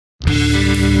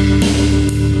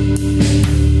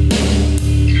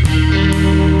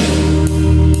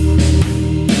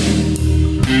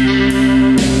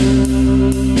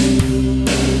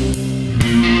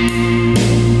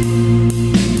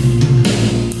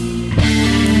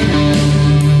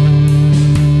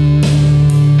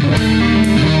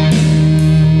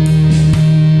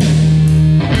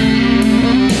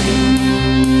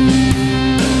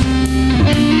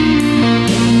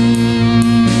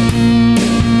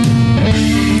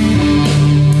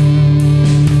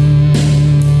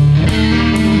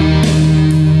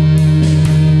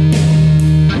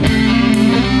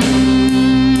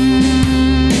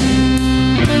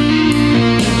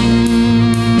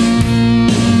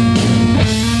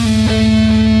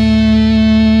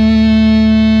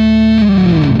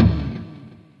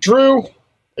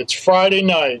It's Friday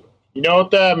night. You know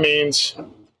what that means.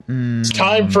 Mm. It's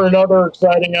time for another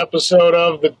exciting episode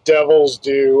of The Devil's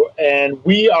Due, and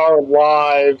we are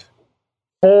live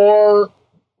for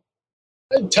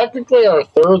technically our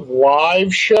third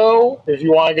live show, if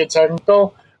you want to get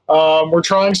technical. We're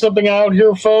trying something out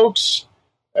here, folks.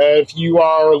 If you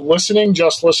are listening,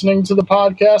 just listening to the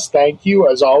podcast, thank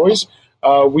you, as always.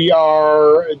 We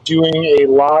are doing a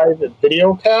live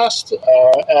video cast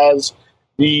as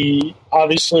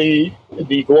obviously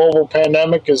the global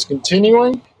pandemic is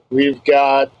continuing. We've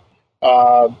got,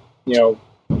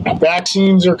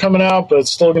 vaccines are coming out, but it's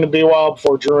still going to be a while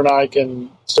before Drew and I can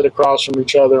sit across from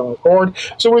each other and record.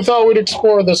 So we thought we'd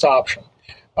explore this option.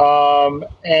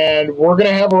 And we're going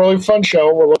to have a really fun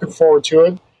show. We're looking forward to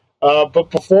it.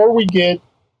 But before we get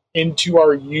into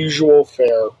our usual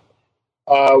fare,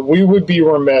 we would be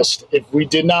remiss if we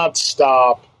did not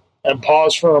stop and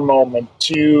pause for a moment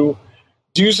to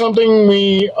do something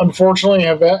we unfortunately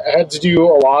have had to do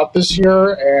a lot this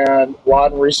year and a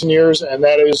lot in recent years, and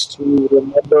that is to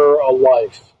remember a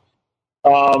life.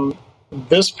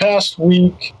 This past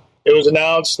week, it was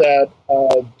announced that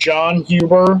John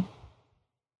Huber,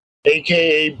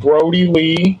 a.k.a. Brodie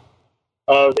Lee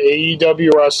of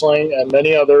AEW Wrestling and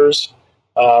many others,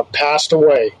 passed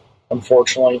away,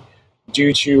 unfortunately,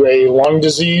 due to a lung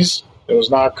disease. It was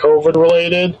not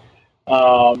COVID-related,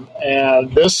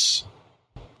 and this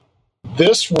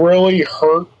really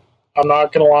hurt, I'm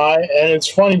not going to lie. And it's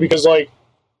funny because,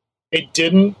 it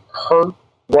didn't hurt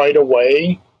right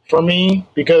away for me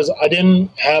because I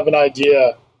didn't have an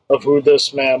idea of who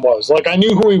this man was. I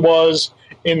knew who he was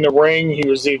in the ring. He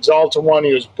was the Exalted One.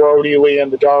 He was Brodie Lee in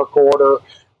the Dark Order.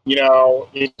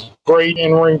 He's great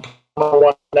in-ring and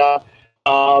whatnot.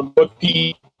 But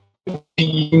the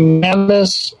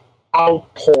unanimous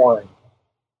outpouring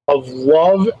of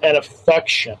love and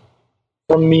affection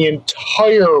from the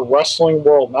entire wrestling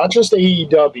world, not just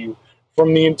AEW,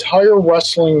 from the entire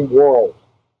wrestling world,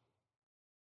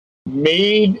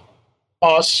 made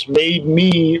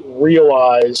me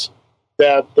realize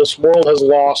that this world has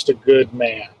lost a good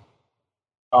man.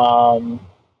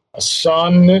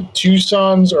 Two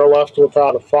sons are left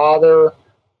without a father,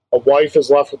 a wife is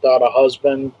left without a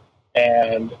husband,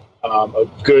 and a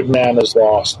good man is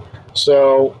lost.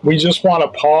 So we just want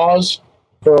to pause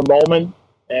for a moment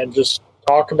and just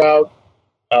talk about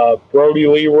Brodie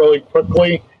Lee really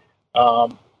quickly.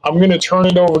 I'm going to turn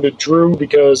it over to Drew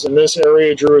because in this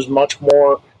area, Drew is much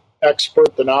more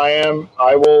expert than I am.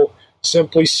 I will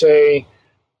simply say,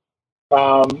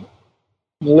 something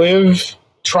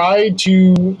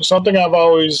I've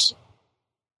always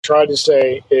tried to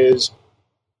say is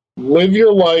live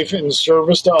your life in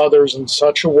service to others in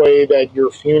such a way that your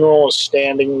funeral is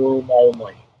standing room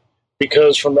only.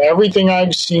 Because from everything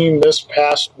I've seen this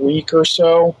past week or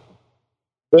so,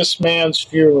 this man's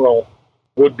funeral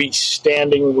would be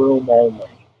standing room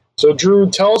only. So, Drew,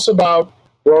 tell us about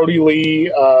Brodie Lee,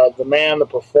 the man, the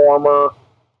performer.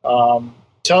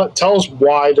 Tell us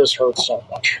why this hurts so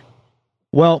much.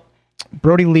 Well,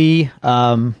 Brodie Lee,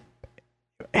 where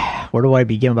do I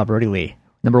begin about Brodie Lee?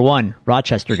 Number one,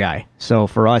 Rochester guy. So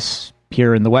for us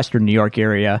here in the Western New York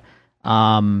area,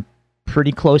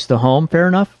 pretty close to home, fair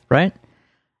enough, right?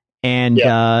 And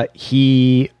yeah.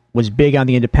 He was big on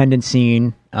the independent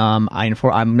scene. I'm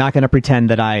not going to pretend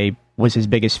that I was his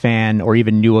biggest fan or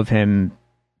even knew of him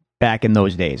back in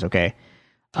those days, okay?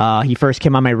 He first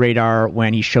came on my radar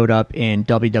when he showed up in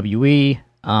WWE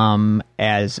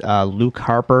as Luke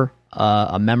Harper,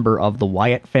 a member of the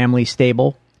Wyatt family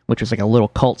stable, which was like a little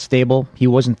cult stable. He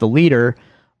wasn't the leader,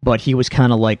 but he was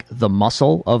kind of like the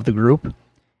muscle of the group.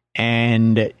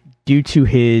 And due to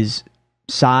his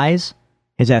size,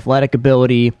 his athletic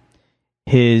ability,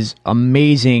 his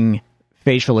amazing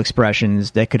facial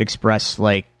expressions that could express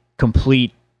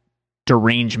complete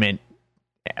derangement,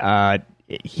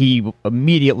 he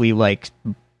immediately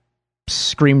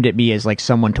screamed at me as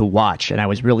someone to watch, and I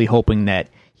was really hoping that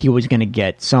he was going to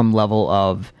get some level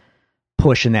of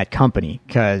push in that company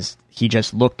because he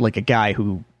just looked like a guy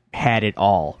who had it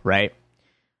all, right?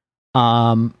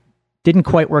 Didn't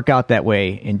quite work out that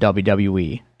way in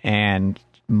WWE, and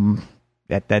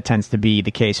that tends to be the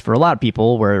case for a lot of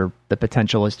people where the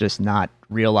potential is just not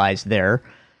realized there.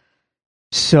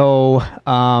 So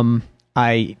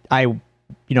I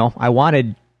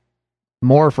wanted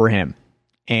more for him,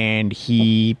 and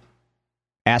he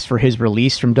asked for his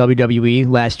release from WWE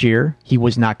last year. He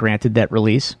was not granted that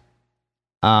release.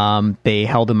 They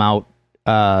held him out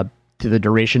to the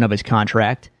duration of his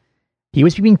contract. He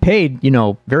was being paid,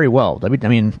 very well. I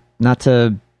mean, not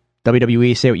to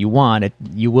WWE say what you want.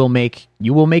 You will make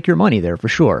your money there for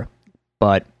sure.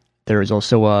 But there is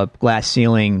also a glass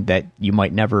ceiling that you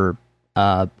might never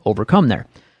overcome there.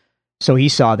 So he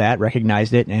saw that,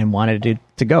 recognized it, and wanted it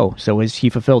to go. So he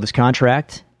fulfilled his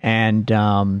contract, and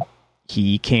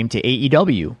he came to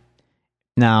AEW.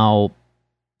 Now,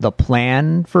 the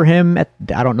plan for him, I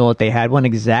don't know if they had one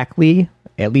exactly,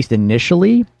 at least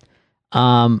initially.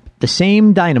 The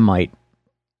same Dynamite,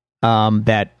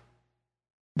 the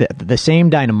same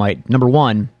Dynamite, number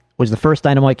one, was the first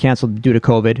Dynamite canceled due to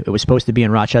COVID. It was supposed to be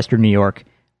in Rochester, New York.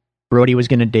 Brodie was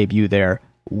going to debut there.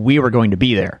 We were going to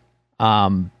be there.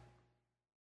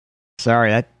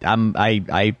 Sorry,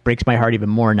 I breaks my heart even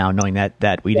more now knowing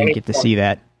that we didn't get to see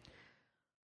that.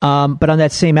 But on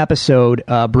that same episode,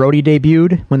 Brodie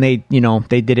debuted when they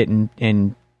did it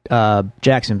in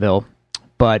Jacksonville.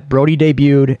 But Brodie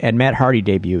debuted and Matt Hardy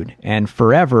debuted, and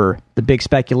forever the big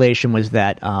speculation was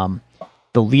that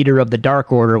the leader of the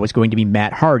Dark Order was going to be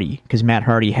Matt Hardy, because Matt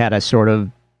Hardy had a sort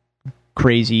of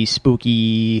crazy,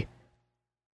 spooky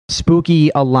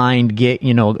aligned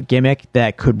gimmick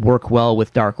that could work well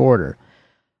with Dark Order.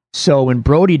 So when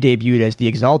Brodie debuted as the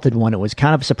Exalted One, it was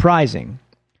kind of surprising.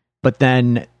 But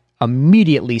then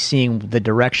immediately seeing the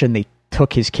direction they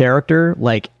took his character,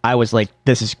 I was like,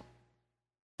 this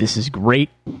is great,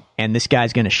 and this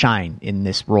guy's going to shine in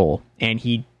this role. And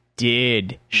he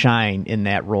did shine in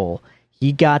that role.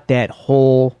 He got that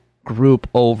whole group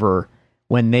over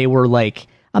when they were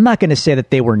I'm not going to say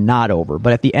that they were not over,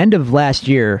 but at the end of last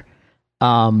year,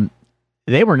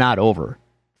 they were not over.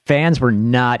 Fans were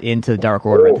not into the Dark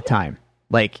Order at the time.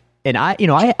 And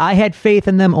I had faith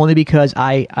in them only because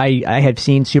I had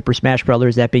seen Super Smash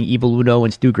Brothers, that being Evil Uno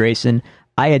and Stu Grayson.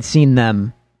 I had seen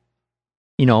them,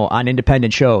 on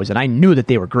independent shows, and I knew that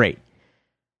they were great.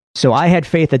 So I had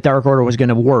faith that Dark Order was going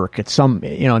to work in some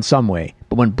way.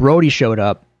 But when Brodie showed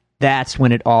up, that's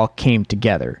when it all came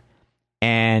together.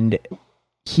 And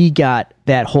he got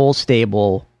that whole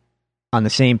stable on the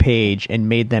same page and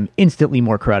made them instantly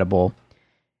more credible.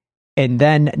 And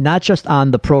then not just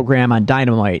on the program on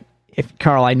Dynamite. If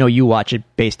Carl, I know you watch it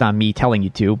based on me telling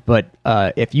you to, but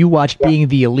if you watch Being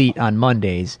the Elite on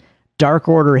Mondays, Dark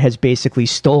Order has basically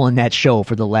stolen that show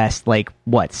for the last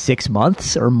 6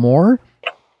 months or more.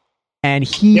 And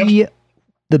the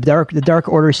Dark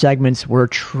Order segments were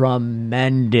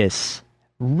tremendous,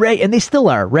 and they still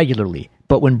are regularly.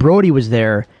 But when Brodie was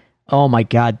there, oh my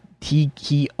God,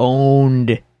 he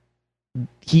owned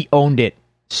it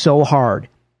so hard.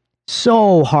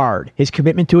 So hard. His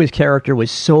commitment to his character was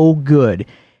so good,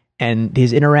 and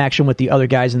his interaction with the other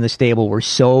guys in the stable were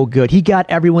so good. He got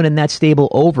everyone in that stable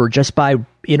over just by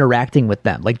interacting with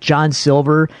them. Like John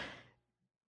Silver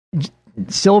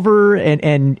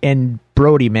and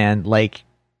Brodie, man,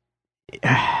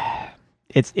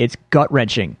 it's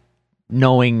gut-wrenching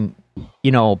knowing,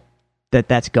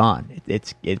 that's gone.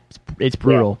 It's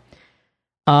brutal.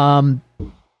 Yeah.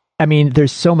 I mean,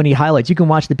 there's so many highlights. You can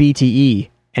watch the BTE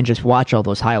and just watch all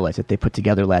those highlights that they put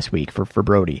together last week for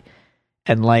Brodie.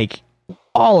 And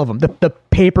all of them, the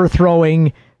paper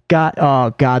throwing,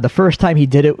 the first time he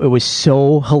did it, it was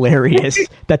so hilarious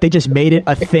that they just made it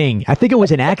a thing. I think it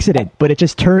was an accident, but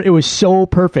it was so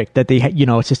perfect that they,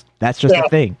 that's just a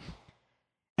thing.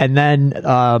 And then,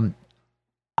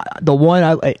 the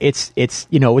one, it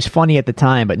was funny at the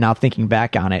time, but now thinking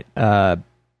back on it,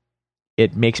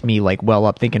 it makes me well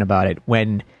up thinking about it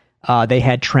when, they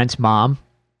had Trent's mom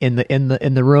in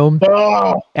the room,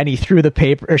 and he threw the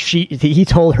paper, or he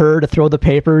told her to throw the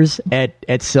papers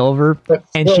at Silver,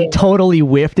 and she totally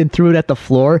whiffed and threw it at the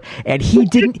floor, and he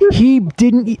didn't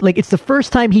it's the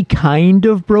first time he kind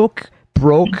of broke.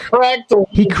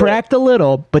 He cracked a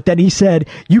little, but then he said,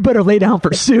 "You better lay down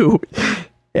for Sue."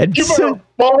 And you better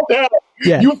fall down.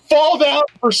 Yeah. You fall down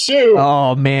for Sue.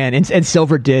 Oh man, and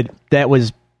Silver did. That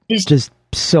was just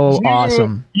so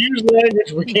awesome. Use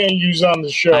language we can't use on the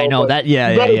show. I know that.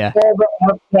 Yeah.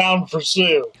 Fall down for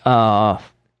Sue. That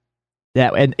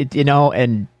and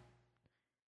and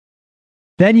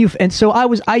then so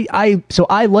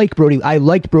I like Brodie. I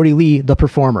liked Brodie Lee, the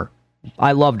performer.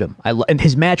 I loved him. And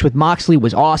his match with Moxley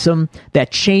was awesome. That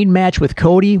chain match with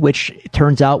Cody, which it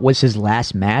turns out was his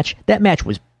last match, that match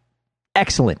was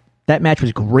excellent. That match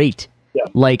was great. Yeah.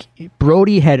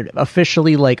 Brodie had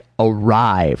officially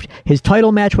arrived. His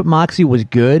title match with Moxley was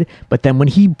good, but then when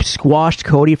he squashed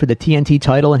Cody for the TNT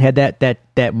title and had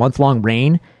that month-long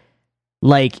reign,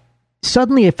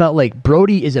 suddenly it felt like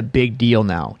Brodie is a big deal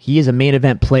now. He is a main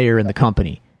event player in the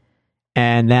company.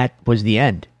 And that was the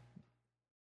end.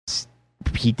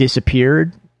 He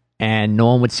disappeared, and no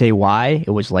one would say why.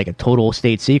 It was a total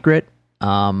state secret.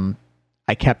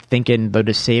 I kept thinking they'll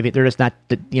just save it. They're just not,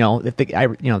 if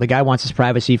the guy wants his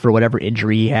privacy for whatever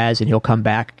injury he has, and he'll come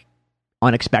back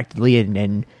unexpectedly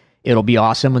and it'll be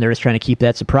awesome, and they're just trying to keep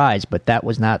that surprise. But that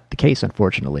was not the case,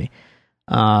 unfortunately.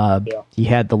 He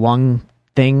had the lung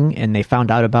thing, and they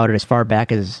found out about it as far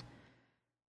back as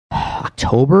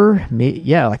October.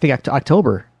 I think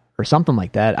October or something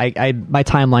like that. My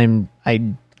timeline,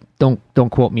 I don't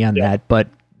quote me on that, but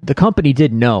the company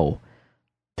did know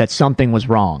that something was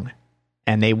wrong,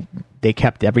 and they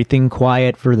kept everything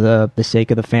quiet for the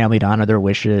sake of the family, to honor their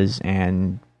wishes.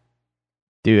 And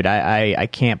dude, I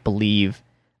can't believe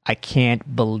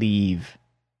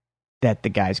that the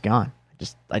guy's gone.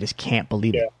 I just can't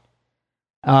believe it.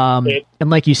 And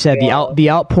like you said, the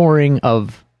outpouring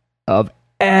of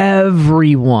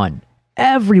everyone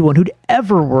who'd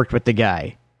ever worked with the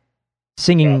guy,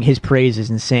 singing his praises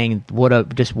and saying what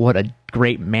a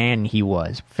great man he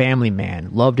was, family man,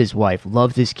 loved his wife,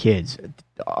 loved his kids,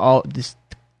 all this,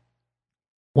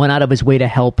 went out of his way to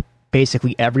help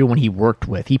basically everyone he worked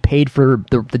with. He paid for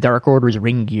the Dark Order's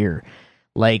ring gear.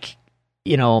 Like,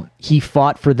 he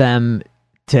fought for them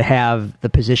to have the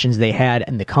positions they had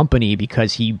in the company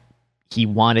because he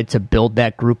wanted to build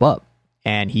that group up,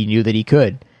 and he knew that he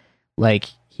could. Like,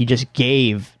 he just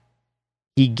gave.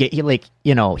 He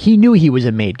knew he was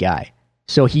a made guy,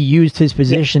 so he used his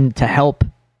position to help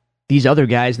these other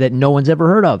guys that no one's ever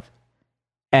heard of.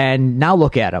 And now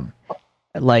look at him.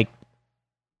 Like,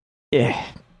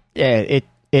 it's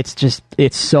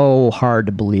so hard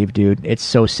to believe, dude. It's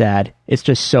so sad. It's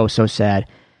just so sad.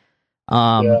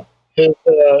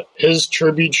 His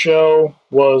tribute show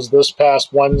was this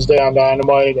past Wednesday on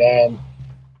Dynamite, and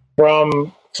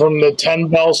from the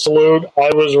 10-bell salute,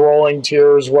 I was rolling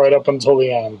tears right up until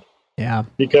the end. Yeah,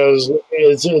 because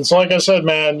it's like I said,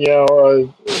 man.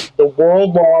 The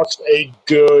world lost a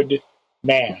good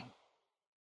man,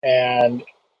 and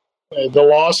the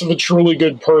loss of a truly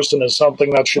good person is something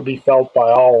that should be felt by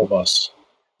all of us.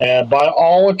 And by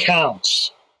all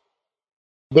accounts,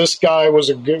 this guy was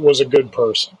a good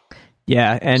person.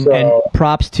 Yeah, and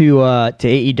props to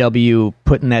AEW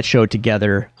putting that show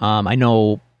together. I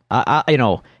know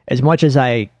as much as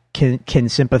I can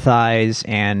sympathize,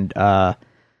 and as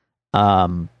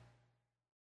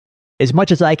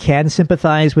much as I can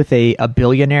sympathize with a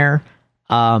billionaire,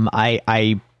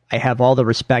 I have all the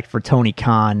respect for Tony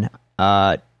Khan,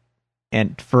 and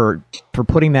for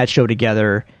putting that show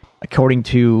together. According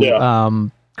to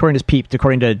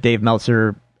Dave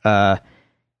Meltzer,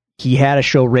 he had a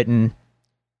show written.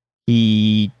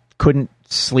 He couldn't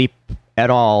sleep at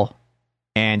all,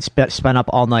 and stayed up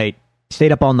all night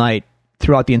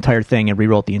throughout the entire thing, and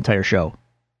rewrote the entire show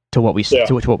to what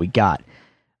we got.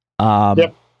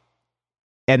 And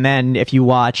then if you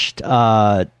watched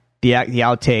the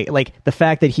outtake, like the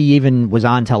fact that he even was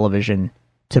on television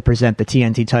to present the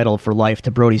TNT title for life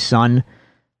to Brodie's son,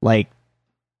 like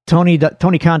Tony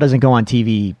Khan doesn't go on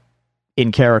TV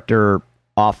in character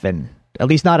often. At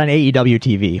least not on AEW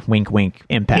TV. Wink, wink.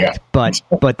 Impact. Yeah.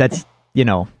 But that's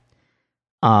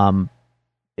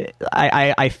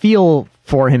I feel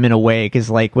for him in a way, because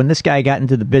like when this guy got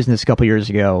into the business a couple years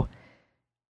ago,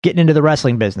 getting into the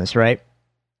wrestling business, right?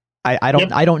 I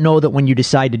don't know that when you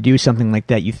decide to do something like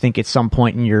that, you think at some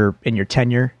point in your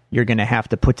tenure you're going to have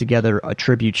to put together a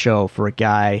tribute show for a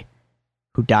guy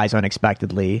who dies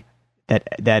unexpectedly.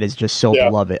 That is just so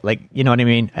beloved. Like, you know what I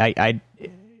mean?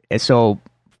 So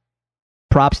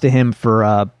props to him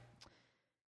for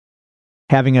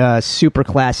having a super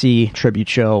classy tribute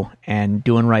show and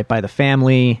doing right by the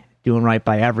family, doing right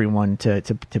by everyone to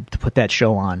put that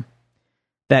show on.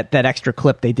 That extra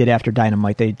clip they did after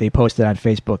Dynamite, they posted on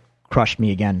Facebook, crushed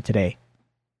me again today.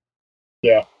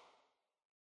 Yeah.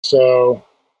 So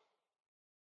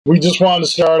we just wanted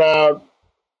to start out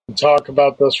and talk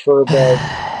about this for a bit.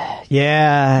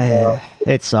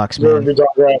 It sucks, man.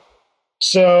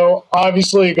 So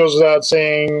obviously it goes without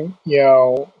saying,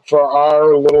 for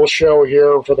our little show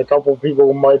here, for the couple of people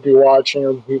who might be watching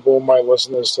or the people who might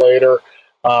listen to this later,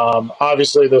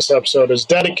 obviously this episode is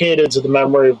dedicated to the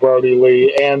memory of Brodie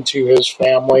Lee and to his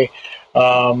family.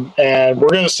 And we're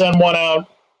going to send one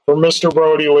out for Mr.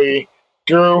 Brodie Lee.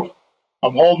 Drew,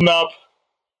 I'm holding up.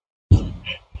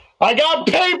 I got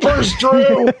papers,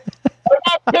 Drew! I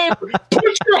got papers!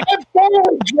 Put your head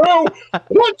forward, Drew!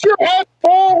 Put your head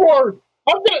forward!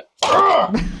 I'm gonna...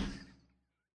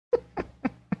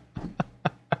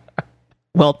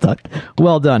 Well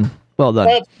done.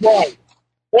 That's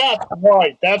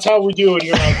right. That's how we do it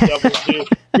here on WW.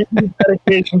 We do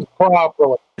dedications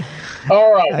properly.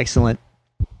 All right. Excellent.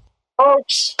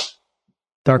 Folks,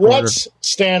 let's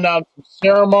stand on some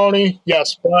ceremony.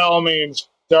 Yes, by all means,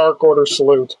 Dark Order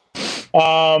salute.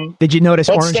 Did you notice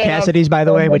Orange Cassidy's, by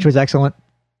the way, which was excellent?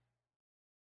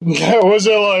 Was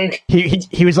it like...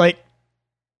 He was like,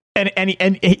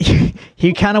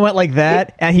 he kind of went like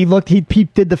that, and he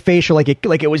did the facial like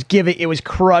it was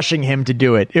crushing him to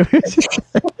do it. It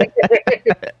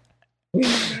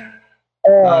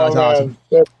was awesome.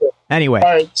 Anyway,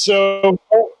 all right, so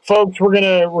folks, we're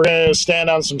gonna stand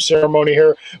on some ceremony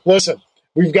here. Listen,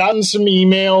 we've gotten some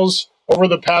emails over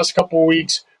the past couple of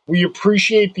weeks. We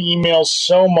appreciate the emails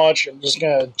so much. I'm just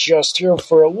gonna adjust here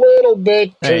for a little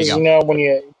bit because when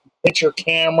you hit your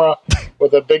camera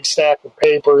with a big stack of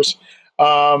papers.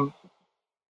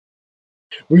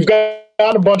 We've got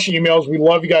a bunch of emails. We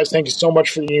love you guys. Thank you so much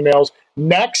for the emails.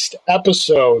 Next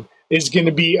episode is going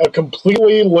to be a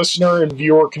completely listener and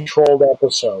viewer controlled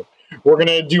episode. We're going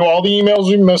to do all the emails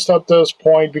we missed up to this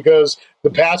point because the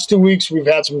past 2 weeks we've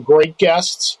had some great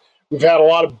guests. We've had a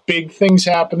lot of big things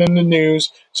happen in the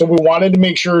news. So we wanted to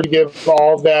make sure to give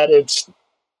all of that its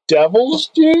devil's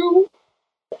due.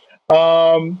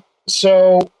 And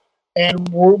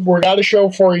we got a show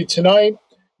for you tonight.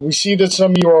 We see that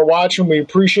some of you are watching. We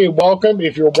appreciate welcome.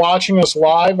 If you're watching us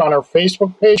live on our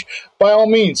Facebook page, by all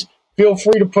means, feel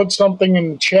free to put something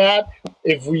in the chat.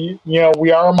 If we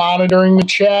are monitoring the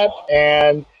chat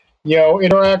and,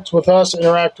 interact with us,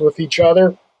 interact with each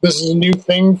other. This is a new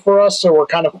thing for us, so we're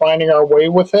kind of finding our way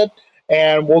with it.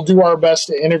 And we'll do our best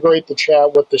to integrate the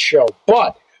chat with the show.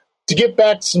 But to get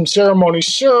back to some ceremony,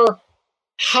 sir,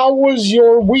 how was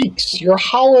your weeks, your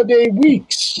holiday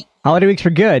weeks? Holiday weeks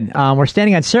were good. We're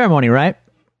standing on ceremony, right?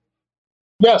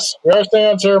 Yes, we are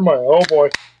standing on ceremony. Oh, boy.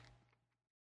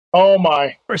 Oh,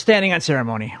 my. We're standing on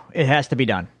ceremony. It has to be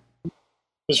done.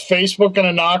 Is Facebook going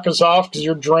to knock us off because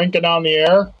you're drinking on the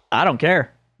air? I don't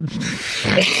care.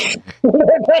 That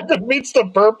defeats the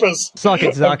purpose. Suck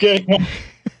it, Zuck. Okay.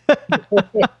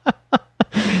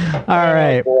 All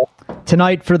right. Oh,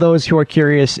 tonight, for those who are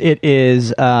curious, it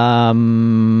is...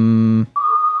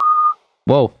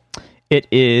 It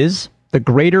is the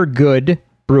Greater Good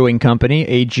Brewing Company,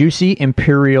 a juicy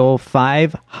Imperial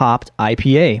 5-hopped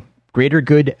IPA. Greater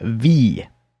Good V.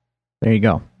 There you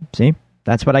go. See?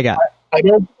 That's what I got. I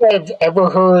don't think I've ever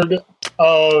heard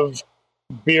of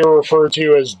beer referred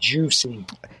to as juicy.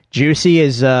 Juicy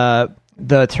is the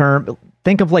term.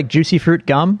 Think of like juicy fruit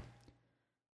gum.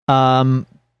 If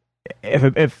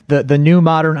the new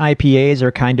modern IPAs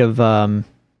are kind of...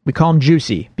 we call them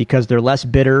juicy because they're less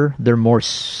bitter. They're more,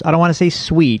 I don't want to say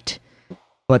sweet,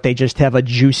 but they just have a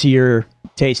juicier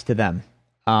taste to them.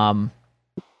 And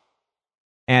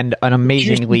an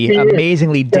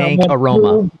amazingly dank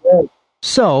aroma.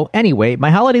 So, anyway,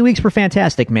 my holiday weeks were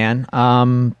fantastic, man.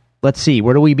 Let's see,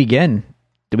 where do we begin?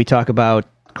 Do we talk about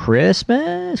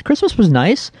Christmas? Christmas was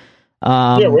nice.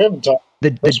 Yeah, we haven't talked.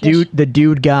 The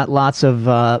dude got lots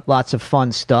of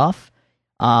fun stuff.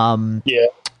 Yeah.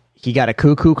 He got a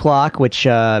cuckoo clock, which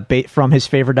from his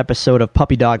favorite episode of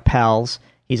Puppy Dog Pals.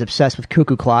 He's obsessed with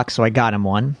cuckoo clocks, so I got him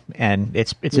one, and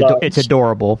it's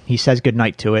adorable. He says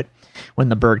goodnight to it when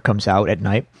the bird comes out at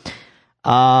night.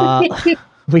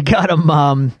 We got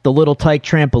him the little tyke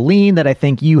trampoline that I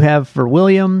think you have for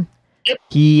William. Yep.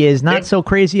 He is not so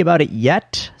crazy about it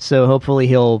yet, so hopefully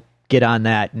he'll get on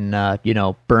that and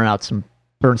burn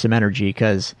some energy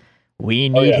because we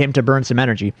need him to burn some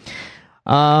energy.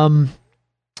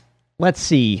 Let's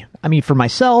see. I mean, for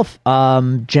myself,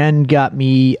 Jen got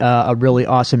me a really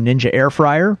awesome Ninja air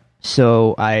fryer.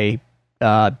 So I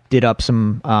did up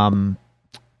some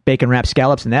bacon wrapped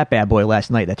scallops in that bad boy last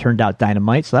night. That turned out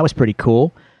dynamite. So that was pretty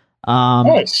cool.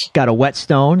 Nice. Got a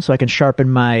whetstone so I can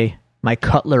sharpen my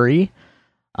cutlery,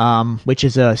 which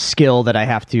is a skill that I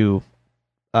have to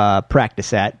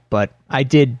practice at. But I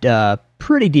did a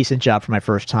pretty decent job for my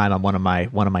first time on one of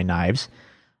my knives.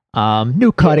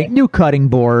 New cutting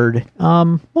board,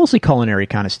 mostly culinary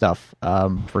kind of stuff,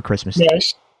 for Christmas.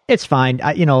 Nice. It's fine.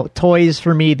 Toys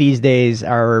for me these days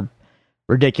are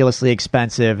ridiculously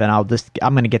expensive, and I'm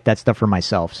going to get that stuff for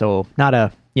myself. So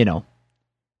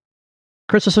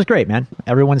Christmas was great, man.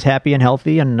 Everyone's happy and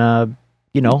healthy, and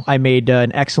I made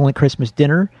an excellent Christmas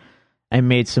dinner. I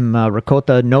made some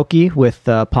ricotta gnocchi with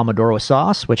pomodoro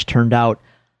sauce, which turned out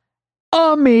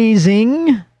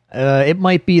amazing. It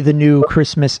might be the new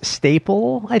Christmas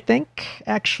staple, I think,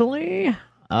 actually.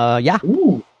 Yeah.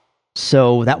 Ooh.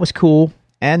 So that was cool.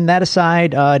 And that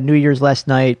aside, New Year's last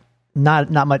night, not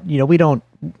much, we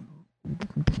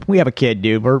have a kid,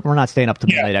 dude. We're not staying up till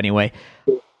midnight anyway.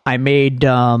 I made,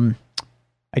 some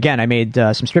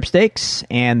strip steaks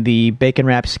and the bacon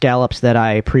wrapped scallops that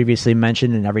I previously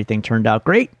mentioned, and everything turned out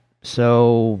great.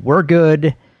 So we're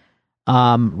good.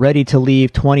 Ready to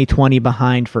leave 2020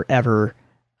 behind forever.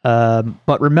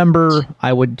 But remember,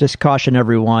 I would just caution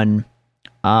everyone,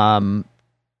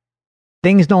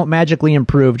 things don't magically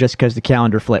improve just because the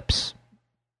calendar flips.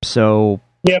 So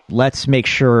Yep. Let's make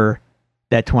sure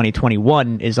that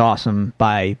 2021 is awesome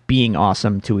by being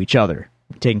awesome to each other,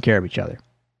 taking care of each other.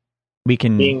 We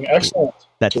can being excellent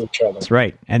to each other. That's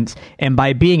right. And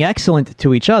by being excellent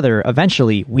to each other,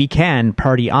 eventually we can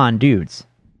party on dudes.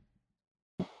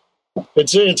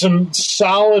 It's a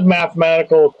solid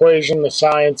mathematical equation. The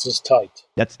science is tight.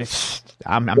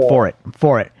 I'm for it. I'm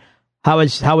for it. How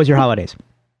was your holidays?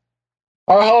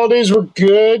 Our holidays were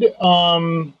good.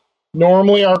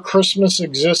 Normally our Christmas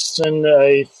exists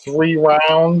in 3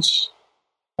 rounds.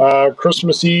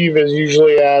 Christmas Eve is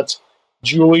usually at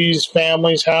Julie's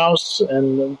family's house,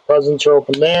 and the presents are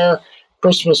open there.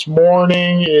 Christmas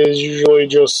morning is usually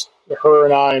just her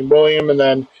and I and William, and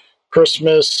then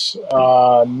Christmas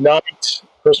night,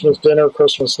 Christmas dinner,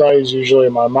 Christmas night is usually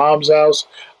at my mom's house.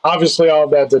 Obviously, all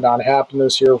of that did not happen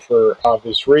this year for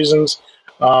obvious reasons.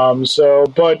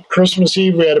 But Christmas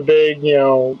Eve, we had a big,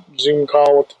 Zoom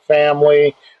call with the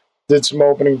family, did some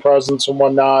opening presents and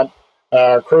whatnot.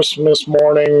 Christmas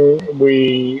morning,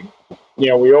 we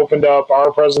opened up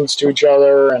our presents to each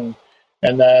other, and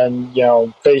then,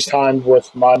 FaceTimed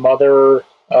with my mother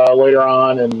later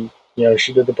on, and,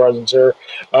 she did the presents here.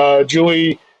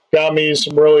 Julie got me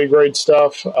some really great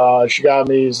stuff. She got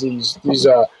me these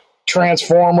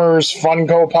Transformers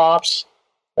Funko Pops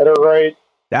that are great.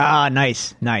 Ah,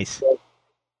 nice.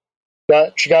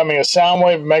 She got me a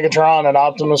Soundwave, Megatron, an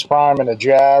Optimus Prime, and a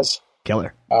Jazz.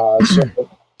 Killer. So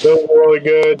those were really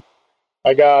good.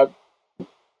 I got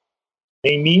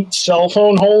a neat cell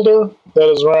phone holder that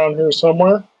is around here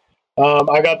somewhere.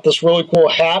 I got this really cool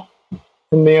hat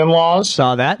from the in-laws.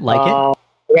 Saw that, like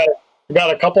it. I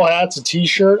got a couple hats, a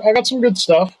T-shirt. I got some good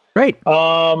stuff. Great.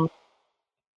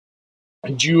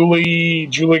 Julie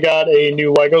got a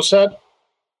new Lego set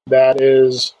that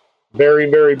is very,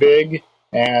 very big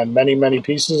and many, many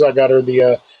pieces. I got her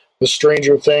the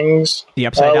Stranger Things the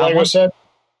upside down Lego one? set.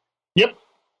 Yep.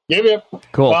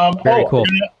 Cool. Very cool.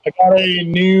 I got a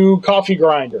new coffee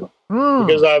grinder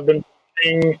because I've been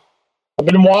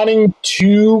wanting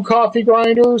 2 coffee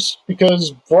grinders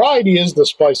because variety is the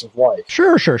spice of life.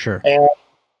 Sure. And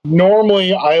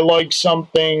normally I like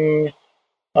something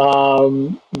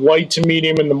light to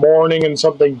medium in the morning and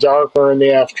something darker in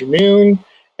the afternoon,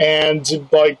 and to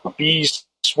be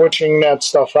switching that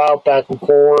stuff out back and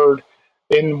forward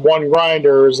in one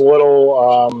grinder is a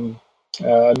little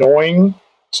annoying.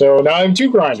 So now I have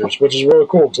 2 grinders, which is really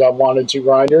cool because I've wanted 2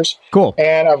 grinders. Cool.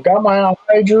 And I've got my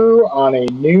eye, Drew, on a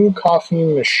new coffee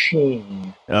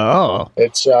machine. Oh.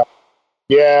 It's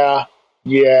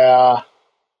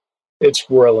it's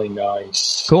really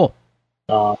nice. Cool.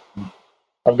 I'm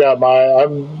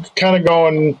kind of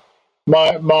going,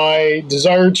 my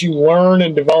desire to learn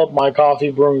and develop my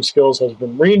coffee brewing skills has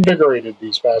been reinvigorated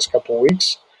these past couple of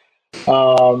weeks.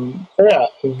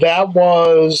 That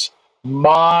was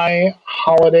my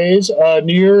holidays.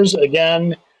 New Year's,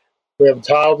 again, we have a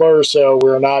toddler, so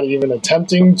we're not even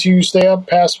attempting to stay up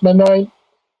past midnight.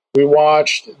 We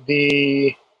watched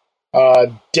the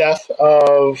Death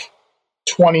of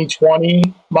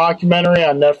 2020 mockumentary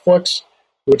on Netflix,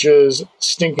 which is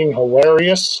stinking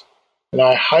hilarious, and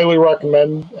I highly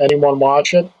recommend anyone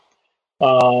watch it.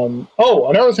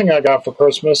 Another thing I got for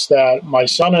Christmas that my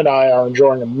son and I are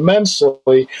enjoying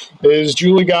immensely is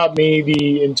Julie got me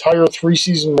the entire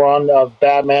 3-season run of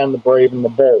Batman, the Brave, and the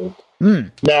Bold.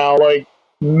 Now, like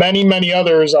many, many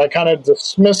others, I kind of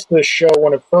dismissed this show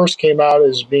when it first came out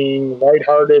as being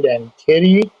lighthearted and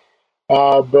kiddie,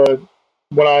 but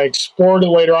when I explored it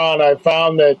later on, I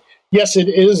found that, yes, it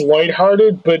is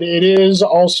lighthearted, but it is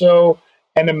also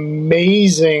an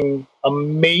amazing,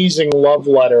 amazing love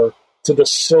letter to the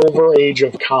Silver Age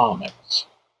of comics.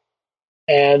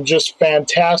 And just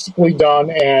fantastically done,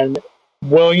 and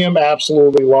William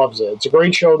absolutely loves it. It's a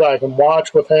great show that I can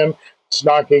watch with him. It's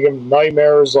not giving him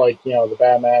nightmares like, the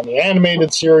Batman, the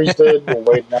animated series did. We'll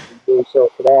wait now to do so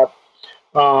for that.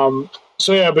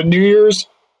 But New Year's,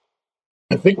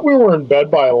 I think we were in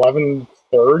bed by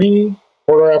 11:30,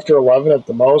 quarter after 11 at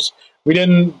the most. I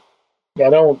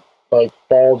don't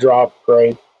ball drop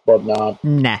great, but not.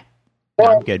 Nah,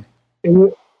 I'm good.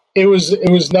 It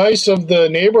was nice of the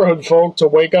neighborhood folk to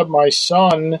wake up my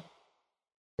son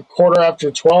a quarter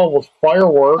after 12 with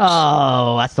fireworks.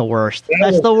 Oh, that's the worst.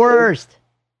 That's the worst.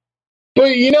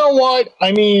 But you know what?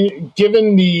 I mean,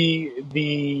 given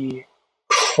the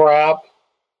crap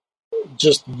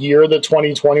just year that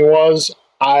 2020 was,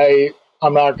 I'm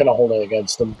not going to hold it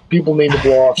against them. People need to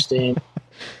blow off steam.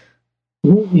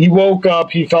 He woke up,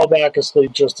 he fell back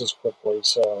asleep just as quickly.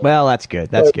 So, well, that's good.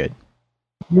 That's good.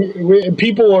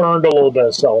 People earned a little bit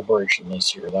of celebration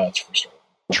this year, that's for sure.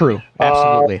 True,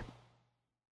 absolutely.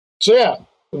 So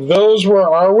those were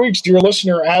our weeks. Dear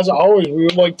listener, as always, we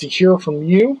would like to hear from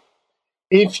you.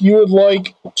 If you would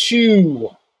like to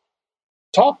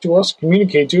talk to us,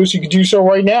 communicate to us, you can do so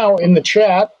right now in the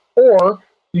chat, or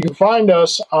you can find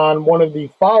us on one of the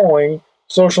following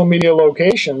social media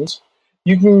locations.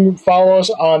 You can follow us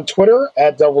on Twitter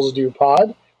at Devils Do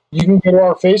Pod. You can go to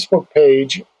our Facebook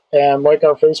page and like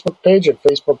our Facebook page at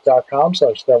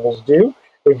facebook.com/Devils Do.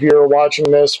 If you're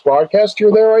watching this broadcast,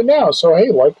 you're there right now. So,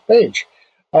 hey, like the page.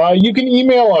 You can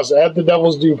email us at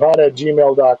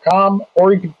thedevilsdupod@gmail.com,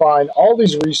 or you can find all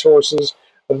these resources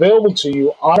available to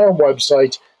you on our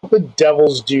website,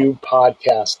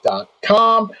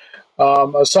 thedevilsdupodcast.com.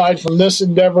 Aside from this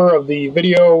endeavor of the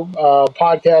video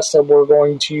podcast that we're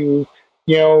going to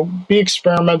be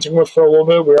experimenting with for a little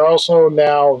bit, we are also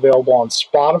now available on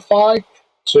Spotify,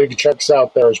 so you can check us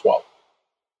out there as well.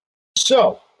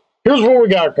 So, here's what we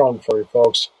got going for you,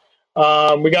 folks.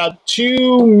 We got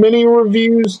 2 mini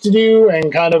reviews to do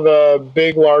and kind of a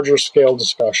big, larger scale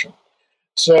discussion.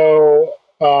 So,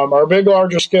 our big,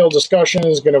 larger scale discussion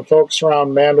is going to focus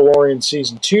around Mandalorian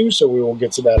Season 2, so we will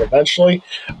get to that eventually.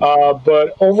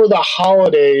 But over the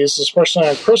holidays, especially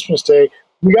on Christmas Day,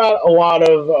 we got a lot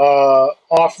of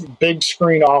big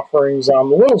screen offerings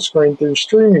on the little screen through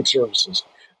streaming services.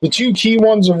 The 2 key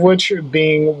ones of which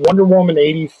being Wonder Woman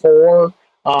 84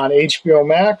 on HBO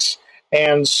Max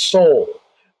and Soul.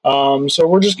 So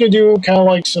we're just going to do kind of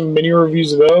like some mini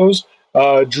reviews of those.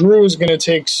 Drew is going to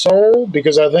take Soul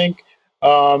because I think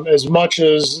as much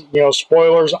as,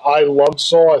 spoilers, I loved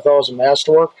Soul. I thought it was a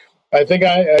masterwork. I think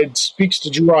it speaks to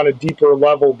Drew on a deeper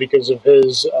level because of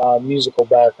his musical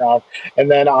background. And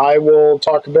then I will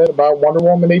talk a bit about Wonder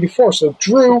Woman 84. So,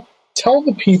 Drew, tell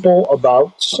the people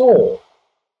about Soul.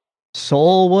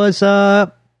 Soul was,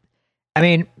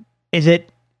 is it...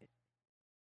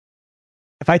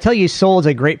 If I tell you Soul is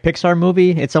a great Pixar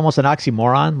movie, it's almost an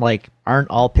oxymoron. Like,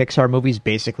 aren't all Pixar movies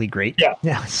basically great? Yeah.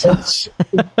 So.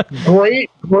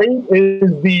 Great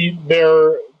is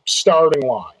their starting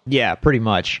line. Yeah, pretty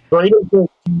much. Great is the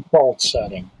default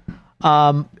setting.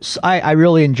 So I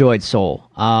really enjoyed Soul.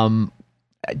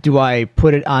 Do I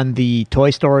put it on the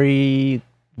Toy Story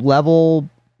level?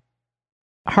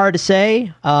 Hard to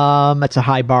say. It's a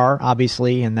high bar,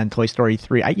 obviously, and then Toy Story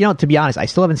 3. To be honest, I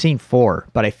still haven't seen 4,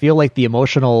 but I feel like the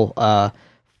emotional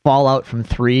fallout from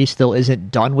 3 still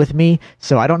isn't done with me,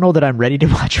 so I don't know that I'm ready to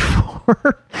watch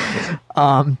 4.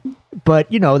 But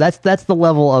that's the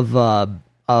level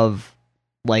of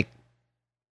like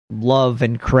love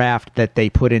and craft that they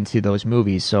put into those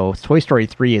movies. So Toy Story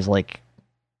 3 is like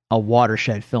a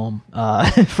watershed film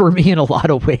for me in a lot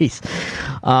of ways.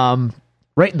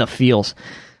 Right in the feels.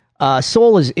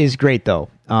 Soul is great though.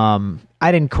 I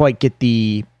didn't quite get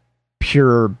the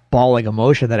pure bawling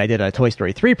emotion that I did at Toy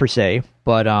Story 3 per se,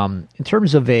 but in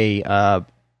terms of a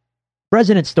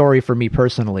resonant story for me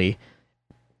personally,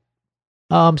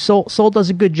 Soul does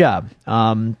a good job.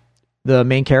 The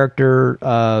main character,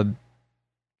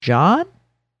 John? Am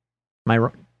I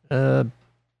wrong? I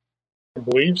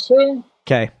believe so.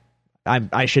 Okay.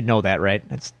 I should know that, right?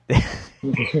 That's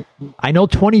I know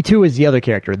 22 is the other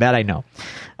character. That I know.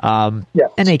 Yes.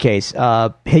 In any case,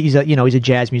 he's a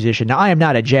jazz musician. Now I am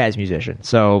not a jazz musician,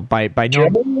 so by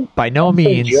no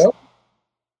means.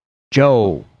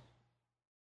 Joe.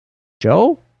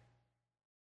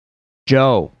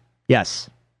 Yes.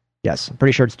 I'm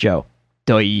pretty sure it's Joe.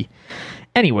 Duh.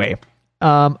 Anyway,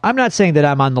 I'm not saying that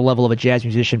I'm on the level of a jazz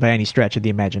musician by any stretch of the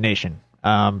imagination.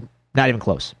 Not even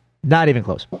close.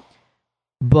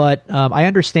 But I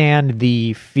understand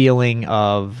the feeling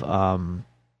of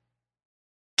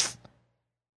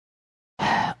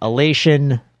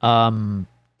elation, the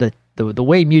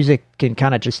way music can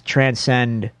kind of just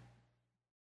transcend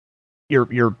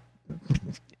your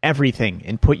everything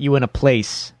and put you in a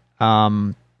place, in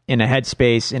a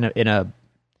headspace, in a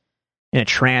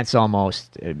trance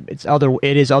almost.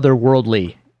 It is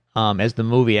otherworldly, as the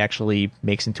movie actually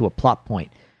makes into a plot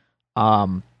point.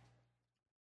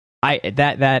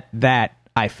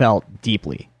 I felt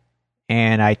deeply,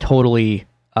 and I totally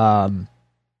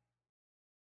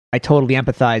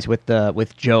empathize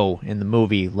with Joe in the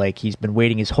movie. Like, he's been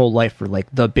waiting his whole life for like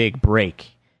the big break.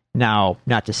 Now,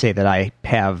 not to say that I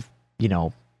have,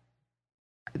 in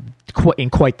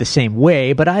quite the same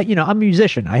way, but I'm a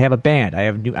musician. I have a band.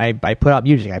 I put out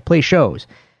music. I play shows.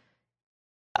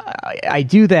 I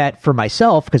do that for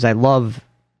myself because I love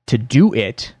to do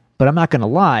it. But I'm not going to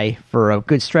lie, for a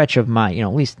good stretch of my,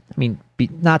 at least,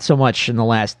 not so much in the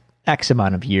last X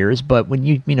amount of years, but when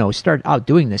you start out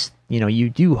doing this, you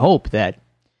do hope that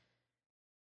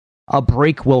a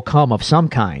break will come of some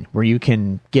kind where you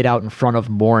can get out in front of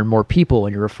more and more people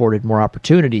and you're afforded more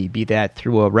opportunity, be that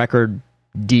through a record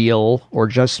deal or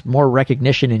just more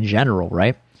recognition in general,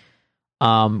 right?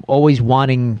 Always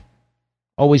waiting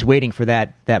for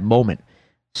that moment.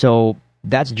 So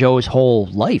that's Joe's whole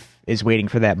life, is waiting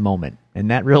for that moment.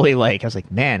 And that really, like, I was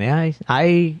like, man,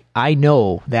 I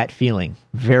know that feeling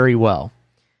very well.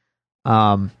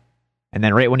 And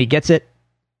then right when he gets it,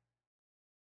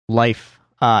 life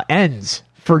ends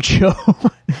for Joe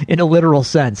in a literal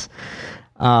sense.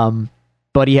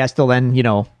 But he has to then,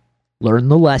 learn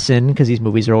the lesson, because these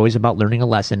movies are always about learning a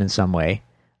lesson in some way.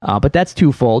 But that's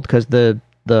twofold, because the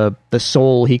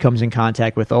soul he comes in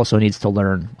contact with also needs to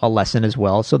learn a lesson as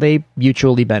well. So they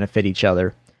mutually benefit each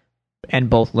other,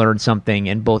 and both learn something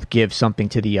and both give something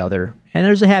to the other. And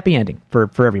there's a happy ending for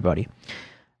everybody.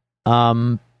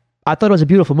 I thought it was a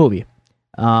beautiful movie.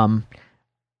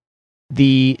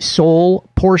 The soul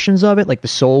portions of it, like the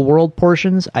soul world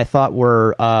portions, I thought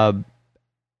were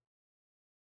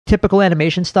typical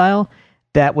animation style.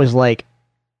 That was like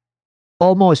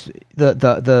almost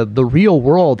the real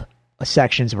world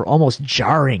sections were almost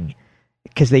jarring,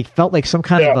 because they felt like some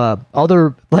kind of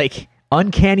other, like,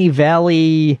 uncanny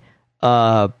valley,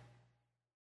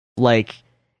 like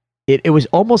it was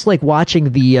almost like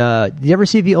watching the did you ever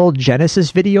see the old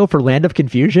Genesis video for Land of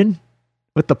Confusion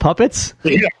with the puppets?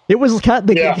 Yeah. It was it kind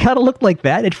of looked like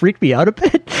that. It freaked me out a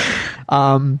bit.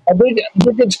 I think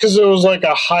it's because it was like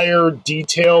a higher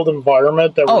detailed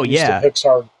environment that we're used to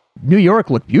Pixar. New York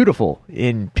looked beautiful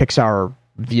in Pixar,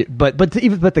 but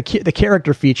the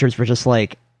character features were just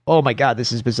like, oh my god,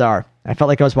 this is bizarre. I felt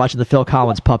like I was watching the Phil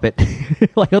Collins puppet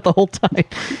like the whole time.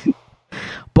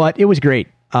 But it was great.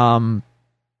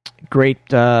 Great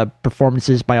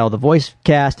performances by all the voice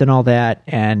cast and all that,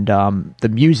 and the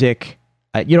music.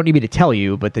 You don't need me to tell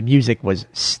you, but the music was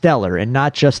stellar, and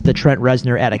not just the Trent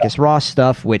Reznor, Atticus Ross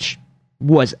stuff, which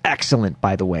was excellent,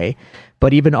 by the way,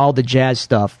 but even all the jazz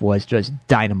stuff was just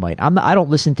dynamite. I don't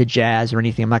listen to jazz or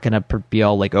anything. I'm not going to be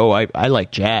all like, oh, I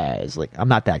like jazz. Like, I'm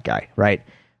not that guy, right?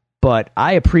 But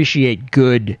I appreciate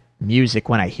good music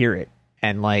when I hear it,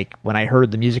 and like when I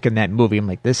heard the music in that movie, I'm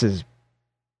like, this is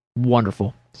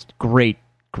wonderful. It's great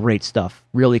stuff.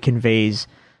 Really conveys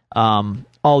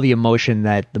all the emotion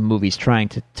that the movie's trying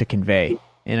to convey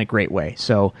in a great way.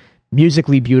 So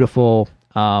musically beautiful,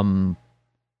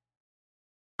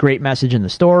 great message in the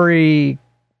story,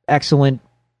 excellent,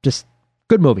 just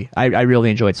good movie. I really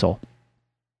enjoyed Soul.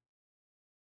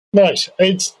 Nice.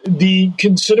 It's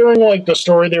considering like the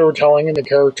story they were telling and the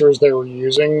characters they were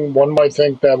using, one might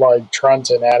think that like Trent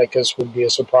and Atticus would be a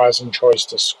surprising choice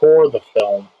to score the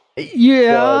film.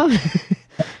 Yeah.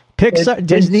 Pixar,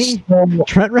 Disney,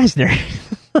 Trent Reznor.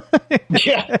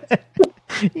 Yeah.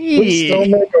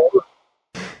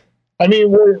 I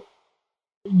mean,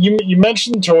 you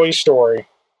mentioned Toy Story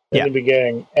in the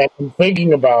beginning, and I'm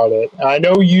thinking about it. I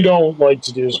know you don't like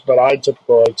to do this, but I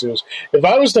typically like to do this. If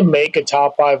I was to make a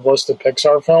top 5 list of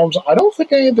Pixar films, I don't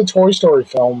think any of the Toy Story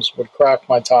films would crack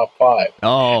my top 5.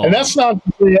 Oh, and that's not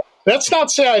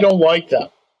say I don't like them.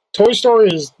 Toy Story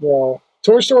is Hall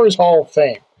of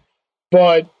Fame,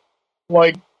 but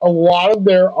like a lot of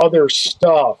their other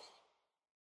stuff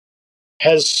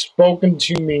has spoken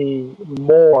to me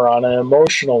more on an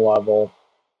emotional level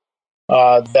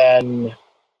than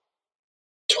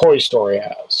Toy Story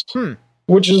has.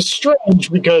 Which is strange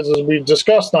because, as we've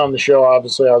discussed on the show,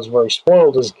 obviously I was very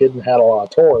spoiled as a kid and had a lot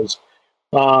of toys.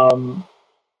 But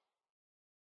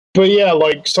yeah,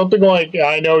 like something like,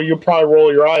 I know you'll probably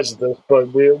roll your eyes at this,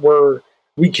 but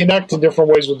we connect in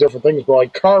different ways with different things. But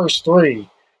like Cars 3,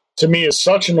 to me, is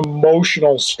such an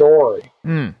emotional story.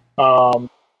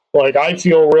 Like, I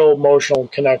feel a real emotional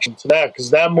connection to that,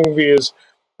 because that movie is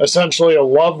essentially a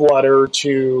love letter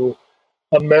to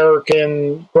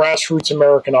grassroots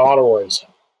American auto racing,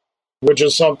 which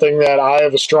is something that I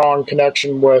have a strong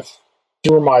connection with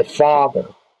through my father.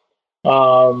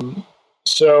 But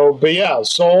yeah,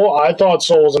 Soul, I thought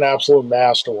Soul was an absolute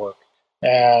masterwork,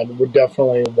 and would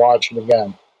definitely watch it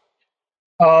again.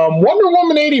 Wonder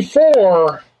Woman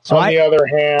 84... So on the other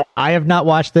hand, I have not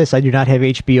watched this. I do not have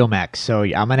HBO Max, so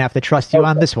I'm going to have to trust you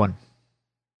on this one.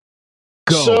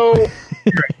 Go. So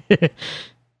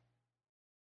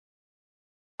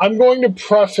I'm going to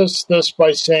preface this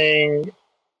by saying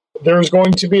there's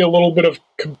going to be a little bit of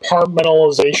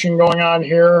compartmentalization going on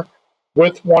here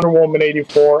with Wonder Woman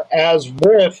 84, as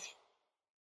with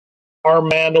our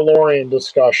Mandalorian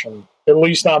discussion, at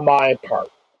least on my part.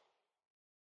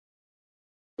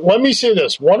 Let me say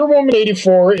this. Wonder Woman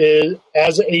 84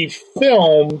 as a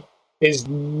film is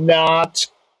not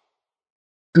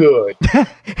good.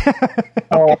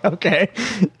 Okay.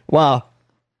 Wow.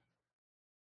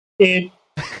 It's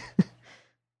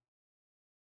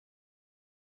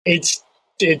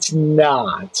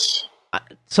not.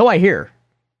 So I hear.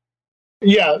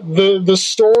 Yeah, the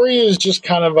story is just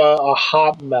kind of a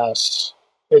hot mess.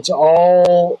 It's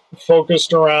all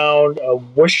focused around a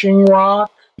wishing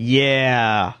rock.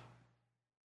 Yeah.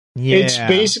 It's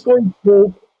basically,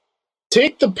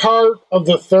 take the part of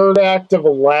the third act of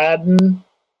Aladdin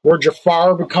where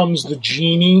Jafar becomes the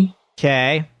genie.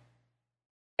 Okay.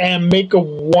 And make a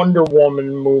Wonder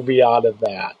Woman movie out of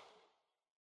that.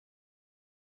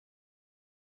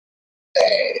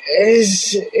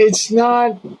 It's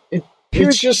not.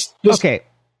 It's just this. Okay.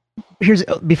 Here's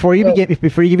before you give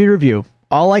your review.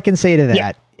 All I can say to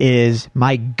that is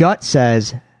my gut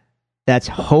says that's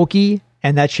hokey,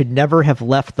 and that should never have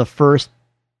left the first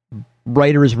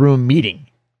writers' room meeting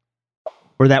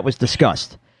where that was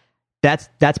discussed. That's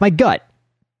my gut.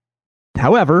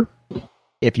 However,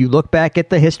 if you look back at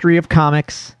the history of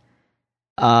comics,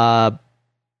 there's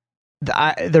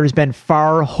been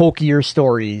far hokier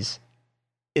stories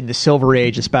in the Silver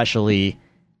Age, especially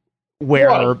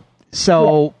where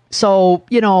so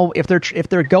if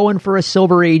they're going for a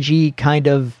Silver Agey kind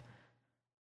of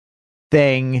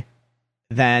thing,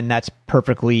 then that's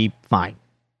perfectly fine.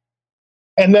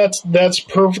 And that's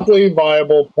perfectly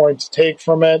viable point to take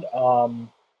from it.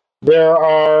 There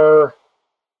are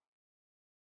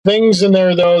things in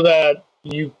there, though, that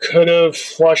you could have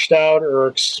fleshed out or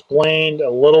explained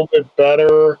a little bit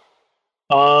better.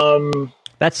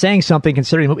 That's saying something,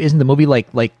 considering isn't the movie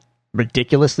like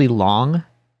ridiculously long?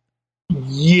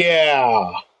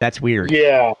 Yeah. That's weird.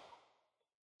 Yeah.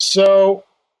 So,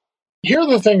 here are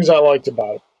the things I liked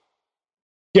about it.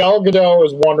 Gal Gadot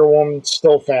as Wonder Woman,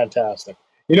 still fantastic.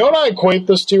 You know what I equate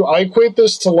this to? I equate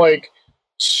this to, like,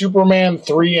 Superman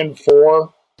 3 and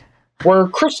 4, where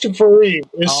Christopher Reeve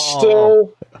is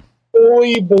still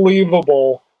fully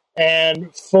believable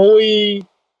and fully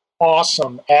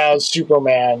awesome as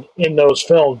Superman in those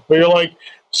films. But you're like,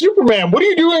 Superman, what are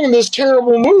you doing in this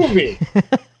terrible movie?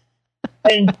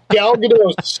 And Gal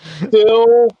Gadot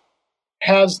still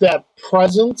has that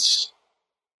presence.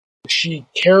 She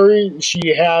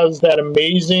has that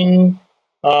amazing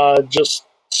just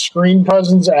screen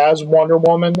presence as Wonder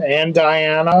Woman and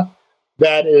Diana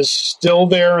that is still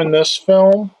there in this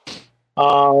film.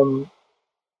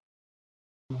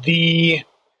 The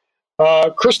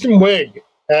Kristen Wiig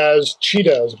as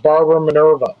Cheetah, as Barbara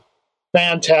Minerva,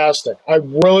 fantastic. I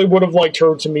really would have liked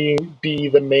her to be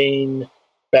the main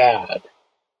bad.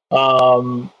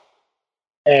 And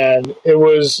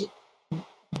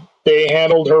they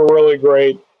handled her really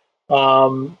great.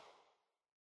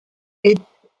 It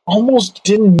almost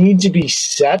didn't need to be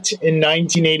set in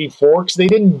 1984 because they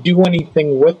didn't do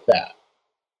anything with that.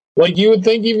 Like, you would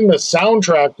think even the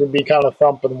soundtrack would be kind of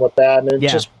thumping with that, and it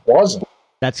just wasn't.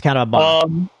 That's kind of a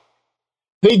bummer.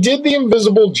 They did the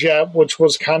invisible jet, which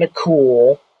was kind of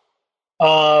cool.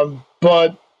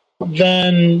 But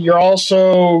then you're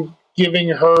also giving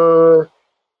her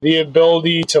the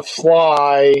ability to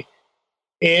fly-ish.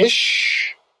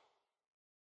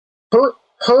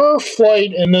 Her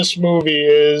flight in this movie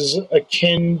is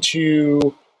akin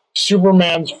to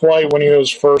Superman's flight when he was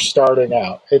first starting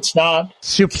out. It's not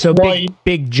so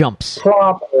big jumps.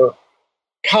 Proper,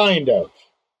 kind of.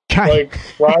 Like,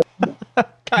 right?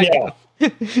 Yeah.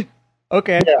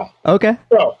 Okay. Yeah. Okay.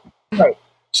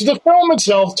 So the film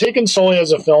itself, taken solely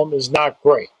as a film, is not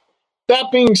great.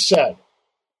 That being said,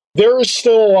 there is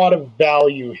still a lot of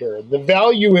value here. The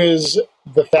value is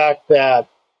the fact that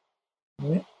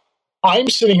I'm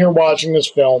sitting here watching this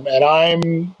film, and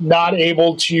I'm not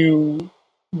able to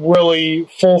really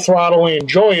full throttle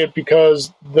enjoy it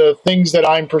because the things that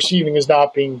I'm perceiving as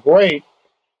not being great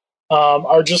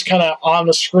are just kind of on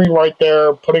the screen right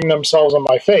there, putting themselves on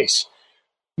my face.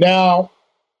 Now,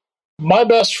 my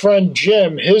best friend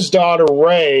Jim, his daughter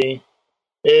Ray,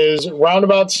 is around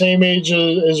about the same age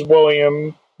as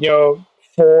William, 4,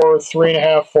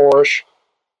 3.5, 4-ish.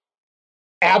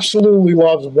 Absolutely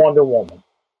loves Wonder Woman.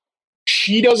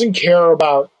 She doesn't care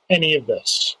about any of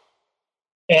this.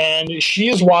 And she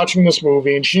is watching this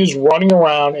movie, and she is running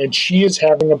around, and she is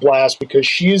having a blast because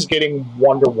she is getting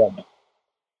Wonder Woman.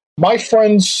 My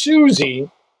friend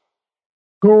Susie,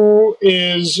 who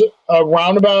is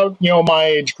around about, my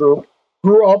age group,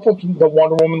 grew up with the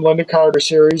Wonder Woman Linda Carter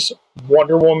series.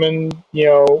 Wonder Woman,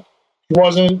 I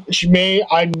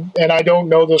don't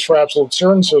know this for absolute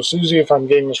certain, so Susie, if I'm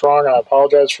getting this wrong, I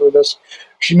apologize for this.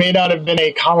 She may not have been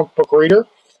a comic book reader,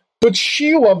 but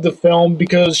she loved the film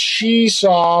because she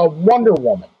saw Wonder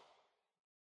Woman.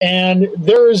 And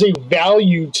there is a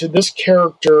value to this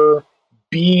character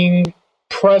being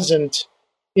present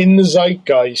in the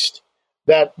zeitgeist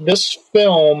that this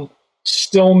film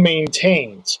still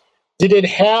maintains. Did it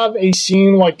have a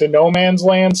scene like the No Man's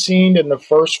Land scene in the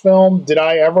first film? Did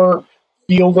I ever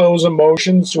feel those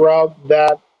emotions throughout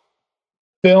that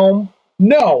film?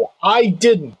 No, I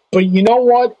didn't. But you know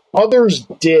what? Others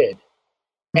did.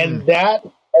 And that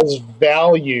has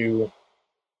value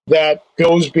that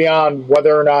goes beyond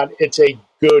whether or not it's a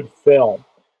good film.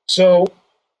 So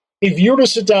if you were to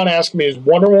sit down and ask me, is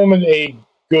Wonder Woman a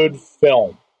good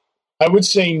film? I would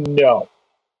say no.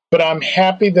 But I'm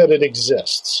happy that it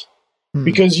exists.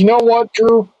 Because you know what,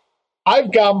 Drew?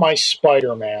 I've got my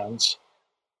Spider-Mans.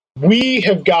 We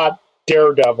have got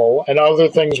Daredevil and other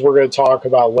things we're going to talk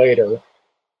about later.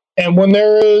 And when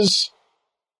there is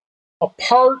a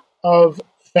part of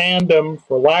fandom,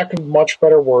 for lack of a much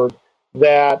better word,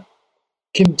 that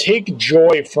can take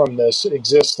joy from this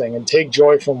existing and take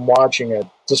joy from watching it,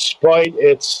 despite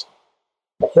its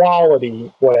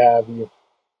quality, what have you,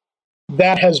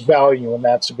 that has value, and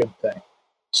that's a good thing.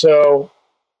 So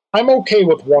I'm okay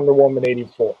with Wonder Woman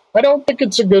 84. I don't think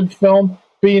it's a good film,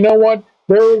 but you know what?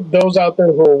 There are those out there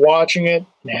who are watching it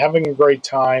and having a great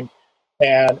time,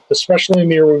 and especially in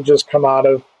the year we've just come out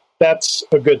of, that's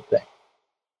a good thing.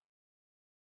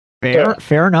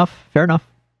 Fair enough.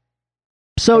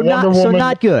 So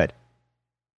not good.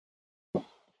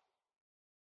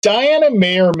 Diana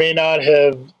may or may not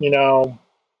have,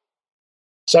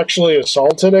 sexually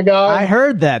assaulted a guy. I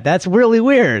heard that. That's really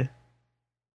weird.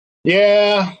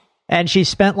 Yeah. And she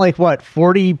spent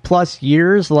 40 plus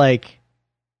years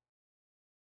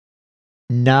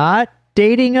not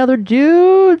dating other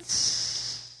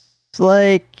dudes. It's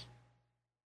okay.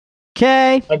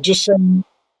 I'm just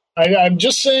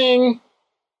saying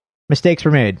mistakes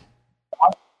were made.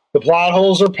 The plot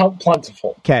holes are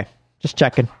plentiful. Okay. Just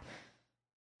checking.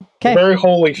 Okay. Very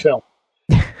holy film.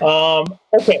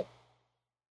 Okay.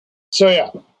 So yeah.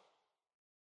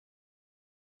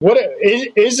 What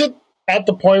is it at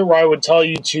the point where I would tell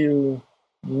you to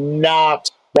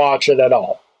not watch it at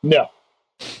all? No,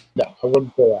 I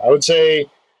wouldn't say that. I would say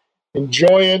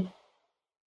enjoy it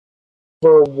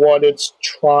for what it's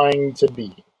trying to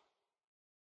be.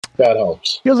 That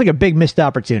helps. Feels like a big missed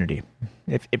opportunity,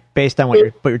 if based on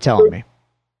what you're telling me.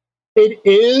 It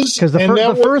is, because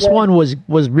the first one was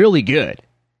really good.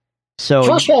 So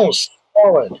first one was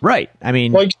solid, right? I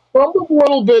mean, struggled a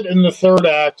little bit in the third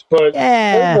act, but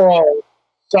overall,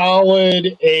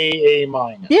 solid A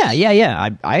minus. Yeah.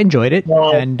 I enjoyed it,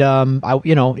 and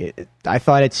I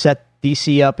thought it set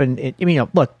DC up, and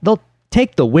look, they'll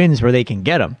take the wins where they can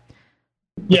get them.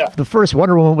 Yeah, the first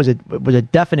Wonder Woman was a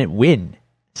definite win.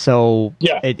 So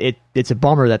yeah, it's a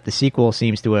bummer that the sequel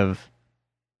seems to have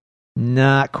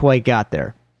not quite got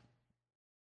there.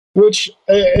 Which,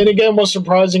 and again, was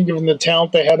surprising given the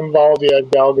talent they had involved. You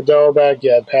had Gal Gadot back,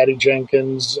 you had Patty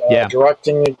Jenkins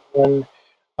directing again.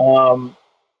 A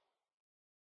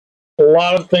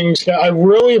lot of things. I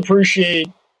really appreciate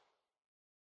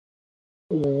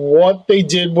what they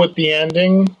did with the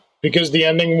ending, because the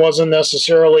ending wasn't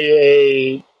necessarily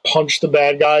a punch the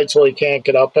bad guy till he can't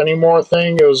get up anymore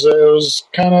thing. It was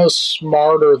kind of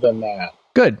smarter than that.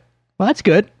 Good. Well, that's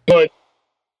good. But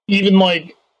even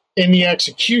in the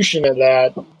execution of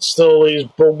that, still leaves.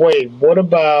 But wait, what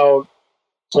about?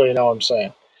 So you know what I'm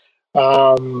saying.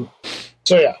 So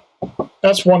yeah,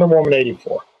 that's Wonder Woman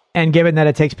 84. And given that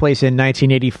it takes place in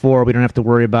 1984, we don't have to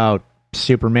worry about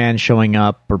Superman showing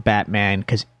up or Batman,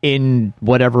 because in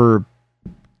whatever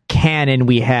canon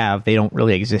we have, they don't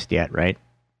really exist yet, right?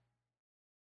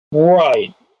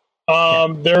 Right.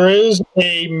 There is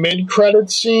a mid-credit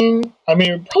scene. I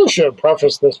mean, we probably should have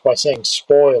prefaced this by saying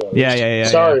spoilers. Yeah.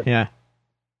 Sorry. Yeah.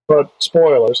 But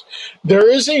spoilers. There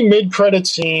is a mid-credit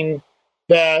scene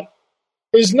that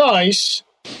is nice.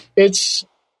 It's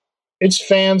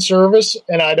fan service,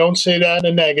 and I don't say that in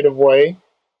a negative way.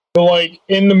 But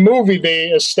in the movie, they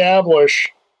establish,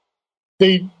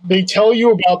 they tell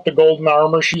you about the golden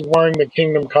armor she's wearing, the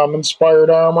Kingdom Come inspired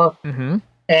armor,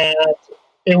 and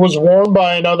it was worn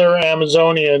by another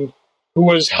Amazonian who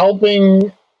was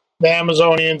helping the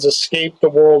Amazonians escape the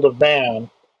world of man.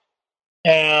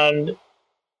 And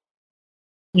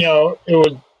it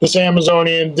was this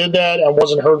Amazonian did that and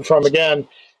wasn't heard from again.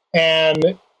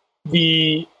 And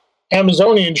the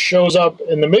Amazonian shows up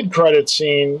in the mid-credit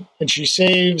scene, and she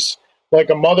saves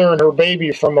a mother and her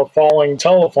baby from a falling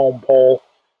telephone pole.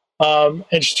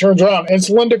 And she turns around, and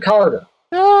it's Linda Carter.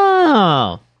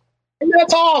 Oh. And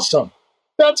that's awesome.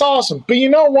 That's awesome. But you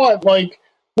know what?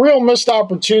 Real missed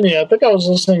opportunity. I think I was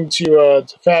listening to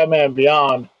Fat Man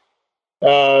Beyond.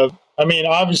 I mean,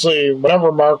 obviously,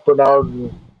 whenever Mark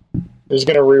Bernard is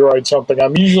going to rewrite something,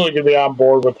 I'm usually going to be on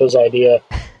board with his idea.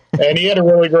 And he had a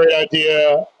really great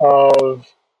idea of,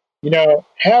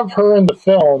 have her in the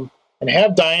film and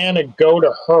have Diana go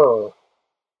to her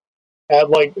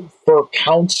for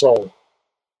counsel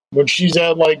when she's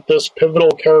at this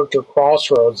pivotal character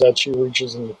crossroads that she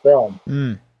reaches in the film.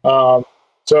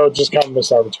 So just kind of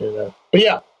missed opportunity there. But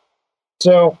yeah,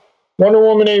 so Wonder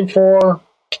Woman 84,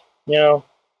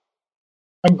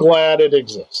 I'm glad it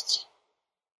exists.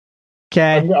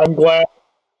 Okay. I'm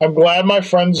glad my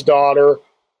friend's daughter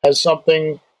has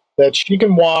something that she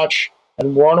can watch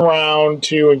and run around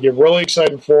to and get really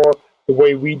excited for the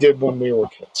way we did when we were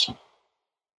kids.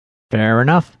 Fair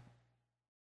enough.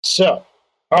 So,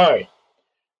 all right,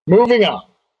 moving on.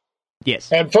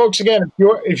 Yes. And folks, again,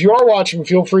 if you are watching,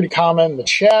 feel free to comment in the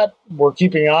chat. We're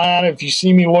keeping an eye on it. If you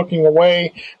see me looking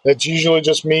away, that's usually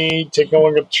just me taking a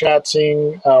look at the chat,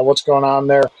 seeing what's going on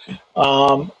there.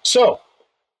 So,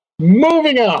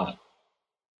 moving on.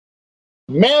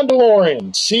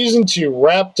 Mandalorian Season 2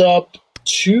 wrapped up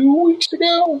 2 weeks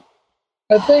ago,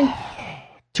 I think.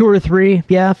 2 or 3,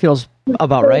 yeah, feels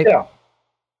about right. Yeah.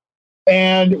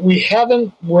 And we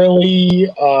haven't really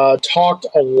talked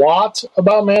a lot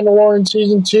about Mandalorian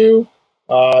Season 2.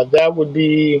 That would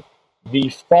be the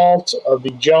fault of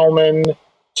the gentleman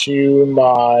to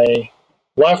my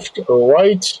left or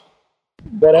right,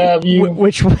 what have you.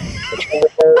 Which one?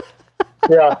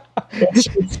 Yeah. It's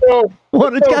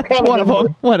one of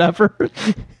them. Whatever.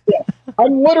 Yeah.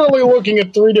 I'm literally looking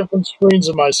at 3 different screens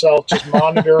of myself, just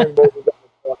monitoring both of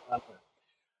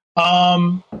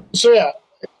them. So, yeah.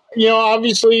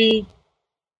 Obviously,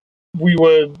 we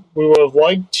would have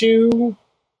liked to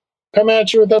come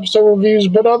at you with episode reviews,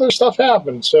 but other stuff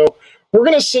happened. So we're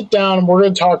going to sit down and we're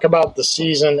going to talk about the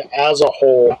season as a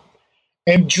whole.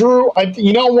 And Drew,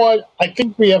 you know what? I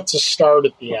think we have to start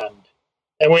at the end,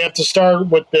 and we have to start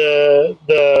with the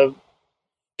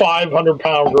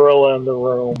 500-pound gorilla in the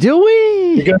room. Do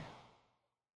we? Because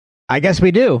I guess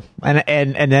we do,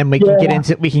 and then we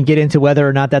can get into whether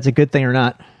or not that's a good thing or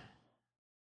not.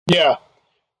 Yeah.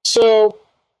 So,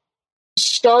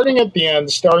 starting at the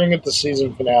end, starting at the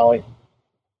season finale,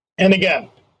 and again,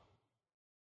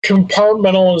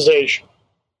 compartmentalization.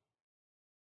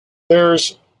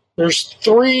 There's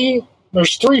 3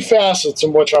 facets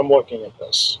in which I'm looking at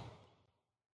this.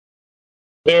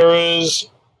 There is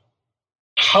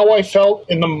how I felt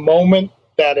in the moment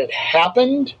that it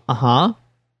happened.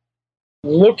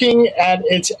 Looking at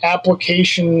its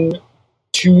application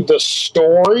to the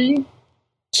story,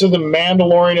 to the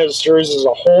Mandalorian as a series as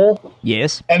a whole.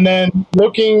 Yes. And then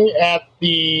looking at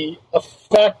the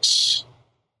effects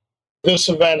this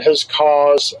event has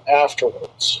caused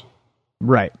afterwards.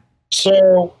 Right.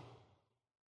 So,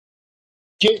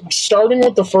 starting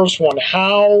with the first one,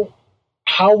 how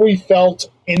we felt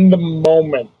in the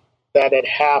moment that it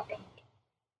happened.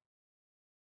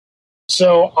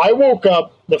 So, I woke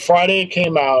up, the Friday it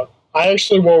came out, I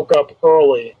actually woke up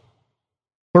early.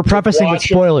 We're prefacing with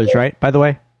spoilers, right, by the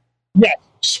way? Yes,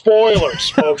 spoilers,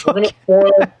 folks. We're going to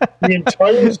spoil the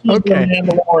entire season of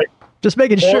Mandalorian. Just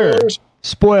making sure.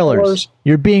 Spoilers.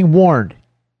 You're being warned.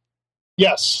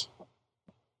 Yes.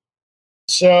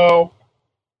 So,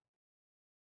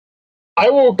 I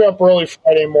woke up early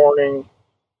Friday morning,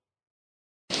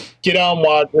 get out and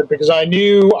watch it, because I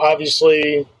knew,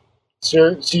 obviously,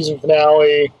 season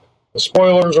finale, the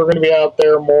spoilers are going to be out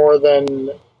there more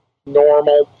than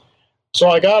normal. So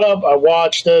I got up, I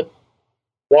watched it,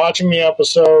 watching the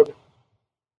episode,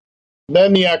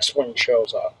 then the X-Wing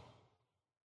shows up.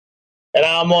 And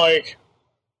I'm like,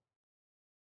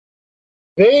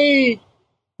 they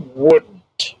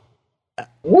wouldn't.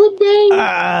 Would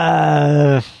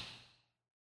they?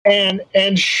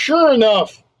 And sure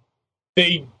enough,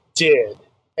 they did.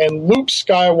 And Luke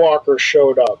Skywalker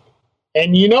showed up.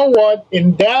 And you know what?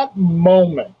 In that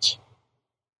moment,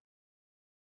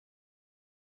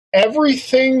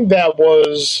 everything that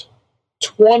was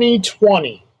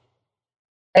 2020,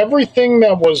 everything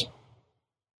that was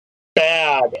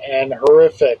bad and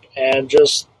horrific and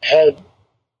just had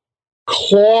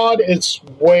clawed its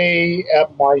way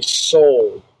at my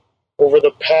soul over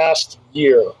the past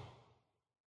year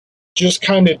just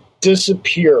kind of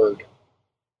disappeared.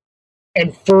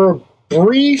 And for a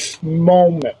brief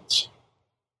moment,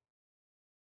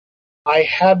 I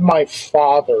had my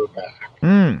father back.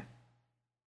 Mm.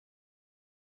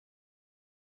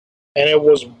 And it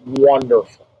was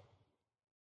wonderful.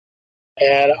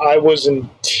 And I was in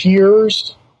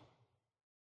tears.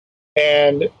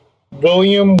 And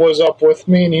William was up with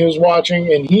me, and he was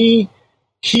watching, and he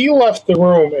left the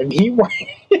room, and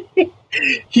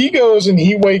he goes and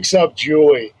he wakes up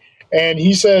Julie, and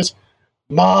he says,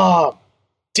 "Mom,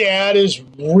 Dad is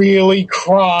really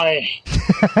crying.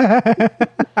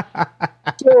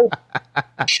 So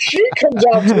she comes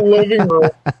out to the living room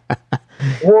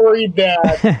worried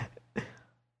that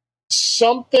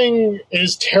something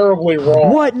is terribly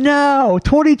wrong. What now?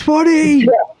 2020?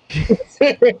 Yeah.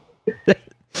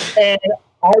 And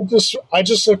I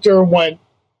just looked at her and went,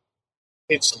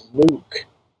 it's Luke.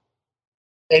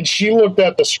 And she looked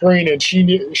at the screen and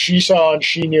she saw and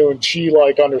she knew and she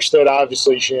like understood.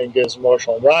 Obviously, she didn't get as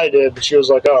emotional as I did, but she was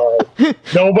like, all right,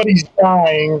 nobody's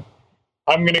dying.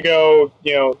 I'm going to go,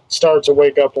 start to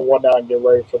wake up and whatnot and get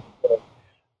ready for the day.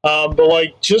 But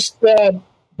like just that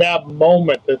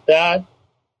moment, that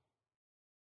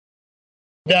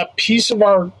piece of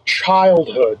our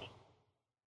childhood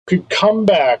could come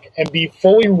back and be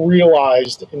fully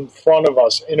realized in front of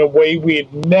us in a way we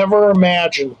had never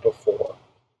imagined before.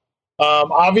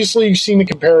 Obviously, you've seen the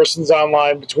comparisons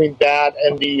online between that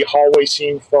and the hallway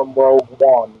scene from Rogue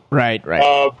One. Right.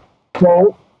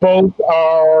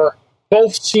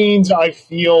 Both scenes, I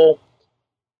feel,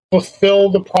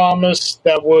 fulfill the promise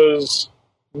that was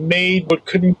made but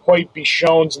couldn't quite be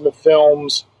shown in the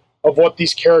films of what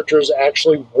these characters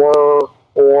actually were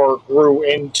or grew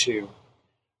into.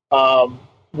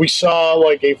 We saw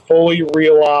like a fully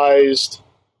realized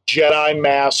Jedi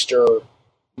Master,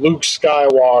 Luke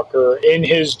Skywalker, in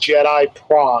his Jedi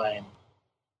prime.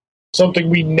 Something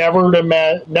we never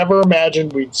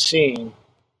imagined we'd seen.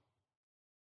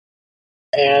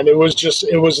 And it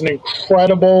was an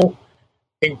incredible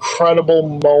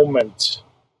moment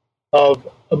of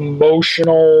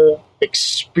emotional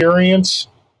experience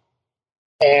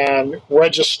and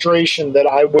registration that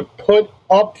I would put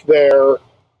up there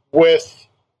with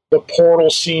the portal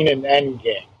scene in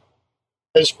Endgame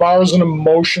as far as an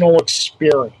emotional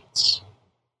experience.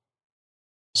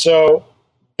 So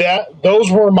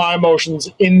those were my emotions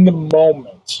in the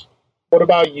moment. What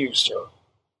about you, sir?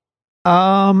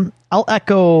 I'll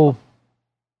echo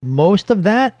most of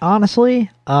that, honestly.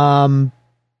 I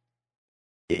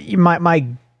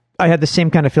had the same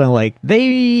kind of feeling like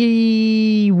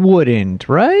they wouldn't,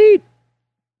 right?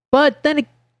 But then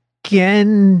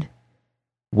again,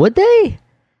 would they?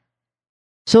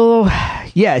 So,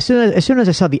 yeah, as soon as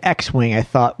I saw the X-Wing, I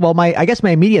thought, well, I guess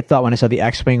my immediate thought when I saw the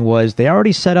X-Wing was they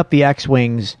already set up the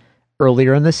X-Wings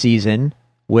earlier in the season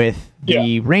with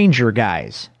the Ranger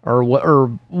guys or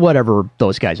whatever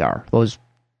those guys are, those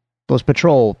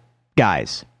patrol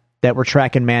guys that were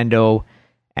tracking Mando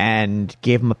and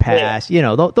gave him a pass,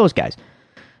 those guys.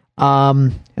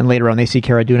 And later on they see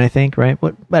Cara Dune, I think, right?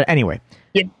 But anyway,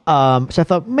 so I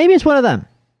thought maybe it's one of them,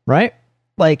 right?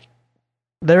 Like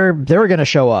they're going to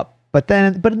show up, but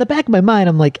in the back of my mind,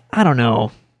 I'm like, I don't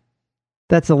know.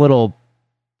 That's those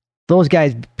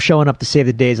guys showing up to save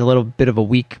the day is a little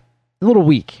weak,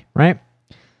 right?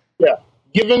 Yeah.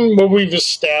 Given what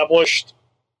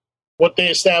they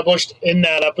established in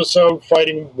that episode,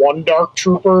 fighting one Dark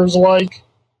Trooper is like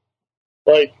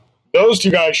those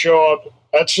two guys show up.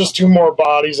 That's just two more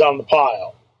bodies on the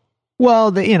pile.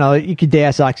 Well, you could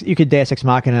Deus Ex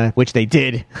Machina, which they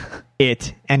did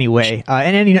it anyway,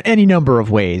 in any number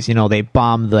of ways. They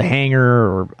bombed the hangar,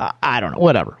 or I don't know,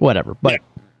 whatever. But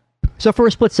so for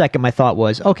a split second, my thought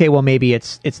was, okay, well maybe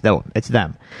it's them.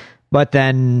 But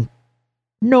then,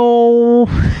 no,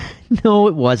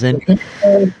 it wasn't.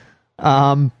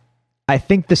 I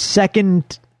think the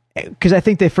second, because I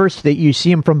think you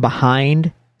see him from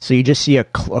behind, so you just see a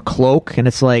cloak, and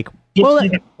it's like, well,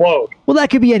 that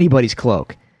could be anybody's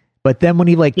cloak. But then when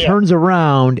he turns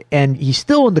around and he's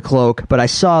still in the cloak, but I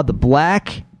saw the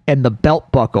black and the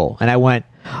belt buckle, and I went,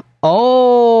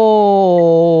 oh.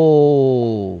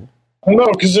 No,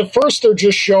 because at first they're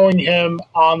just showing him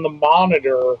on the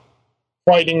monitor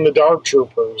fighting the Dark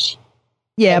Troopers.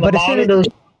 Yeah, and but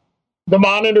the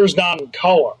monitor's not in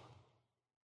color.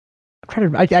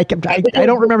 I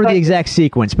don't remember the exact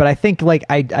sequence, but I think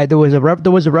there was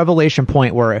a revelation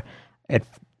point where at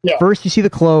first you see the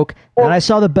cloak, and I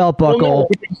saw the belt buckle.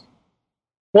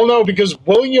 No, because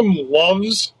William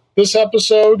loves this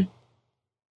episode,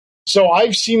 so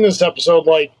I've seen this episode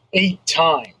 8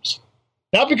 times.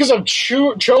 Not because I've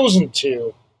chosen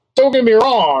to. Don't get me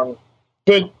wrong,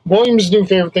 but William's new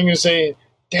favorite thing is saying,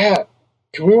 "Dad,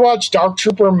 can we watch Dark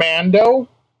Trooper Mando?"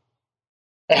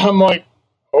 And I'm like,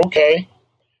 okay.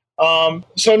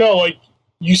 So no,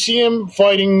 you see him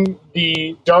fighting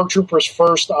the Dark Troopers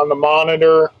first on the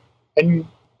monitor, and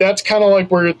that's kind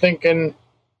of where you're thinking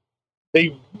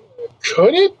they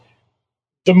could it.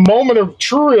 The moment of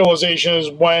true realization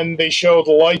is when they show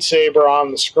the lightsaber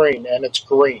on the screen and it's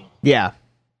green. Yeah.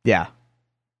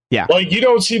 You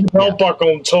don't see the belt buckle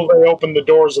until they open the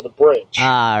doors of the bridge.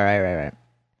 Ah, right.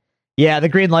 Yeah, the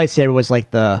green lightsaber was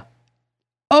like the,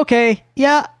 okay,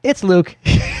 yeah, it's Luke.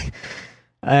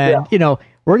 And,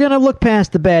 we're going to look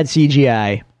past the bad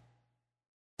CGI.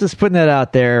 Just putting that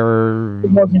out there.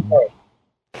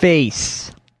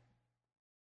 Face.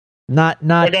 Not.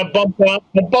 Like I bumped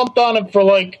on it for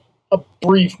like a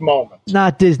brief moment.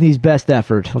 Not Disney's best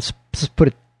effort. Let's just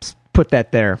put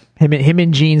that there. Him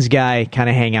and Gene's guy kind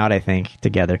of hang out, I think,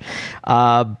 together.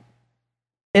 In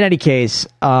any case,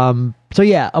 so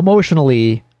yeah,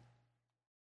 emotionally,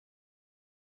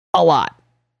 a lot.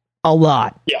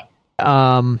 Yeah.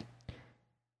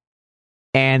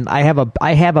 And I have a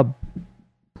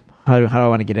how do I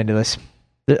want to get into this?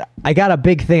 I got a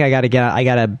big thing I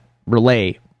gotta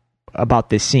relay about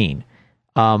this scene.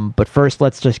 But first,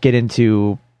 let's just get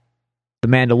into the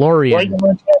Mandalorian. Right,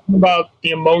 we're talking about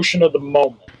the emotion of the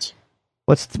moment.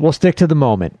 We'll stick to the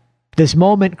moment. This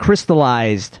moment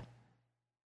crystallized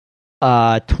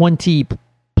 20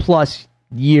 plus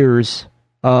years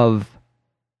of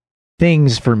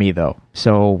things for me, though.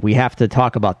 So we have to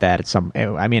talk about that at some.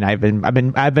 I mean, I've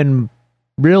been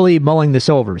really mulling this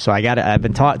over. So I've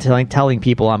been telling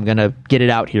people I'm gonna get it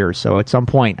out here. So at some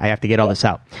point, I have to get all this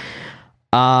out.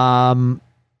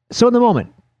 So in the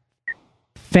moment,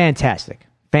 fantastic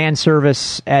fan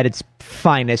service at its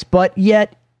finest, but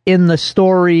yet in the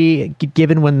story,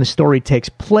 given when the story takes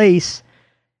place,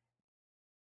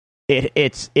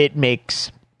 it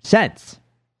makes sense.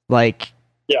 Like,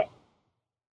 yeah,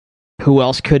 who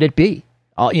else could it be?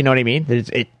 You know what I mean?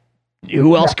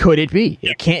 Who else could it be?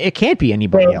 Yeah. It can't be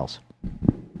anybody else.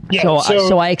 Yeah,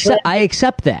 so I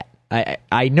accept that.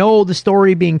 I know the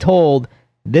story being told.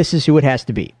 This is who it has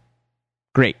to be.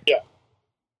 Great. Yeah.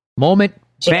 Moment,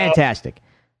 fantastic.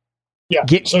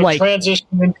 Transition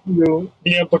into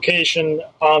the implication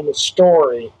on the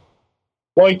story.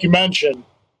 Like you mentioned,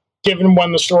 given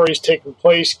when the story is taking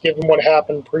place, given what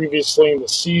happened previously in the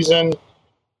season,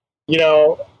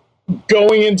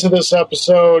 going into this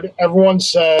episode, everyone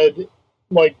said,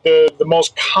 like, the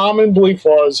most common belief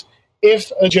was, if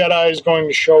a Jedi is going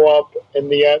to show up in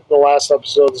the last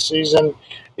episode of the season,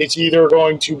 it's either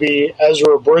going to be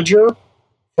Ezra Bridger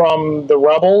from the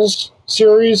Rebels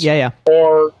series,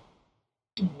 or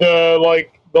the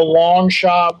long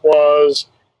shot was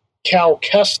Cal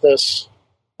Kestis,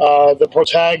 the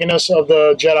protagonist of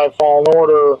the Jedi Fallen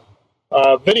Order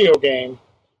video game,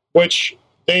 which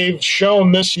they've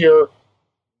shown this year.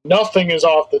 Nothing is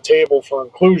off the table for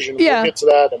inclusion. We'll get to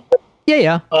that. But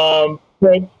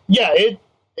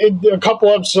a couple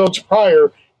episodes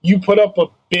prior, you put up a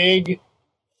big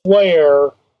flare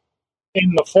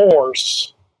in the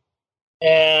Force,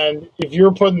 and if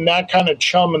you're putting that kind of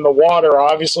chum in the water,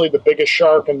 obviously the biggest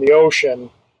shark in the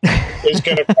ocean is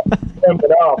going to come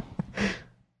it up.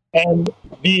 And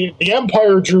the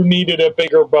Empire Drew needed a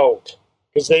bigger boat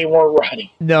because they weren't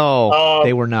ready. No,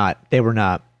 they were not.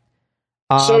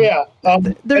 As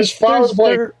far as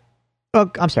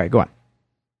I'm sorry. Go on.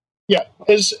 Yeah,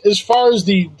 as far as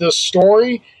the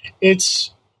story, it's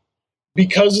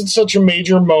because it's such a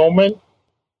major moment.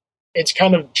 It's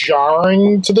kind of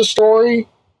jarring to the story,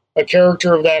 a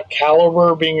character of that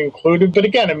caliber being included. But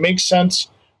again, it makes sense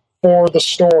for the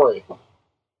story.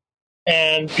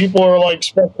 And people are like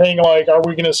speculating, like, are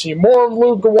we going to see more of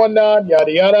Luke or whatnot?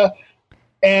 Yada yada.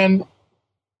 And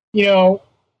do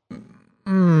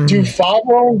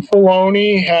Favreau and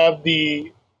Filoni have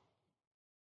the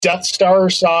Death Star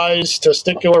size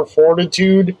testicular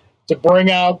fortitude to bring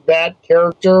out that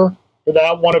character for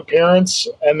that one appearance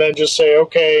and then just say,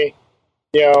 okay,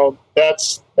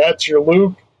 that's your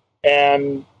Luke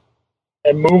and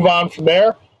move on from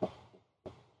there?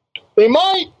 They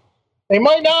might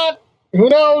not. Who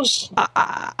knows?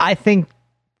 I think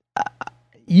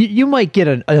you might get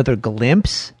another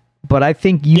glimpse, but I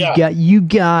think you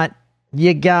got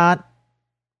the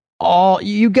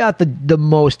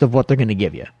most of what they're going to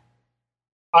give you.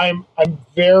 I'm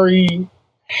very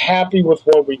happy with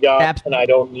what we got, and I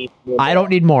don't need more. I don't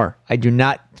need more. I do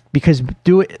not, because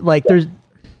there's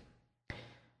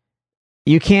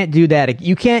you can't do that.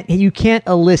 You can't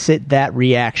elicit that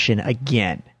reaction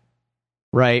again.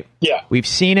 Right? Yeah. We've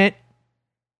seen it,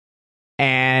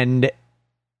 and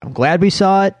I'm glad we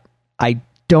saw it. I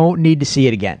don't need to see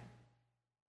it again.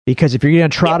 Because if you're going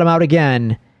to trot him out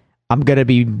again, I'm going to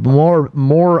be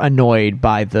more annoyed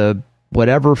by the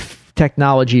whatever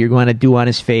technology you're going to do on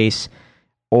his face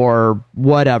or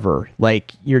whatever.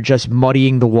 Like, you're just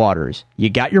muddying the waters. You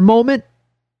got your moment.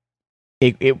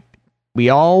 We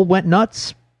all went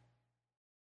nuts.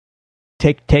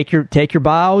 Take your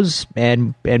bows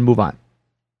and move on.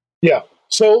 Yeah.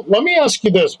 So let me ask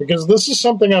you this, because this is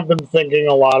something I've been thinking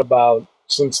a lot about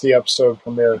since the episode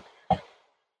premiered.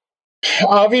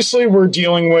 Obviously, we're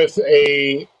dealing with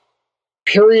a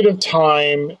period of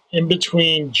time in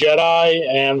between Jedi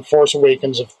and Force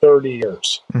Awakens of 30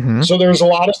 years. Mm-hmm. So there's a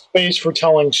lot of space for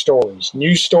telling stories,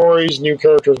 new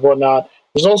characters, whatnot.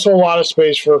 There's also a lot of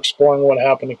space for exploring what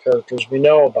happened to characters we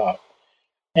know about.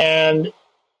 And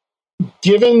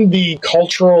given the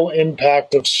cultural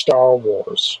impact of Star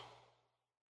Wars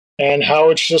and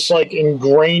how it's just like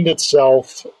ingrained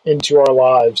itself into our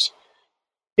lives,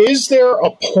 is there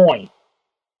a point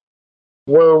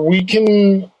where we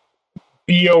can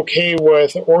be okay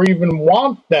with or even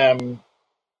want them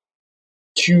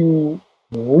to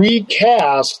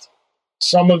recast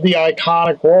some of the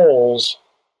iconic roles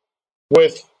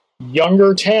with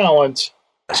younger talent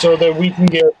so that we can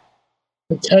get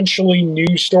potentially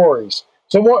new stories?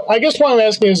 So I guess what I'm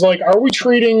asking is, like, are we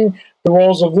treating the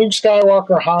roles of Luke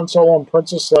Skywalker, Han Solo, and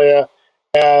Princess Leia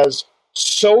as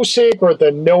so sacred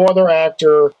that no other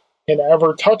actor can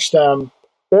ever touch them?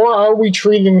 Or are we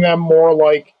treating them more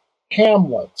like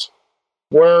Hamlet,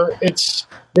 where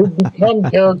they've become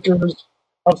characters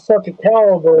of such a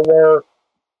caliber where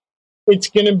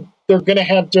they're gonna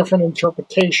have different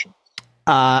interpretations?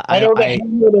 I know the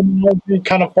Hamlet analogy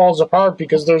kind of falls apart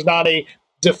because there's not a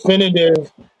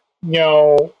definitive,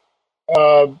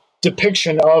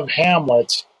 depiction of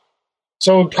Hamlet,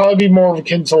 so it'd probably be more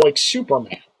akin to like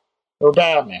Superman or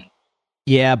Batman.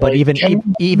 Yeah, but like,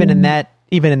 even in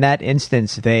that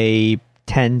instance, they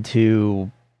tend to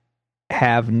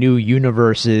have new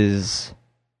universes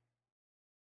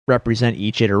represent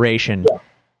each iteration. Yeah.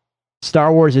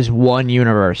 Star Wars is one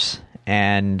universe,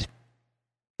 and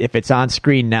if it's on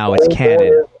screen now, it's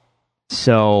canon.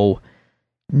 So,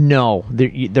 no,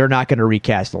 they're not going to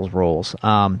recast those roles.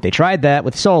 They tried that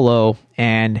with Solo,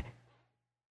 and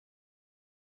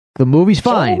the movie's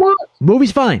fine.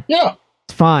 Movie's fine. Yeah.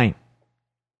 It's fine.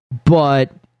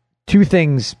 But two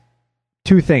things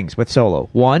with Solo.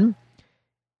 One,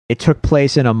 it took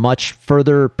place in a much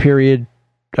further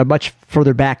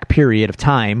back period of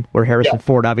time where Harrison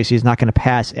Ford obviously is not going to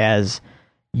pass as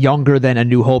younger than A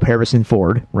New Hope Harrison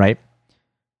Ford, right?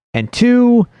 And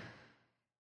two,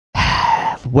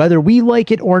 whether we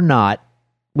like it or not,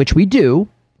 which we do,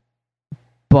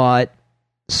 but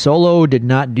Solo did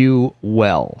not do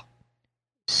well.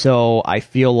 So I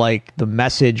feel like the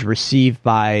message received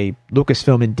by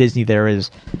Lucasfilm and Disney there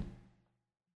is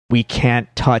we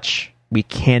cannot touch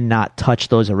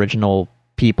those original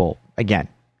people again.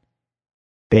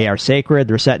 They are sacred,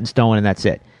 they're set in stone, and that's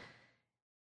it.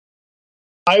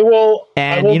 You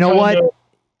know what?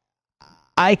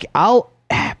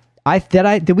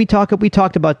 We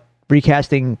talked about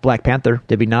recasting Black Panther,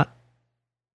 did we not?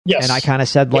 Yes. And I kind of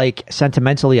said, like,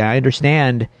 sentimentally, I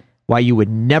understand why you would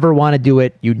never want to do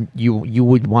it. You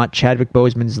would want Chadwick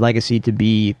Boseman's legacy to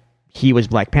be he was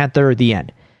Black Panther, the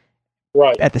end.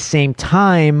 Right. At the same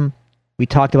time, we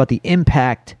talked about the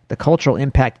impact, the cultural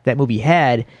impact that movie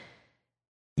had.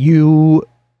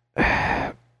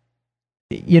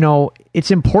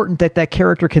 It's important that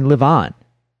character can live on,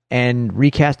 and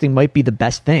recasting might be the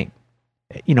best thing.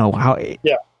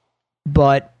 Yeah.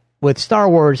 But with Star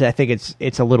Wars, I think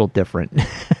it's a little different.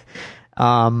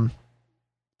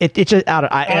 It just and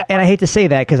I hate to say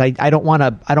that because I don't want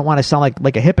to sound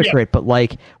like a hypocrite, but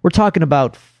like we're talking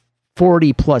about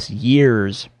 40 plus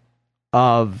years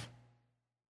of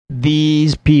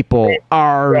these people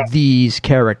are these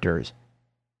characters.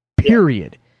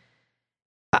 Period.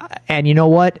 And you know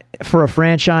what? For a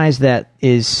franchise that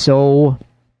is so,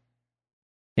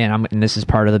 and this is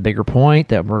part of the bigger point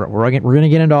that we're going to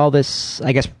get into all this.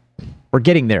 I guess we're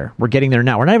getting there. We're getting there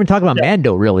now. We're not even talking about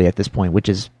Mando really at this point, which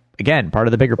is again part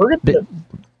of the bigger. Well,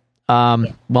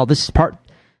 this is part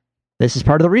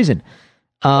of the reason.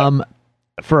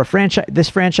 For a franchise, this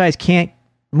franchise can't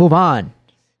move on.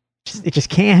 It just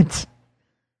can't.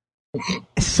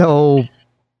 So,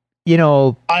 If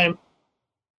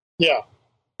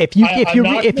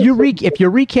you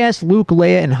recast Luke,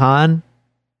 Leia, and Han,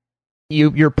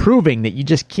 you're proving that you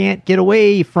just can't get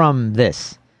away from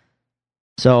this.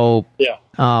 So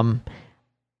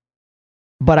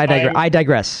but I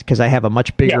digress because I have a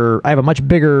much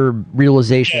bigger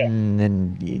realization,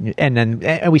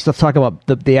 and we still talk about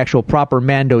the actual proper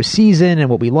Mando season and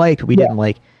what we liked, what we didn't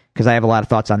like, because I have a lot of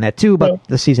thoughts on that too, but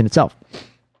the season itself.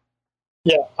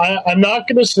 Yeah, I'm not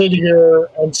going to sit here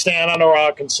and stand on a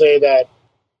rock and say that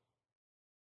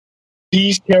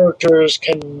these characters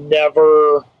can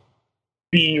never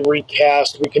be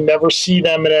recast. We can never see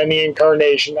them in any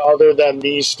incarnation other than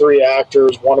these three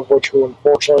actors, one of which who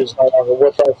unfortunately is no longer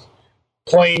with us,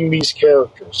 playing these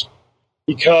characters.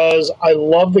 Because I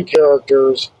love the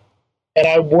characters, and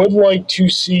I would like to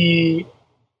see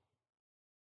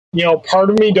part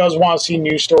of me does want to see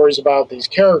new stories about these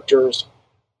characters,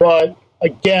 but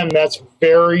again, that's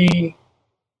very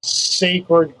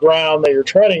sacred ground that you're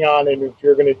treading on, and if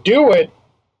you're going to do it,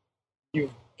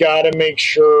 you've got to make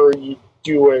sure you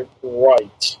do it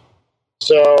right.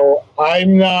 So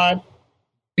I'm not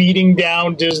beating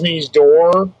down Disney's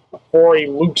door for a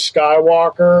Luke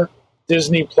Skywalker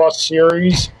Disney Plus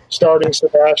series starting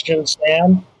Sebastian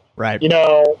Stan. Right.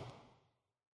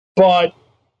 But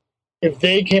if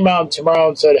they came out tomorrow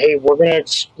and said, hey, we're going to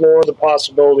explore the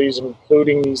possibilities of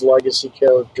including these legacy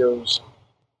characters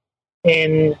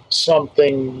in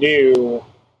something new,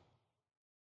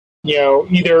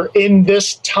 either in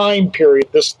this time period,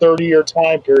 this 30-year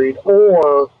time period,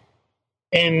 or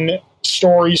in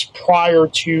stories prior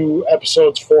to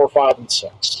episodes 4, 5, and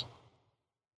 6.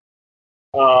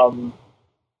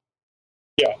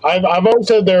 I've always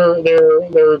said there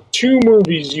are two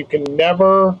movies you can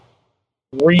never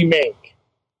remake,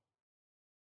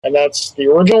 and that's the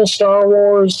original Star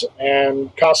Wars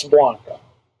and Casablanca.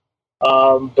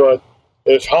 But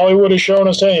if Hollywood has shown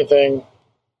us anything,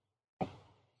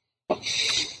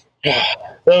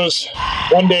 those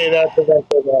one day that's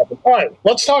eventually going to happen. All right,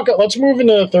 let's move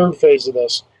into the third phase of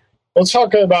this. Let's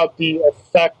talk about the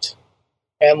effect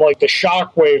and like the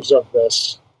shock waves of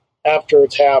this after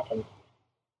it's happened.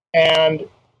 And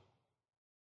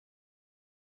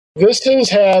this has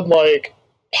had like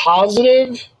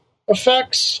positive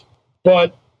effects,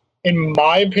 but in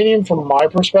my opinion, from my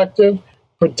perspective,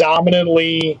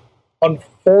 predominantly,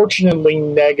 unfortunately,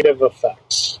 negative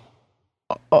effects.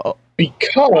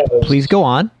 Because please go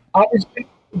on. Obviously,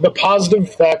 the positive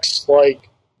effects, like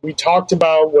we talked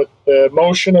about with the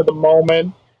emotion of the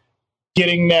moment,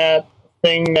 getting that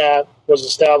thing that was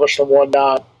established and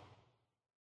whatnot.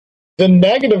 The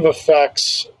negative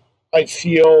effects, I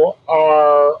feel,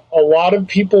 are a lot of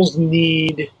people's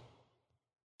need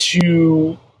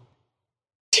to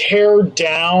tear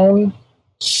down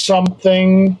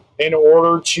something in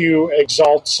order to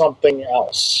exalt something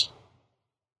else.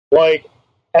 Like,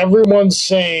 everyone's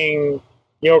saying,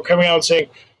 coming out and saying,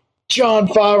 Jon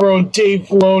Favreau and Dave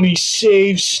Filoni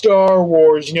saved Star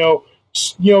Wars,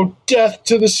 death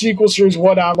to the sequel series,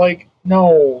 whatnot. Like,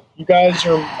 no, you guys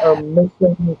are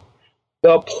missing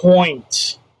the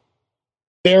point.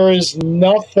 There is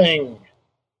nothing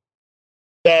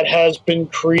that has been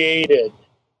created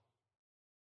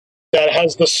that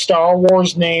has the Star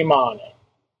Wars name on it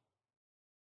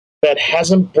that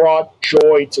hasn't brought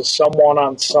joy to someone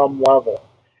on some level.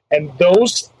 And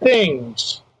those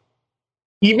things,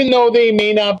 even though they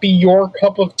may not be your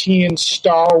cup of tea in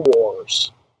Star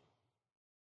Wars,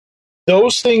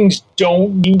 those things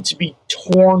don't need to be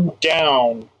torn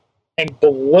down and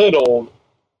belittled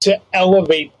to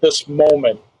elevate this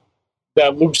moment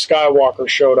that Luke Skywalker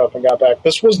showed up and got back.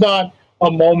 This was not a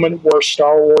moment where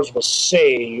Star Wars was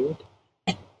saved.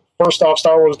 First off,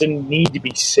 Star Wars didn't need to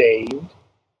be saved.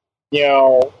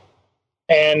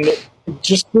 And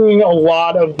just seeing a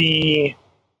lot of the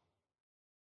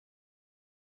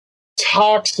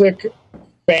toxic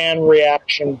fan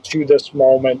reaction to this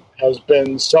moment has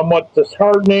been somewhat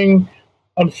disheartening.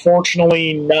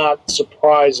 Unfortunately, not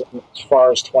surprising as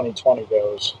far as 2020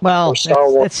 goes. Well,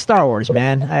 it's Star Wars,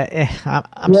 man.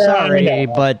 I'm sorry,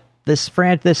 but this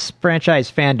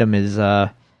franchise fandom is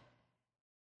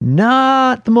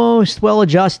not the most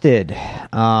well-adjusted.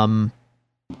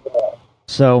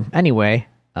 So, anyway.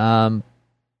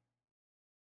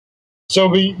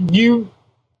 So,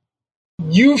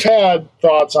 you've had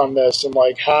thoughts on this and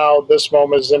like how this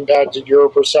moment has impacted your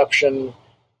perception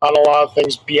on a lot of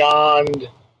things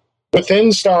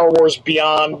within Star Wars,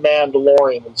 beyond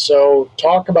Mandalorian. And so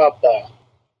talk about that.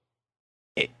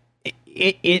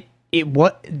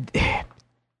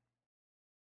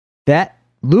 That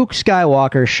Luke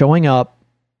Skywalker showing up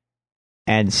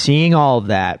and seeing all of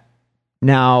that.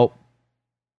 Now,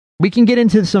 we can get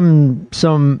into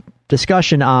some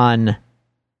discussion on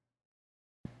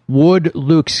would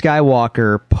Luke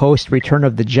Skywalker post Return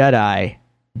of the Jedi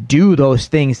do those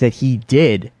things that he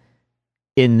did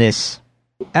in this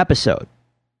episode.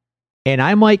 And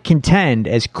I might contend,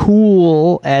 as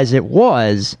cool as it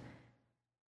was,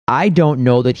 I don't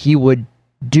know that he would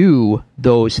do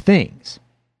those things,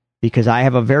 because I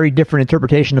have a very different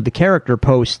interpretation of the character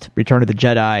post Return of the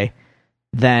Jedi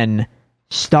than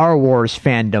Star Wars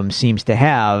fandom seems to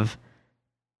have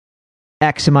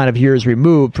X amount of years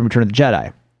removed from Return of the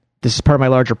Jedi. This is part of my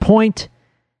larger point,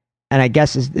 and I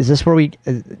guess is this where you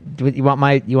want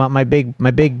my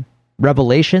big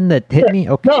revelation that hit me?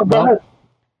 Okay. No, go ahead.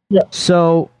 Yeah.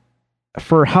 So,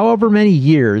 for however many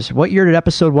years, what year did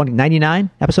Episode 1, 99?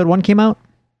 Episode 1 came out? Is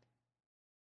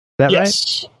that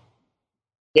yes. right?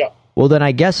 Yeah. Well, then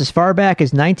I guess as far back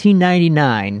as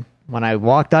 1999, when I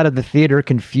walked out of the theater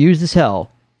confused as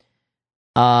hell,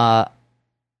 I've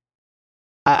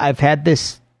had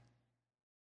this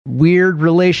weird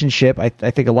relationship, I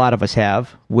think a lot of us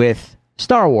have, with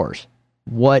Star Wars.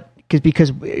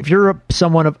 Because if you're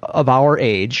someone of our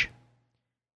age,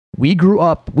 we grew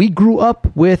up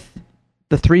with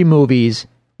the three movies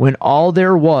when all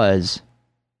there was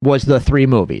the three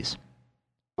movies.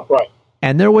 Right.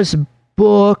 And there was some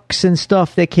books and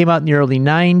stuff that came out in the early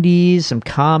 90s, some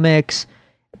comics,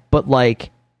 but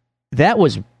like that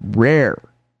was rare.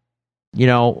 You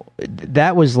know,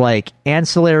 that was like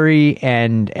ancillary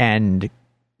and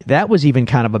that was even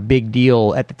kind of a big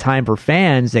deal at the time for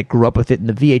fans that grew up with it in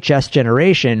the VHS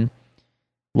generation.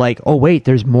 Like, oh wait,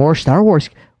 there's more Star Wars.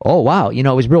 Oh wow, you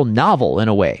know, it was real novel in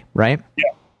a way, right?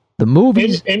 Yeah. The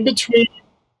movies in between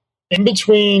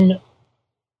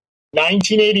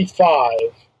 1985,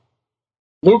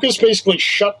 Lucas basically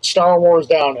shut Star Wars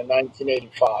down in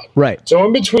 1985. Right. So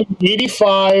in between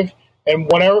 85 and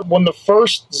when the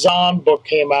first Zahn book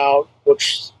came out,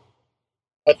 which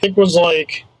I think was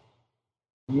like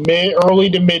early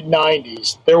to mid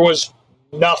 90s, there was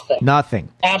nothing. Nothing.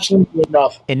 Absolutely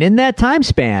nothing. And in that time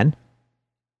span,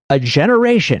 a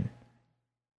generation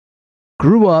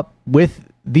grew up with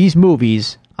these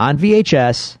movies on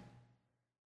VHS,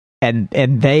 and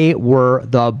they were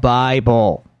the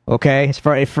Bible. Okay, as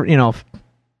far you know,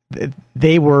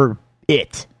 they were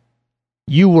it.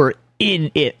 You were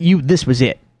in it. This was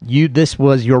it. This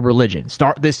was your religion.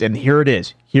 Start this, and here it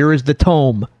is. Here is the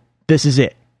tome. This is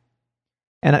it.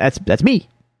 And that's me,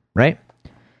 right?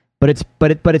 But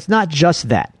it's not just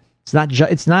that. It's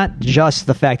not just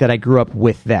the fact that I grew up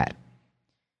with that.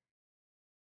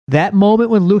 That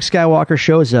moment when Luke Skywalker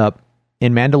shows up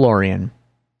in Mandalorian,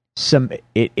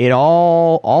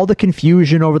 all the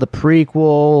confusion over the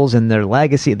prequels and their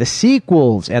legacy, the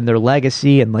sequels and their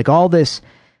legacy, and like all this,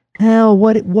 hell,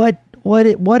 what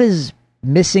is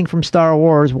missing from Star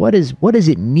Wars? What does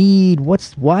it need?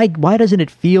 Why doesn't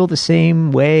it feel the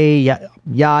same way?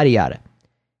 Yada yada.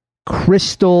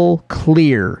 Crystal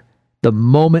clear the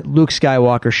moment Luke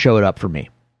Skywalker showed up for me.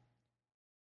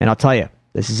 And I'll tell you,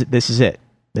 this is it.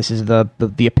 This is the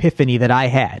epiphany that I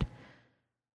had.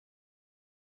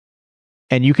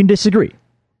 And you can disagree.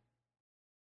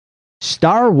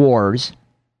 Star Wars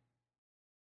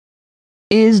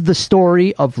is the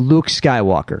story of Luke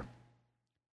Skywalker,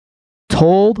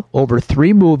 told over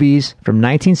 3 movies from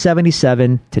 1977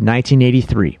 to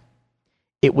 1983.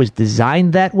 It was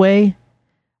designed that way.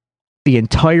 The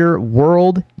entire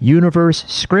world, universe,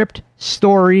 script,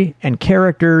 story, and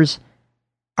characters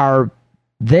are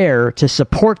there to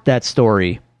support that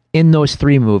story in those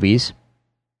 3 movies.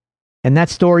 And that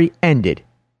story ended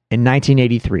in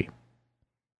 1983.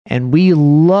 And we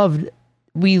loved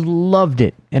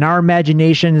it. And our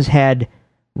imaginations had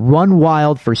run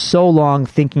wild for so long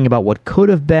thinking about what could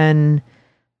have been,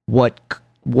 what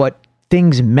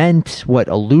things meant, what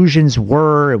illusions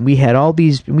were, and we had all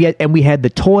these we had the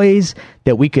toys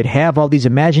that we could have all these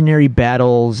imaginary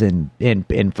battles and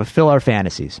fulfill our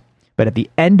fantasies. But at the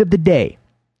end of the day,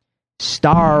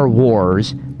 Star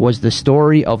Wars was the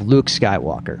story of Luke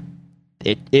Skywalker.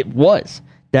 It was.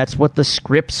 That's what the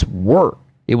scripts were.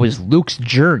 It was Luke's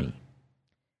journey.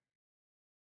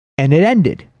 And it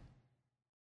ended.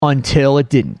 Until it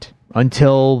didn't.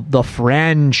 Until the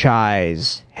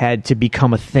franchise had to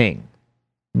become a thing.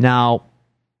 Now,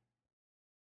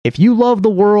 if you love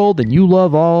the world and you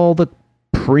love all the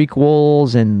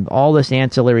prequels and all this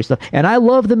ancillary stuff, and I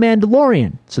love The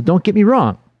Mandalorian, so don't get me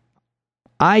wrong.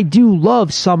 I do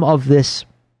love some of this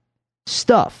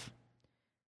stuff.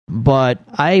 But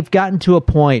I've gotten to a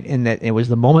point in that it was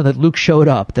the moment that Luke showed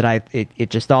up that it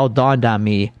just all dawned on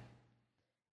me.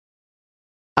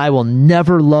 I will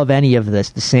never love any of this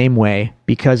the same way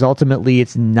because ultimately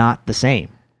it's not the same.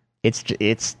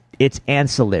 It's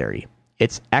ancillary.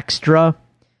 It's extra,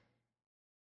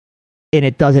 and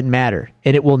it doesn't matter,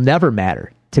 and it will never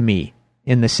matter to me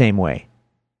in the same way.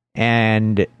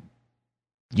 And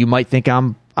you might think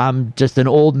I'm just an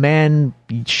old man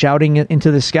shouting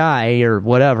into the sky or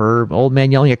whatever, old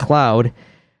man yelling at cloud.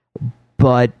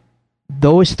 But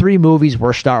those 3 movies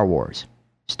were Star Wars.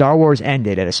 Star Wars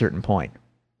ended at a certain point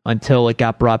until it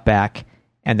got brought back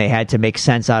and they had to make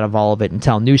sense out of all of it and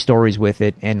tell new stories with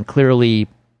it. And clearly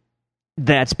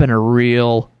that's been a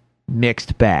real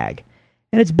mixed bag.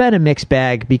 And it's been a mixed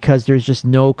bag because there's just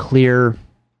no clear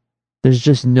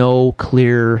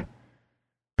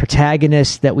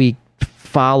protagonist that we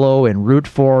follow and root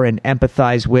for and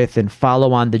empathize with and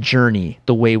follow on the journey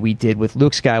the way we did with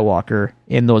Luke Skywalker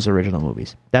in those original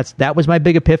movies. That was my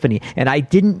big epiphany, and I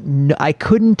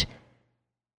couldn't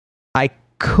I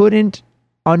couldn't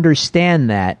understand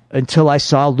that until I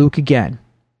saw Luke again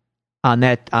on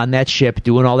that ship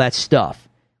doing all that stuff,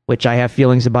 which I have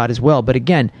feelings about as well. But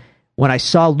again, when I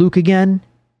saw Luke again,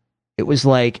 it was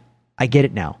like, I get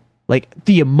it now. Like,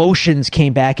 the emotions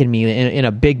came back in me in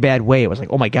a big bad way. It was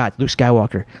like, oh my God, Luke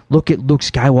Skywalker. Look at Luke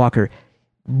Skywalker.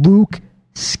 Luke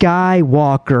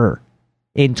Skywalker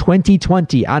in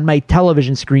 2020 on my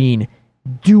television screen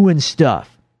doing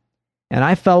stuff. And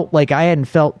I felt like I hadn't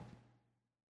felt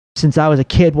since I was a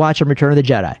kid watching Return of the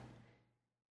Jedi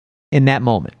in that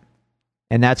moment.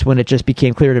 And that's when it just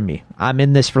became clear to me. I'm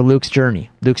in this for Luke's journey.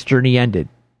 Luke's journey ended,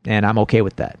 and I'm okay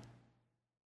with that.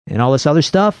 And all this other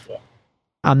stuff,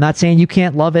 I'm not saying you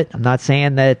can't love it. I'm not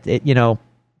saying that, you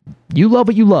love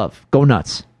what you love. Go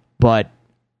nuts. But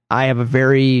I have a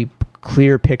very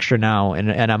clear picture now,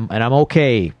 and I'm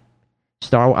okay.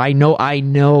 I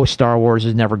know Star Wars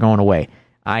is never going away.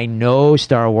 I know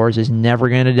Star Wars is never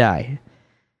going to die.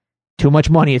 Too much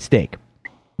money at stake.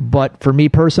 But for me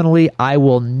personally, I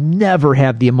will never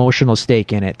have the emotional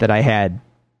stake in it that I had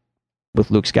with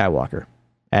Luke Skywalker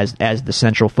as the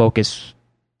central focus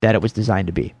that it was designed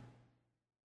to be.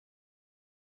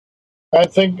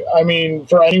 I mean,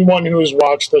 for anyone who has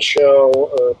watched the show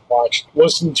or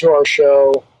listened to our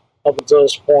show up until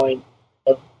this point,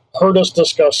 have heard us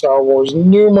discuss Star Wars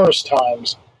numerous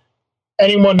times,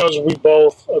 anyone knows we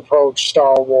both approach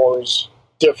Star Wars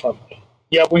differently.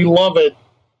 Yet we love it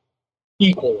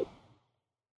equally.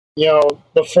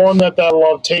 The form that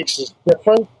love takes is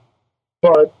different,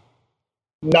 but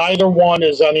neither one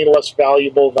is any less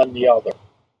valuable than the other.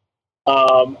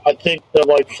 I think that,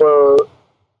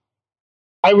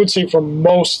 I would say for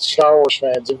most Star Wars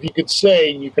fans, if you could say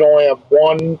you can only have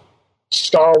one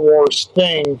Star Wars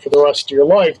thing for the rest of your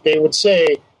life, they would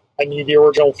say, I need the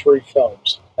original 3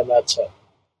 films, and that's it.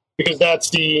 Because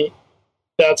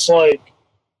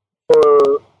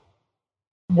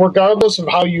regardless of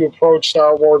how you approach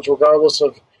Star Wars, regardless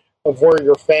of where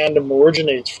your fandom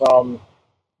originates from,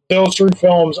 those 3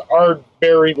 films are at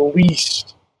very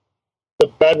least the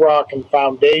bedrock and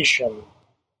foundation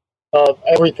of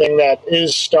everything that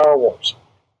is Star Wars.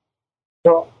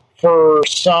 For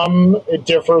some, it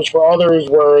differs for others,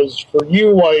 whereas for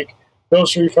you,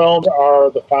 those 3 films are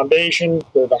the foundation,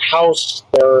 they're the house,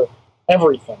 they're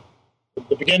everything.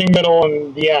 The beginning, middle,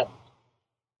 and the end.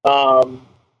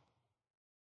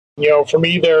 For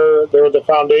me, they're the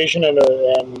foundation and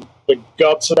the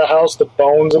guts of the house, the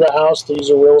bones of the house, to use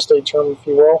a real estate term, if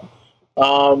you will.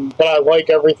 But I like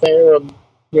everything,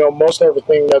 most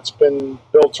everything that's been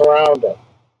built around it.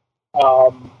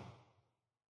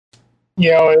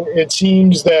 It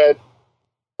seems that,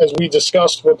 as we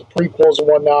discussed with the prequels and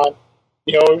whatnot,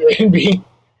 it'd be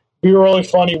really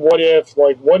funny. What if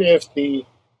the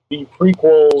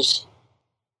prequels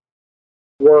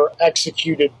were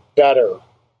executed better?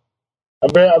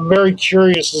 I'm very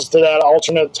curious as to that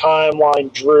alternate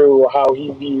timeline, Drew, how he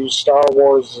views Star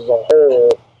Wars as a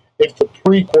whole, if the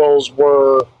prequels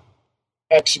were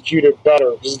executed better.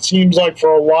 Because it seems like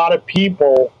for a lot of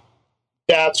people,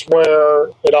 that's where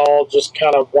it all just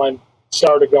kind of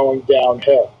started going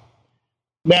downhill.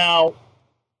 Now,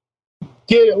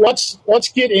 let's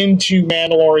get into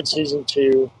Mandalorian Season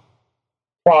 2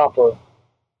 proper.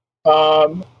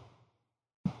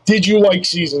 Did you like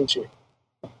Season 2?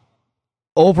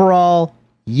 Overall,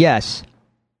 yes,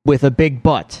 with a big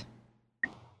but.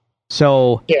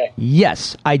 So,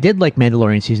 yes, I did like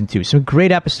Mandalorian Season 2. Some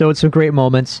great episodes, some great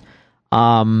moments.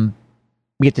 We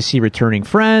get to see returning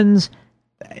friends.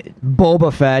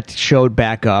 Boba Fett showed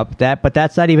back up. But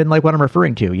that's not even what I'm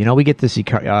referring to. We get to see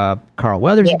Carl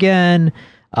Weathers again.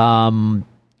 If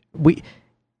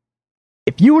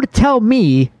you were to tell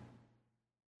me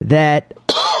that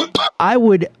I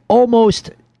would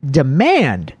almost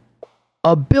demand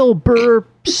a Bill Burr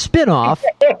spinoff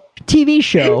TV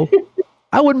show,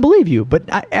 I wouldn't believe you. But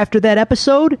after that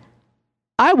episode,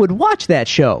 I would watch that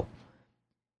show.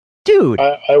 Dude.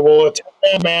 I will attend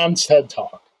that man's TED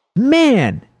Talk.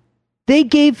 Man, they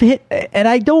gave it, and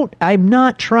I'm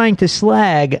not trying to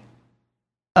slag,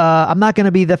 I'm not going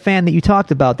to be the fan that you talked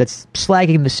about that's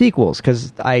slagging the sequels,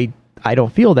 because I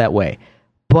don't feel that way.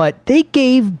 But they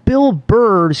gave Bill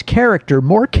Burr's character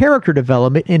more character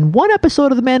development in one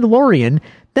episode of The Mandalorian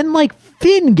than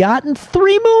Finn got in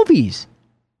 3 movies.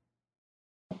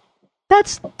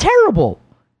 That's terrible.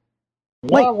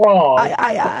 Not wrong.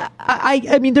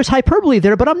 I mean, there's hyperbole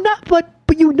there, but I'm not. But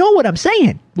you know what I'm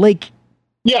saying.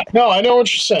 Yeah, no, I know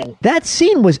what you're saying. That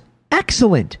scene was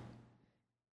excellent,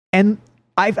 and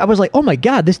I was like, oh my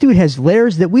God, this dude has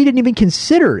layers that we didn't even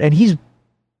consider, and he's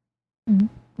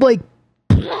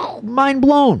mind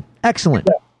blown. Excellent.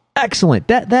 excellent.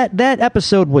 That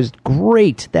episode was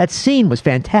great. That scene was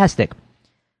fantastic.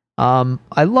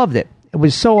 I loved it. It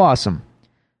was so awesome.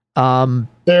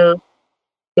 There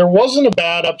wasn't a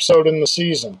bad episode in the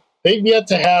season. They've yet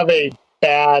to have a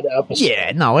bad episode.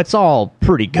 Yeah, no, it's all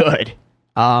pretty good.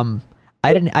 I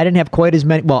didn't have quite as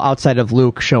many. Well, outside of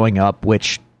Luke showing up,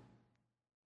 which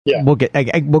we'll get.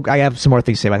 I have some more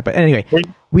things to say about it. But anyway,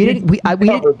 we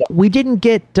didn't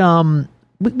get.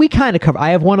 We kind of covered. I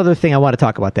have one other thing I want to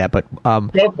talk about that, but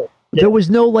there was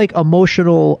no like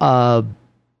emotional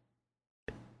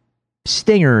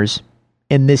stingers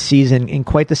in this season in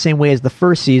quite the same way as the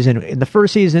first season. In the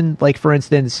first season, like for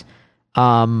instance,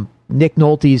 Nick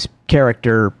Nolte's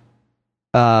character,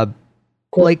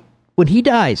 like when he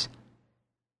dies,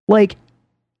 like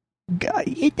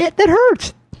that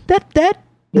hurt. That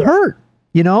hurt.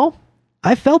 You know,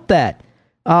 I felt that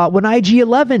when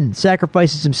IG-11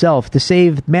 sacrifices himself to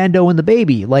save Mando and the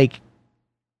baby. Like,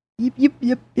 you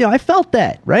know, I felt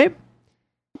that, right?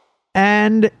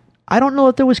 And I don't know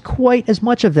if there was quite as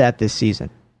much of that this season.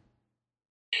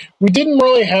 We didn't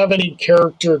really have any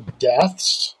character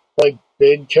deaths, like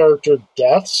big character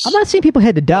deaths. I'm not saying people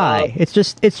had to die. It's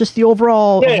just the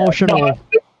overall emotional. No,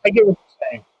 I get what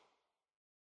you're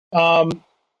saying.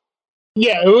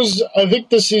 Yeah, it was. I think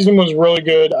this season was really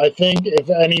good. I think, if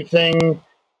anything,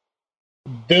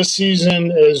 this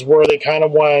season is where they kind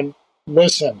of went,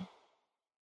 listen,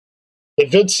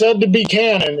 if it's said to be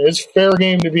canon, it's fair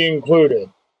game to be included.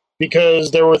 Because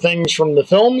there were things from the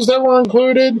films that were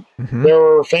included, there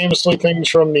were famously things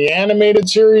from the animated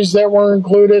series that were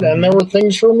included, and there were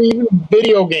things from even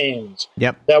video games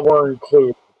that were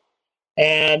included.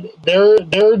 And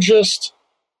they're just,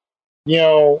 you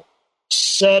know,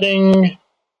 setting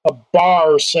a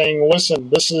bar saying, listen,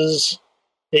 this is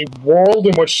a world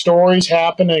in which stories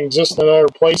happen and exist in other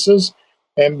places,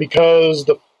 and because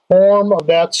the form of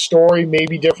that story may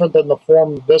be different than the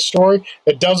form of this story,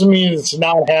 it doesn't mean it's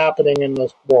not happening in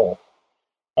this world.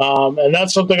 And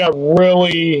that's something I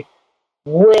really,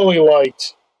 really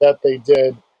liked that they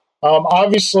did.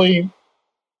 Obviously,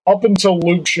 up until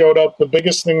Luke showed up, the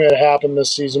biggest thing that happened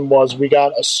this season was we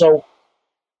got Ahsoka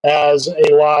as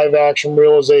a live-action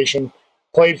realization,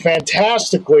 played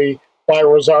fantastically by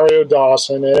Rosario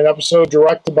Dawson in an episode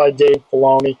directed by Dave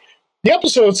Filoni. The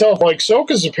episode itself, like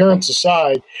Ahsoka's appearance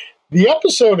aside, the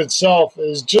episode itself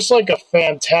is just like a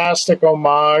fantastic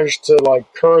homage to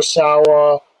like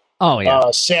Kurosawa,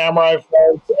 samurai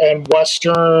fights and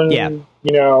Western, you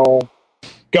know,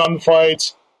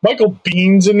 gunfights. Michael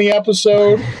Bihn's in the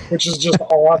episode, which is just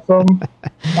awesome.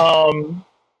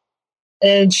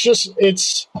 And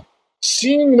it's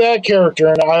seeing that character,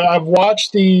 and I've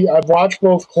watched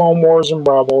both Clone Wars and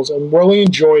Rebels, and really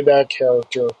enjoyed that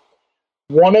character.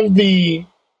 One of the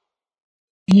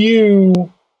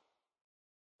few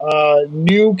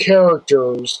new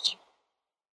characters,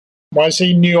 when I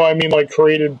say new, I mean like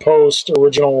created post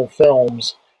original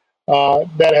films,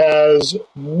 that has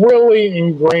really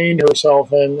ingrained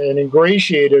herself and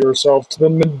ingratiated herself to the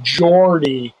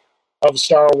majority of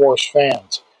Star Wars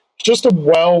fans. Just a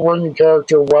well-written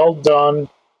character, well done.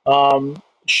 Her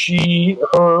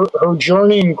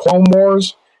journey in Clone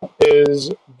Wars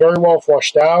is very well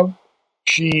fleshed out.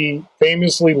 She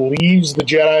famously leaves the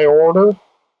Jedi Order.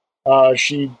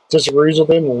 She disagrees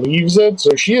with it and leaves it.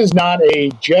 So she is not a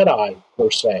Jedi, per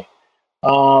se.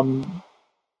 And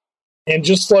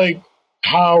just like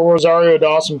how Rosario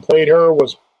Dawson played her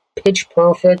was pitch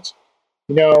perfect.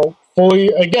 You know,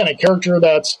 again, a character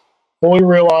that's fully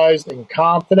realized and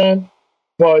confident,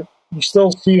 but you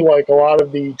still see like a lot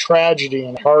of the tragedy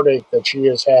and heartache that she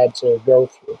has had to go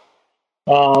through.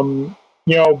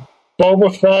 You know,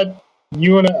 Boba Fett,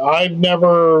 I've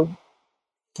never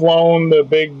flown the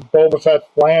big Boba Fett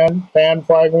fan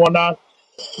flag and whatnot.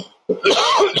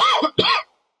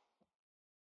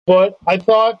 But I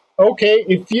thought, okay,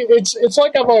 it's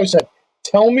like I've always said,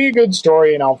 tell me a good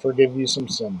story and I'll forgive you some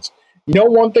sins. You know,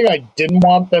 one thing I didn't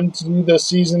want them to do this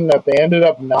season that they ended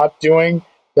up not doing,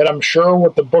 that I'm sure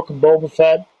with the Book of Boba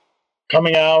Fett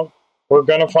coming out, we're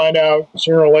going to find out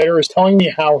sooner or later, is telling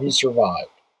me how he survived.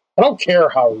 I don't care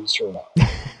how he survived.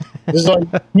 It's like,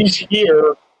 he's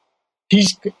here.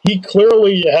 He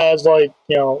clearly has, like,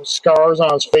 you know, scars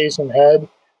on his face and head.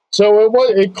 So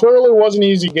it clearly wasn't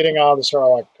easy getting out of the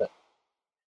Sarlacc pit.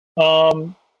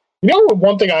 You know,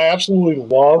 one thing I absolutely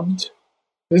loved,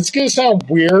 it's going to sound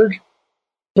weird,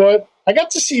 but I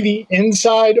got to see the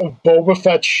inside of Boba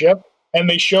Fett's ship, and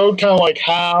they showed kind of like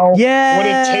how when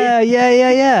it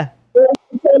takes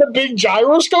a big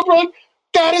gyroscope. Like,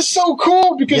 that is so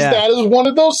cool, because that is one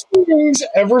of those things.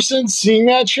 Ever since seeing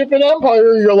that ship in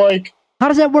Empire, you're like, how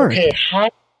does that work? Okay,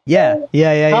 Yeah.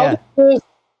 How did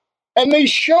and they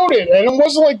showed it, and it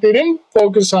wasn't like they didn't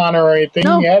focus on her or anything.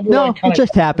 No, You had to, like, it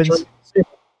just happens.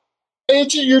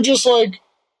 You're just like,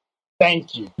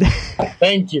 thank you.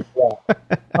 Thank you for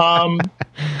that.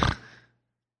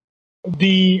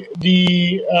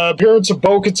 The appearance of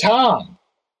Bo-Katan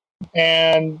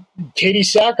and Katie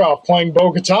Sackhoff playing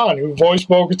Bo-Katan, who voiced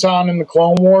Bo-Katan in the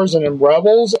Clone Wars and in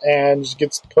Rebels, and just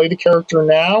gets to play the character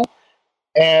now,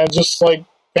 and just like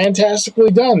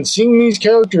fantastically done. Seeing these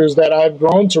characters that I've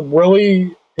grown to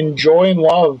really enjoy and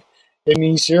love in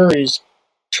these series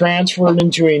transferred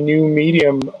into a new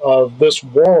medium of this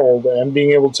world, and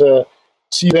being able to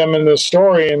see them in this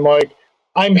story, and like,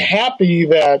 I'm happy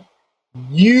that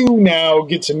you now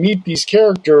get to meet these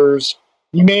characters.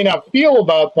 You may not feel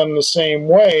about them the same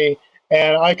way,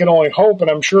 and I can only hope, and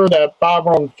I'm sure that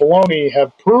Favreau and Filoni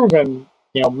have proven,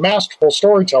 masterful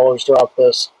storytellers throughout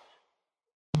this,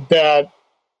 that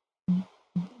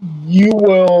you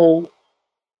will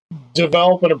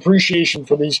develop an appreciation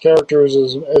for these characters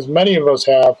as many of us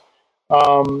have.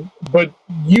 But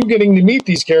you getting to meet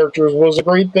these characters was a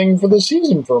great thing for the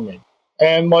season for me.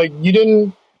 And like, you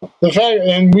didn't, the fact,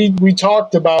 and we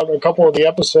talked about a couple of the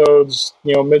episodes,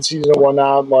 mid-season and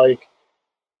whatnot, like,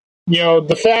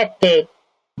 the fact that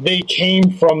they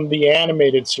came from the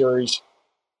animated series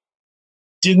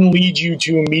didn't lead you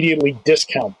to immediately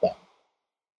discount them.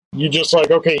 You just like,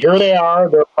 okay, here they are.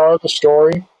 They're part of the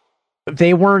story.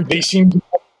 They weren't. They seemed.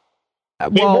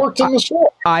 They worked in the story.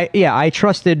 I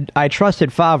trusted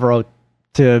Favreau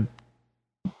to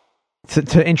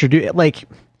introduce, like,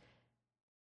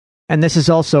 and this is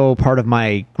also part of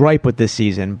my gripe with this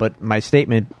season, but my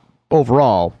statement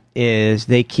overall is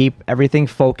they keep everything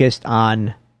focused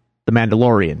on the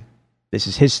Mandalorian. This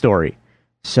is his story,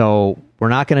 so we're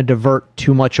not going to divert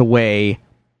too much away,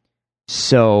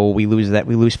 so we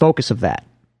lose focus of that.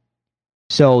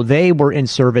 So they were in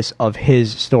service of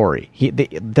his story.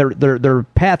 Their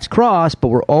paths cross, but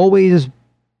we're always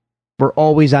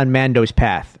on Mando's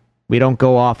path. We don't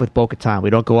go off with Bo-Katan. We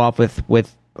don't go off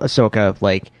with Ahsoka.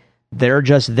 Like, they're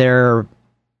just there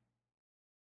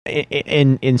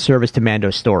in service to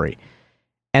Mando's story,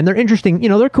 and they're interesting.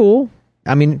 They're cool.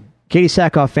 I mean, Katie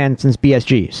Sackhoff fan since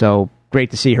BSG, so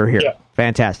great to see her here. Yeah.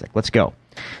 Fantastic. Let's go.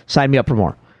 Sign me up for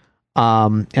more.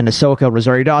 And Ahsoka,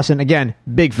 Rosario Dawson, again,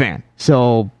 big fan.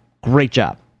 So great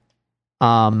job.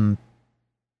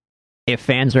 If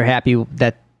fans are happy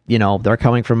that they're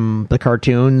coming from the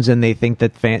cartoons and they think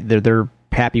that they're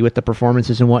happy with the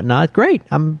performances and whatnot, great.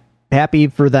 I'm happy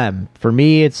for them. For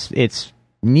me, it's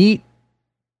neat.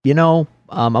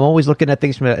 I'm always looking at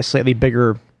things from a slightly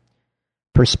bigger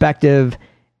perspective,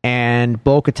 and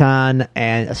Bo-Katan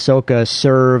and Ahsoka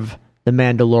serve the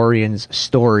Mandalorian's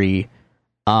story.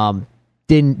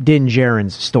 Din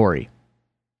Djarin's story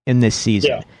in this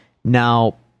season. Yeah.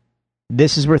 Now,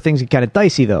 this is where things get kind of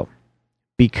dicey, though,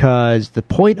 because the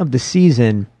point of the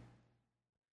season,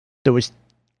 there was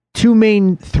two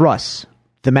main thrusts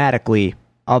thematically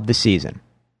of the season.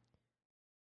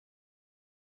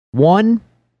 One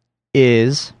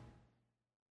is,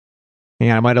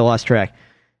 hang on, I might have lost track.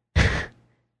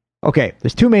 Okay,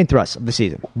 there's two main thrusts of the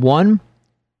season. One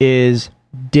is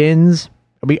Din's.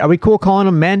 Are we cool calling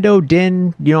him Mando,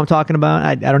 Din? You know what I'm talking about?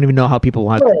 I don't even know how people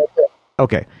want to...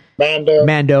 Okay.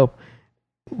 Mando.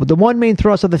 The one main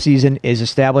thrust of the season is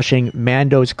establishing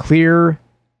Mando's clear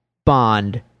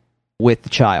bond with the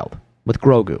child, with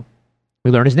Grogu. We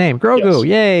learn his name. Grogu.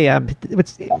 Yes. Yay.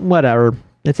 It's whatever.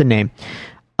 It's a name.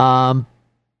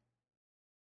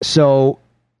 So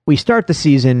we start the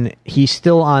season. He's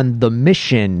still on the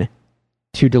mission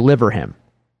to deliver him.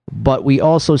 But we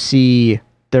also see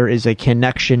there is a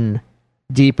connection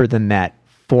deeper than that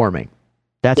forming.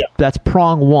 That's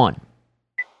prong one.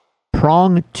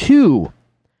 Prong two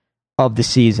of the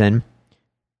season,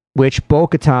 which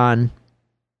Bo-Katan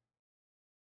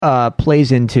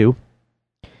plays into,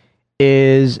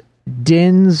 is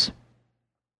Din's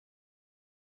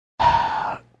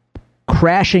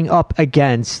crashing up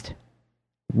against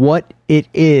what it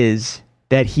is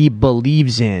that he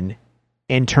believes in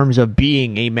terms of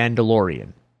being a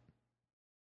Mandalorian.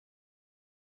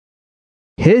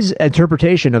 His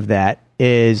interpretation of that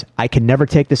is, I can never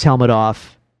take this helmet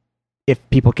off if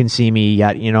people can see me.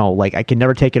 Yet, like, I can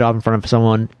never take it off in front of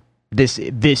someone. This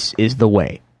is the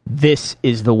way. This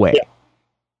is the way. Yeah.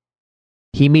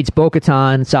 He meets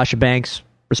Bo-Katan, Sasha Banks,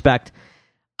 respect.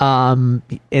 And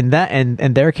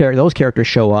those characters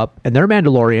show up, and they're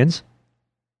Mandalorians,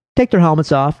 take their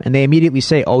helmets off, and they immediately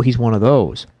say, "Oh, he's one of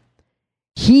those."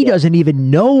 He doesn't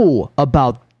even know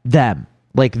about them,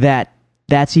 like that.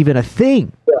 That's even a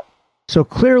thing. Yeah. So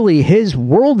clearly his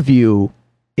worldview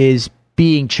is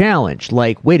being challenged.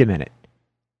 Like, wait a minute,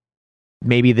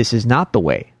 maybe this is not the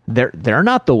way. They're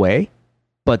not the way,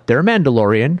 but they're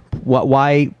Mandalorian.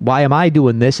 Why am I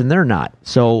doing this and they're not?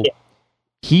 So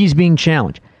he's being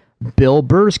challenged. Bill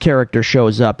Burr's character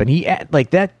shows up, and he,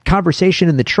 like, that conversation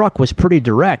in the truck was pretty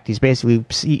direct. He's basically,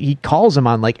 he calls him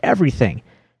on like everything.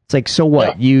 It's like, so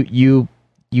what? You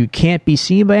can't be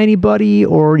seen by anybody,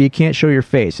 or you can't show your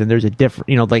face, and there's a difference.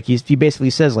 You know, like he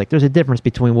basically says, like, there's a difference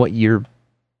between what you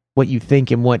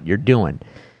think and what you're doing.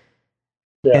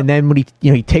 Yeah. And then when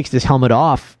he takes this helmet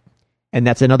off, and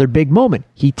that's another big moment.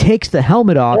 He takes the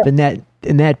helmet off in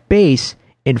that base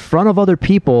in front of other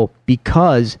people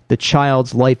because the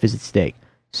child's life is at stake.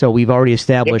 So we've already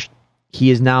established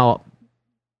he is now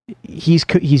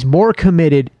he's more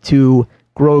committed to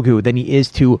Grogu than he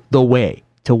is to the way,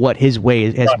 to what his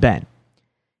way has been.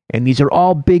 And these are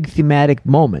all big thematic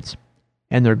moments.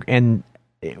 And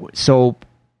so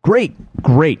great,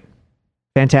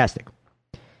 fantastic.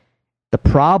 The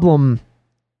problem,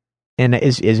 and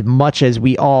as much as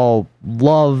we all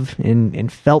love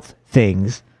and felt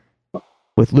things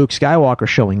with Luke Skywalker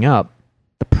showing up,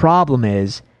 the problem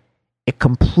is it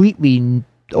completely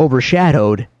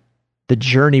overshadowed the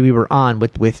journey we were on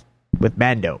with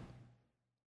Mando.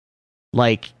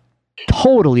 Like,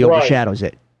 totally overshadows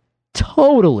it.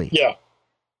 Totally. Yeah.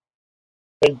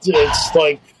 It's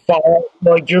like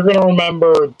you're going to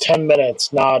remember 10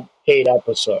 minutes, not 8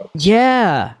 episodes.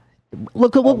 Yeah.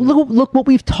 Look what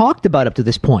we've talked about up to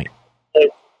this point.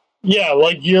 Yeah,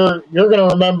 like you're going to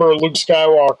remember Luke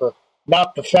Skywalker,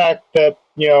 not the fact that,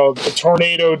 you know, the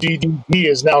Tornado DDP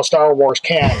is now Star Wars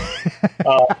canon.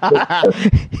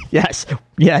 Yes,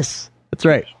 that's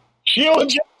right. She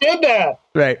legit did that.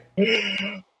 Right.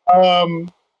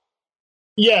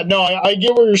 Yeah, no, I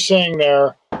get what you're saying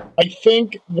there. I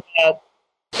think that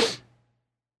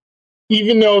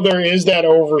even though there is that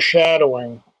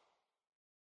overshadowing,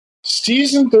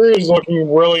 Season 3 is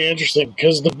looking really interesting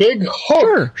because the big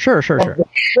hook sure. of the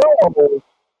show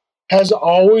has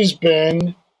always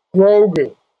been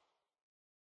Grogu.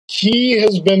 He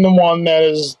has been the one that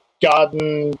has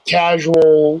gotten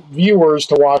casual viewers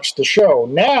to watch the show.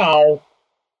 Now,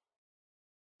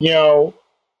 you know,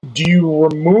 do you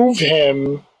remove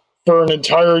him for an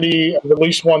entirety of at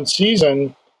least one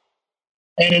season?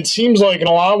 And it seems like in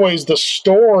a lot of ways the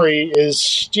story is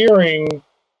steering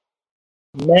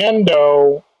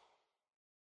Mando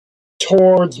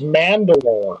towards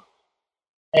Mandalore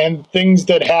and things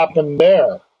that happen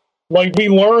there. Like, we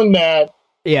learned that,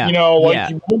 you know, like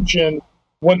you mentioned,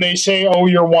 when they say, oh,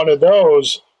 you're one of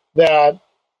those, that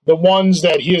the ones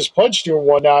that he is pledged to and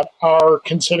whatnot are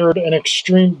considered an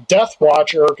extreme Death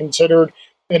Watch, or considered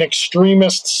an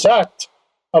extremist sect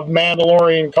of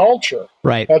Mandalorian culture.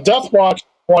 Right. Now, Death Watch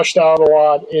fleshed out a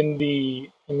lot in the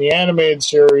animated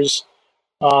series.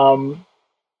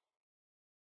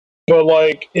 But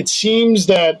like, it seems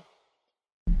that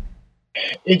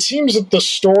the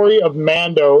story of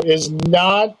Mando is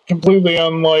not completely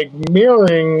unlike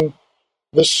mirroring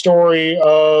the story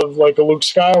of like a Luke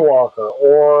Skywalker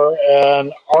or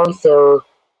an Arthur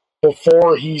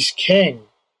before he's king.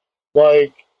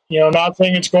 Like, you know, not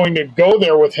saying it's going to go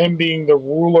there with him being the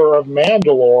ruler of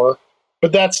Mandalore,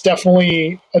 but that's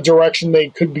definitely a direction they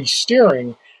could be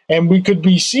steering. And we could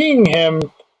be seeing him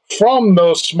from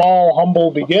those small,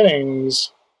 humble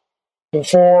beginnings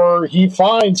before he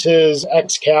finds his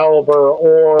Excalibur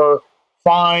or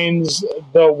finds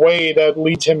the way that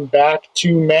leads him back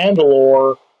to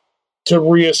Mandalore to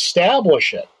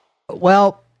reestablish it.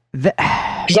 Well, because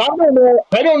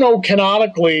I don't know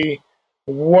canonically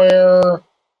where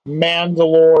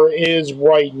Mandalore is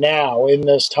right now in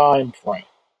this time frame.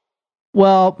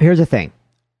 Well, here's the thing.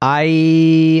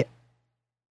 I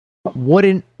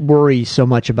wouldn't worry so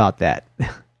much about that.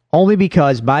 Only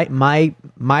because my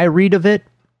read of it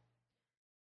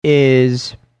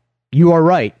is, you are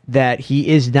right that he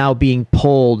is now being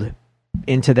pulled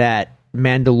into that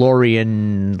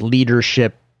Mandalorian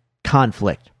leadership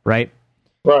conflict, right?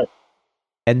 Right.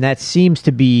 And that seems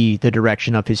to be the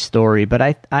direction of his story, but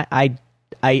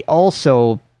I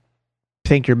also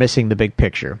think you're missing the big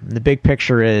picture. The big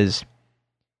picture is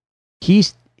he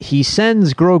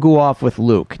sends Grogu off with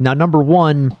Luke. Now, number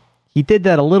one, he did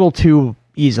that a little too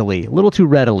easily, a little too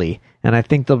readily, and I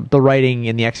think the writing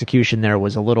and the execution there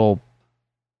was a little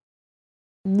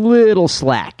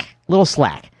slack.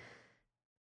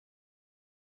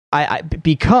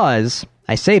 Because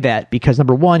I say that because,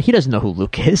 number one, he doesn't know who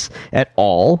Luke is at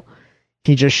all.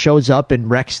 He just shows up and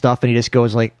wrecks stuff, and he just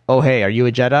goes like, "Oh, hey, are you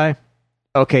a Jedi?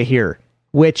 Okay, here."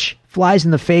 Which flies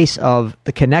in the face of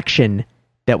the connection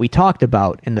that we talked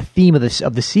about, and the theme of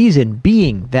the season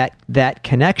being that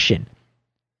connection.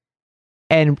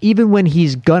 And even when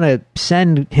he's going to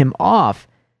send him off,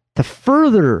 to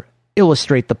further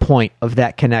illustrate the point of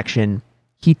that connection,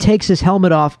 he takes his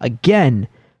helmet off again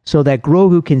so that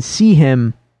Grogu can see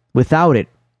him without it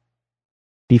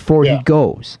before he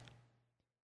goes.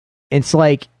 It's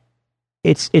like,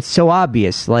 it's so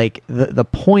obvious. Like, the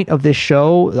point of this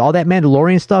show, all that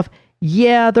Mandalorian stuff,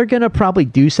 yeah, they're going to probably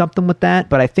do something with that,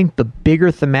 but I think the bigger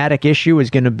thematic issue is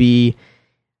going to be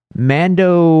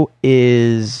Mando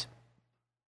is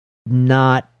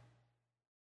not,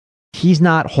 he's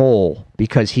not whole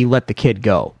because he let the kid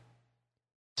go.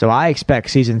 So I expect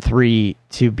season 3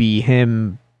 to be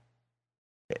him.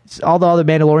 All the other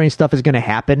Mandalorian stuff is going to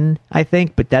happen, I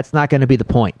think, but that's not going to be the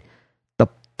point.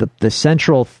 The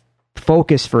central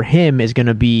focus for him is going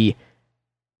to be,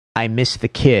 I miss the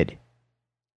kid,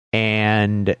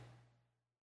 and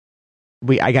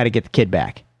I got to get the kid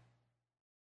back.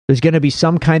 There's going to be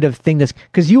some kind of thing that's,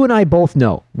 because you and I both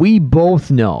know, we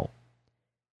both know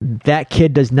that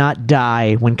kid does not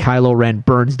die when Kylo Ren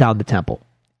burns down the temple.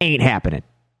 Ain't happening.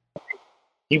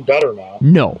 He better not.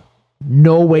 No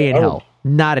way in hell.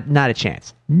 Not a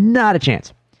chance. Not a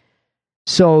chance.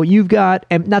 So you've got,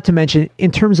 and not to mention, in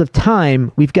terms of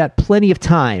time, we've got plenty of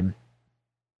time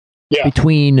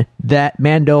between that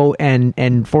Mando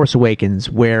and Force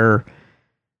Awakens where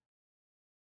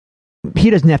he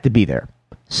doesn't have to be there.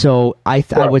 So I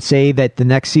would say that the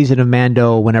next season of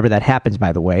Mando, whenever that happens,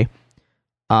 by the way,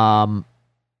 you're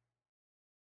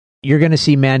going to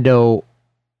see Mando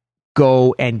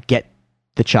go and get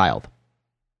the child.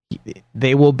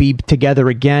 They will be together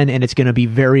again, and it's going to be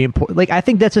very important. Like, I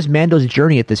think that's just Mando's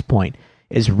journey at this point,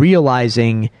 is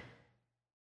realizing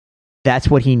that's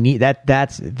what he need.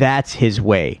 That's his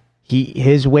way.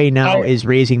 His way now is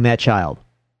raising that child.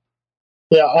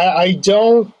 Yeah, I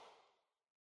don't.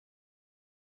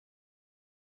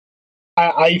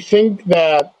 I think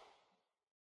that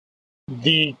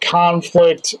the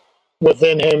conflict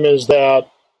within him is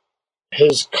that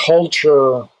his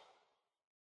culture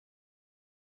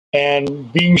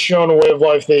and being shown a way of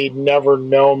life they'd never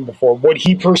known before, what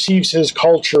he perceives his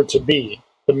culture to be,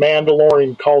 the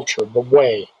Mandalorian culture, the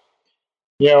way.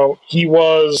 He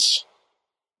was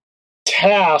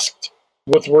tasked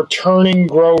with returning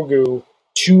Grogu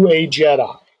to a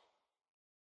Jedi.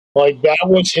 Like, that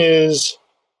was his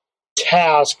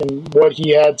task and what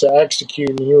he had to execute,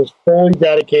 and he was fully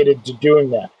dedicated to doing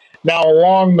that. Now,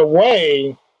 along the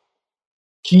way,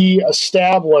 he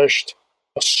established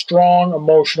a strong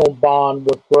emotional bond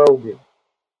with Grogu.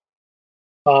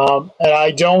 And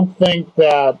I don't think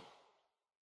that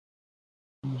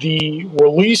the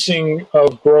releasing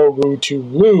of Grogu to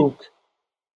Luke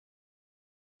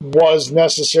was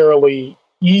necessarily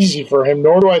easy for him,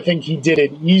 nor do I think he did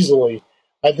it easily.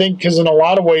 I think because in a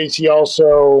lot of ways he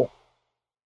also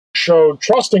showed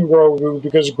trust in Grogu,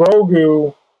 because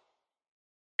Grogu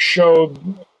showed,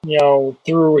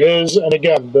 through his, and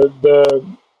again,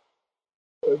 the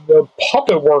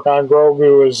puppet work on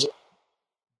Grogu is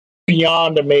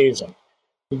beyond amazing.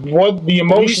 What the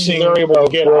emotions they're able to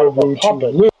get out of a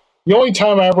puppet. The only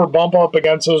time I ever bump up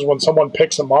against is when someone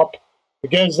picks him up,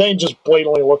 because they just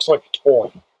blatantly looks like a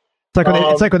toy.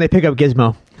 It's like when they pick up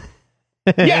Gizmo.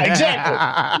 Yeah, exactly.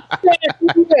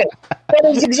 That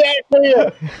is exactly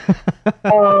it.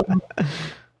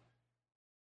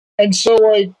 And so,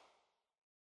 like,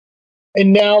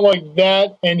 and now, like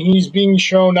that, and he's being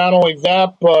shown not only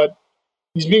that, but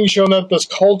he's being shown that this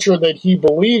culture that he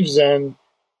believes in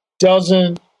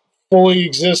doesn't fully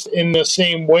exist in the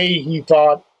same way he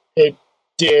thought it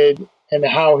did and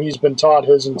how he's been taught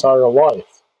his entire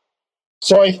life.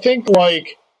 So I think,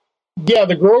 like, yeah,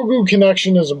 the Grogu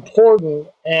connection is important,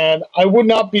 and I would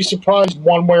not be surprised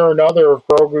one way or another if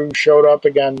Grogu showed up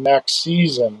again next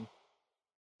season.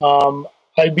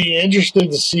 I'd be interested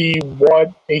to see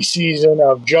what a season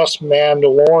of just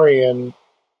Mandalorian,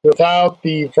 without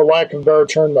the, for lack of a better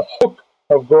term, the hook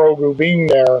of Grogu being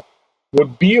there,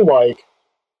 would be like.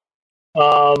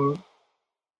 But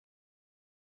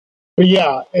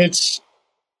yeah, it's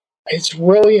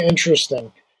really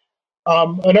interesting.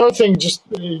 Another thing, just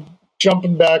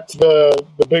jumping back to the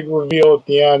big reveal at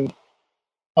the end,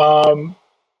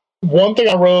 one thing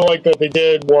I really liked that they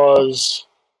did was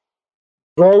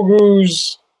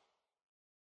Grogu's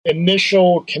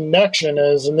initial connection,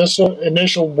 his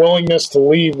initial willingness to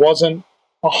leave, wasn't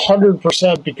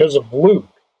 100% because of Luke.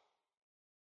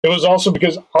 It was also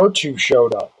because R2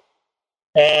 showed up.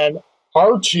 And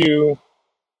R2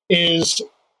 is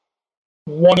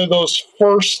one of those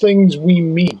first things we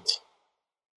meet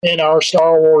in our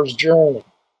Star Wars journey,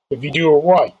 if you do it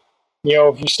right.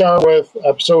 If you start with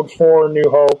Episode 4, New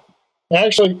Hope, and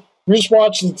actually, we just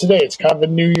watched it today. It's kind of a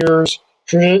New Year's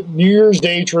New Year's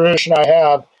Day tradition I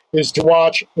have is to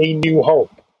watch A New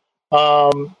Hope.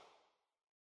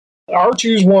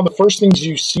 R2 is one of the first things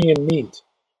you see and meet.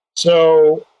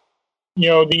 So,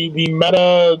 the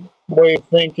meta way of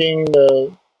thinking,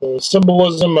 the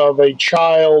symbolism of a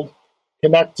child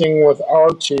connecting with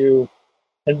R2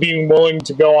 and being willing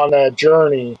to go on that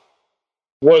journey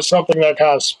was something that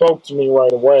kind of spoke to me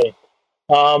right away.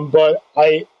 But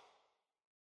I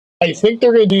think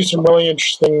they're going to do some really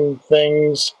interesting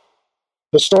things.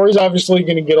 The story's obviously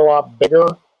going to get a lot bigger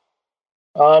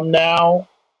now.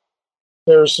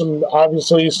 There's some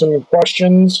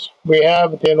questions we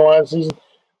have at the end of last season.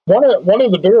 One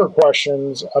of the bigger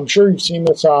questions, I'm sure you've seen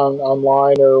this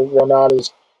online or whatnot,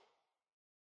 is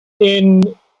in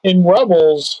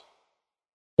Rebels,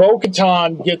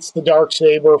 Bo-Katan gets the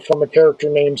Darksaber from a character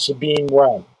named Sabine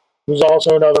Wren, who's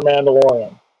also another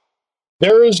Mandalorian.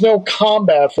 There is no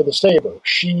combat for the saber.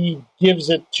 She gives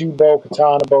it to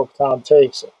Bo-Katan, and Bo-Katan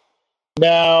takes it.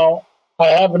 Now, I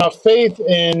have enough faith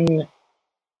in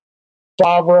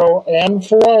Favreau and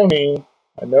Filoni.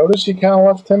 I noticed you kind of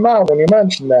left him out when you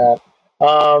mentioned that.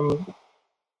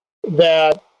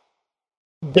 That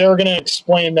they're going to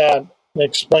explain that and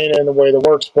explain it in a way that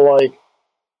works. But,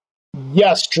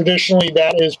 yes, traditionally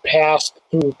that is passed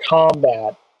through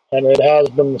combat, and it has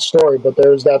been the story. But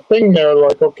there's that thing there,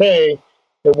 okay,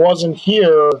 it wasn't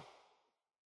here.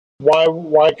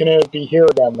 Why can it be here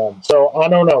again then? So I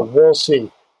don't know. We'll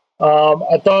see.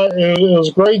 I thought it was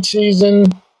a great season.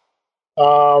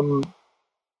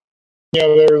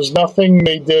 There's nothing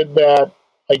they did that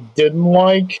I didn't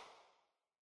like.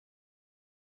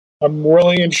 I'm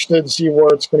really interested to see where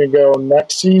it's going to go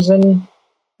next season.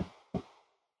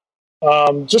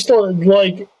 Just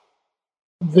like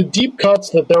the deep cuts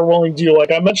that they're willing to do.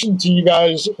 Like I mentioned to you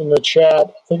guys in the chat,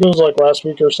 I think it was last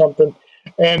week or something.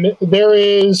 And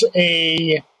there's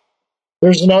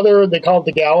another, they call it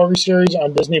the Gallery series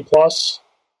on Disney Plus.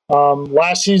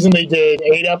 Last season they did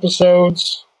 8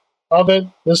 episodes of it.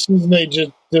 This season they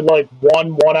just did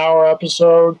 1 hour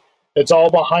episode. It's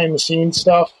all behind the scenes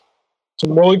stuff.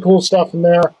 Some really cool stuff in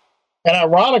there. And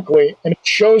ironically, and it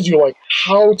shows you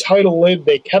how tight a lid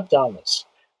they kept on this.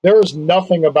 There is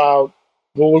nothing about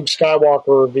the Luke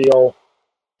Skywalker reveal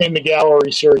in the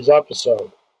Gallery series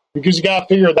episode. Because you got to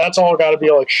figure that's all got to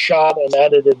be shot and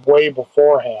edited way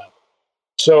beforehand.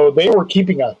 So they were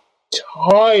keeping a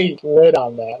tight lid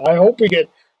on that. I hope we get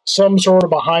some sort of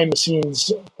behind the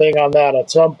scenes thing on that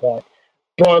at some point.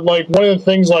 But one of the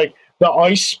things the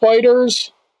ice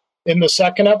spiders in the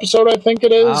second episode, I think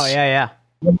it is. Oh yeah.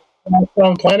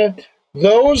 On Planet,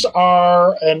 those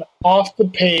are an off the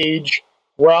page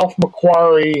Ralph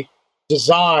McQuarrie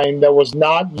design that was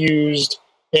not used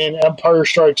in Empire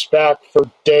Strikes Back for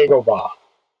Dagobah.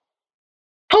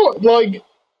 How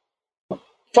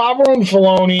Favreau and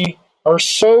Filoni are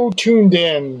so tuned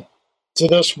in to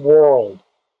this world,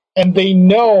 and they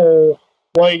know,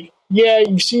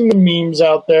 you've seen the memes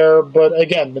out there, but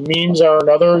again, the memes are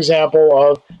another example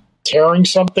of tearing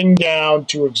something down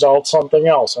to exalt something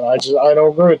else, and I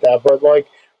don't agree with that. But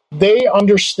they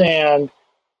understand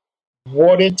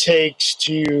what it takes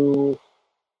to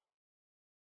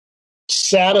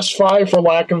satisfy, for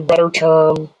lack of a better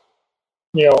term,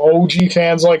 OG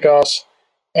fans like us,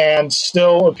 and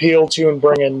still appeal to and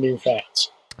bring in new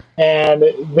fans. And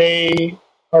they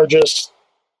are just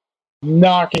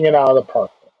knocking it out of the park.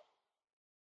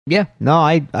 Yeah, no,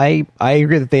 I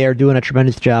agree that they are doing a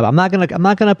tremendous job. I'm not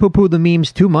gonna poo-poo the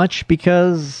memes too much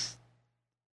because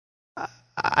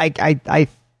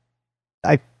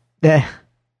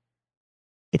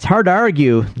it's hard to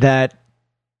argue that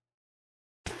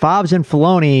Fobbs and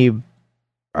Filoni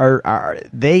are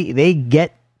they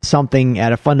get something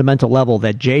at a fundamental level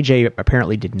that JJ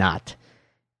apparently did not,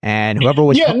 and whoever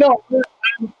was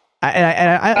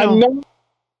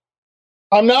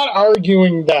I'm not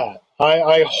arguing that.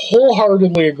 I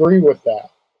wholeheartedly agree with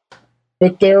that.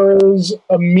 But there is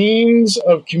a means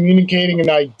of communicating an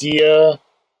idea.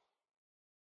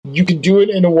 You can do it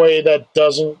in a way that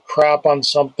doesn't crap on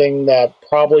something that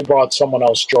probably brought someone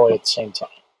else joy at the same time.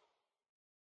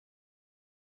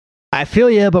 I feel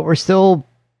you, but we're still,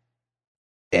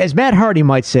 as Matt Hardy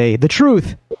might say, the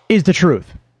truth is the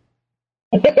truth.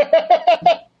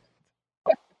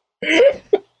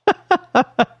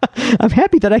 I'm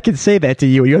happy that I can say that to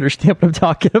you. You understand what I'm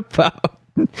talking about.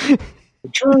 The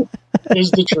truth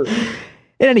is the truth.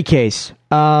 In any case,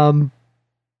 I'm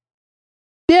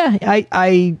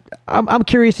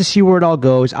curious to see where it all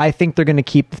goes. I think they're going to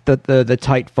keep the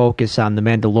tight focus on the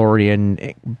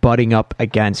Mandalorian butting up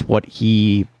against what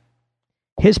his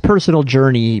personal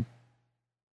journey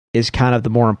is kind of the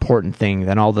more important thing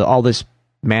than all this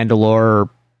Mandalore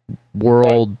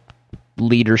world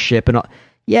leadership and all.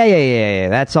 Yeah.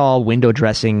 That's all window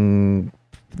dressing.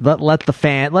 Let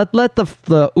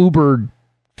the Uber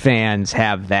fans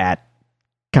have that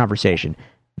conversation.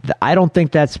 I don't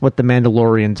think that's what the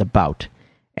Mandalorian's about,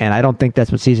 and I don't think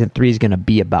that's what season 3 is going to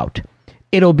be about.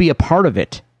 It'll be a part of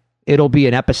it. It'll be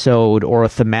an episode or a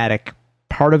thematic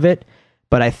part of it,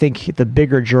 but I think the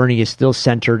bigger journey is still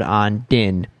centered on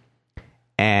Din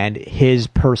and his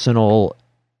personal.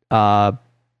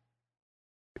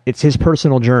 It's his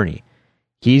personal journey.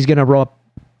 He is going to rub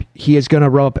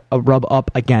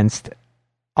up against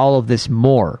all of this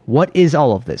more. What is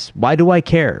all of this? Why do I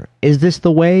care? Is this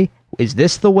the way? Is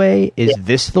this the way? Is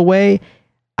this the way?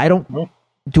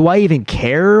 Do I even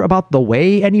care about the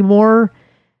way anymore?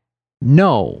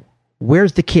 No.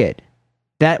 Where's the kid?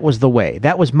 That was the way.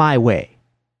 That was my way.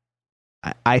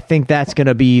 I think that's going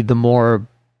to be the more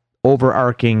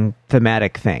overarching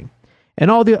thematic thing. And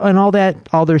all that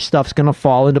other stuff's going to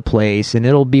fall into place, and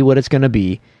it'll be what it's going to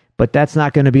be. But that's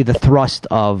not going to be the thrust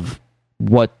of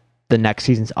what the next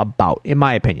season's about, in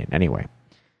my opinion, anyway.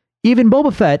 Even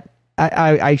Boba Fett,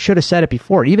 I should have said it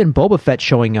before, even Boba Fett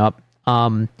showing up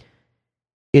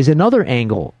is another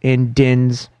angle in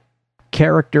Din's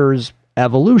character's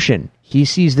evolution. He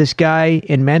sees this guy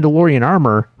in Mandalorian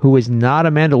armor who is not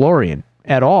a Mandalorian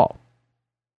at all.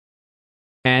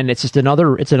 And it's just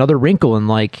another wrinkle in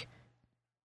like,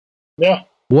 yeah.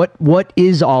 What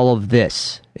is all of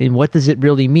this? And what does it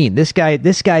really mean? This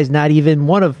guy's not even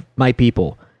one of my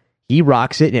people. He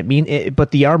rocks it, and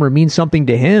but the armor means something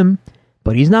to him,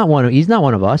 but he's not one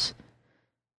of us.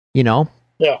 You know?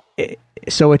 Yeah.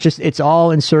 So it's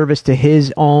all in service to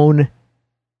his own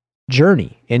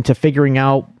journey into figuring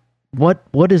out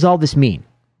what does all this mean?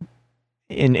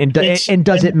 And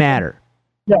does it matter?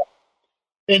 Yeah.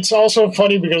 It's also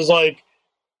funny because like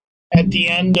at the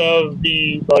end of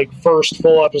the like first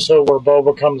full episode where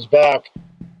Boba comes back,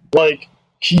 like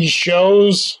he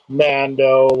shows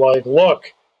Mando like,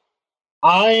 look,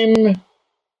 I'm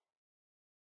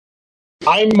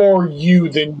more you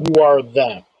than you are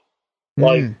them.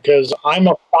 Like, because I'm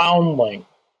a foundling.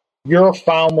 You're a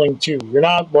foundling too. You're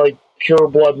not like pure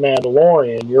blood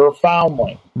Mandalorian. You're a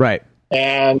foundling. Right.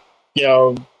 And, you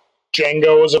know,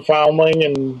 Jango is a foundling,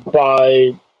 and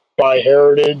by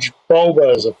heritage,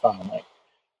 Boba is a foundling.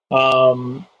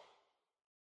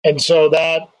 And so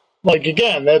that, like,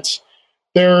 again,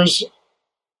 there's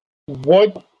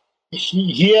what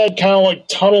he had kind of like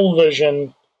tunnel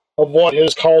vision of what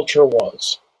his culture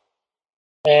was.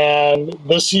 And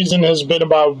this season has been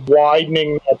about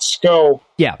widening that scope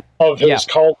of his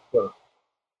culture.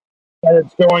 And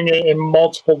it's going in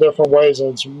multiple different ways,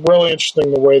 and it's really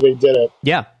interesting the way they did it.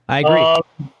 Yeah, I agree.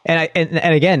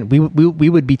 And again, we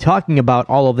would be talking about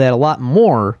all of that a lot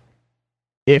more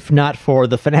if not for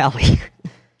the finale.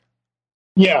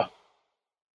 Yeah.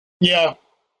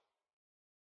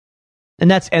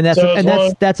 And that's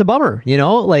a bummer, you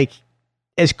know? Like,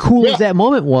 as cool as that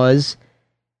moment was,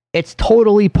 it's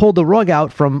totally pulled the rug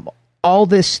out from all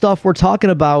this stuff we're talking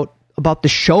about the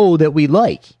show that we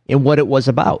like and what it was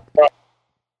about. Right.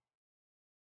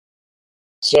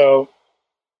 So,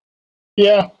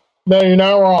 yeah, no, you're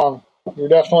not wrong. You're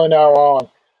definitely not wrong.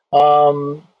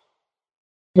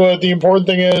 But the important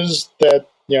thing is that,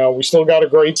 you know, we still got a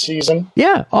great season.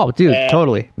 Yeah. Oh, dude,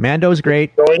 totally. Mando's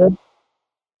great.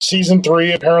 Season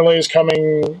 3 apparently is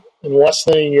coming in less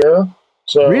than a year.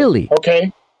 So, really?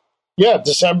 Okay. Yeah,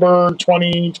 December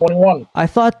 2021. I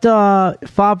thought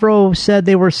Favreau said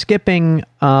they were skipping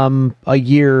a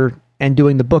year and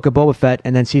doing the Book of Boba Fett,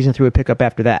 and then season 3 would pick up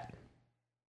after that.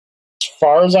 As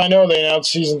far as I know, they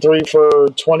announced season 3 for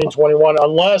 2021,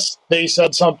 unless they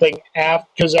said something after,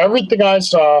 because everything I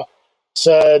saw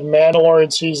said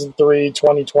Mandalorian season 3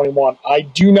 2021. I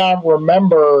do not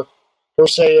remember per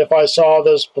se if I saw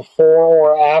this before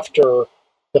or after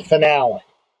the finale.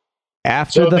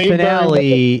 After the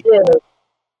finale,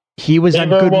 he was on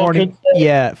Good Morning.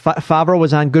 Yeah, Favreau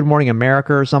was on Good Morning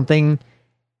America or something,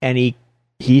 and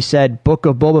he said Book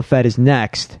of Boba Fett is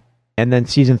next, and then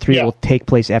season 3 will take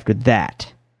place after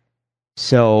that.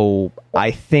 So I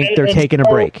think they're taking a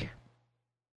break.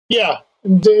 Yeah,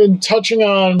 and touching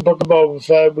on Book of Boba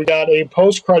Fett, we got a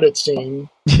post-credit scene.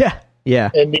 Yeah.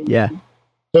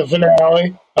 The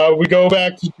finale. We go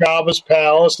back to Jabba's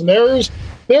palace, and there's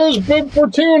Big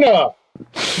Fortuna,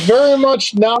 very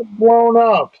much not blown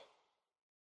up.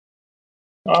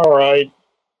 All right.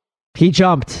 He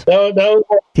jumped. That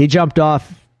he jumped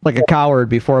off like a coward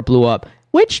before it blew up,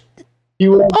 which,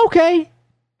 okay,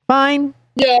 fine.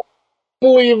 Yeah,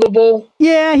 believable.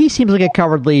 Yeah, he seems like a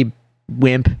cowardly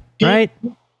wimp, right?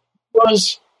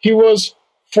 He was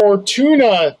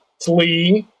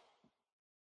fortunately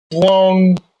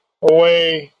blown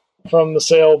away from the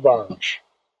sail barge.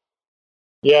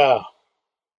 Yeah.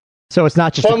 So it's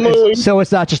not just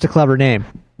it's not just a clever name.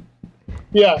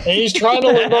 Yeah, and he's trying to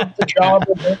live up to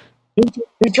Jabba.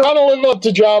 He's trying to live up to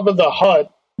Jabba the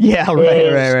Hutt. Yeah,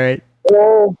 right.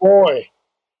 Oh boy!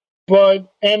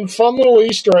 And fun little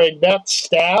Easter egg: that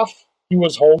staff he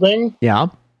was holding,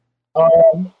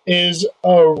 is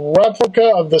a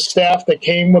replica of the staff that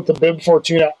came with the Bib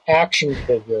Fortuna action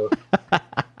figure,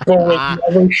 but was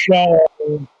never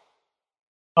shown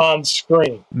on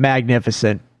screen.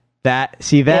 Magnificent.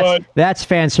 That's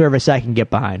fan service I can get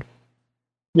behind.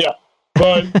 Yeah,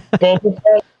 but Boba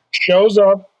Fett shows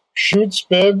up, shoots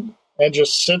Bib, and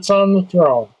just sits on the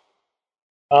throne.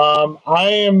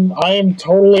 I am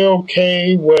totally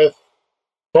okay with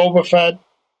Boba Fett,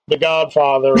 the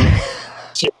Godfather.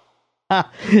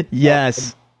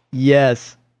 Yes,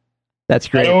 that's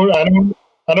great.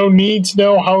 I don't need to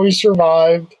know how he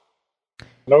survived.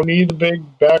 I don't need the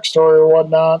big backstory or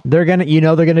whatnot. They're gonna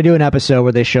do an episode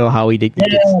where they show how he did.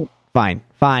 Yeah. Fine.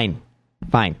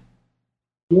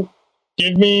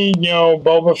 Give me,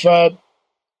 Boba Fett.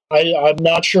 I'm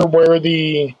not sure where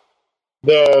the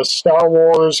Star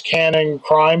Wars canon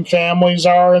crime families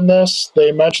are in this.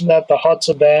 They mentioned that the Hutts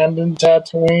abandoned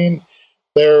Tatooine.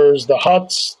 There's the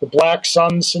Hutts, the Black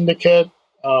Sun Syndicate,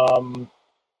 couple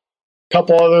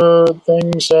other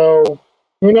things. So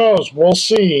who knows? We'll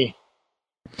see.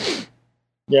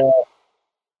 Yeah.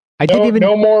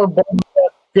 No more Boba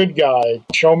Fett good guy.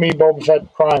 Show me Boba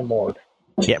Fett crime lord.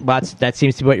 Yeah, that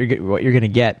seems to be what you're going to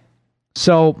get.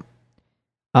 So,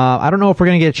 I don't know if we're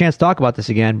going to get a chance to talk about this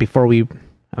again before we've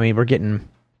said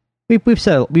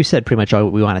pretty much all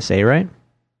we want to say, right?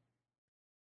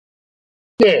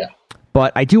 Yeah.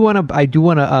 But I do want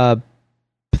to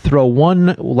throw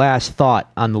one last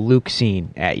thought on the Luke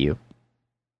scene at you.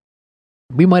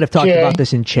 We might have talked about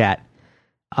this in chat.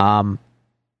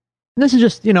 This is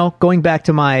just, going back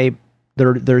to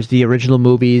there's the original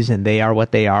movies and they are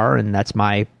what they are, and that's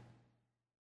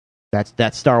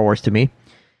Star Wars to me.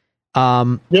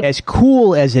 Yep. As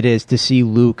cool as it is to see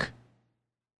Luke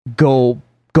go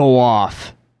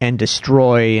off and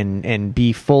destroy and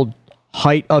be full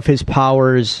height of his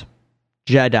powers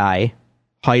Jedi.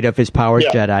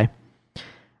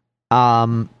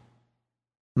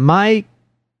 My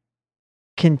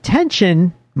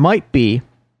contention might be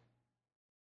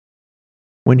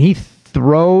when he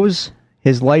throws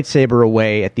his lightsaber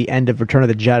away at the end of Return of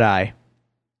the Jedi.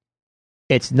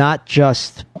 It's not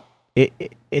just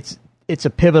it's a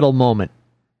pivotal moment.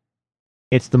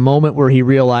 It's the moment where he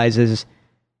realizes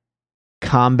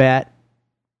combat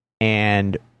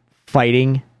and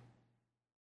fighting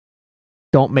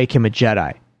don't make him a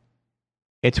Jedi.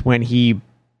 It's when he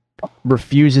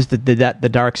refuses the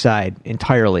dark side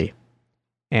entirely,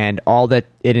 and all that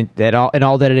it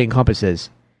encompasses.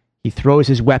 He throws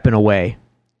his weapon away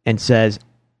and says,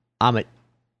 "I'm a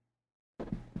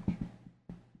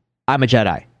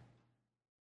Jedi.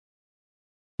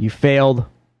 You failed.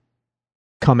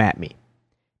 Come at me."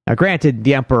 Now, granted,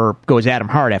 the Emperor goes at him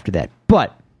hard after that,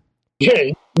 but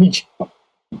it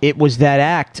was that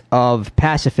act of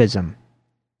pacifism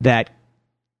that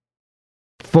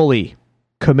fully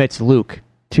commits Luke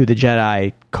to the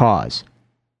Jedi cause.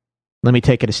 Let me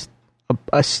take it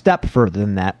a step further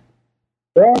than that.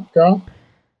 Go.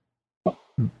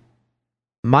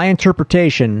 My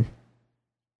interpretation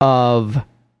of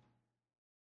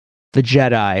the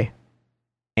Jedi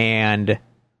and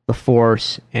the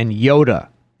Force and Yoda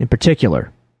in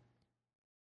particular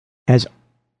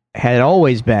had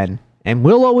always been and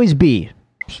will always be,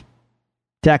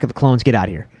 Attack of the Clones, get out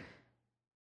of here.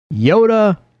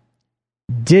 Yoda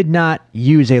did not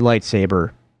use a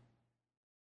lightsaber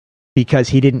because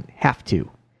he didn't have to.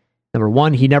 Number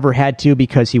one, he never had to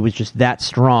because he was just that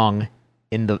strong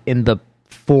in the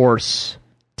Force,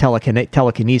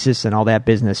 telekinesis, and all that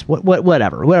business.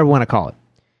 Whatever you want to call it.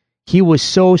 He was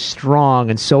so strong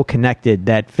and so connected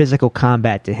that physical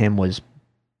combat to him was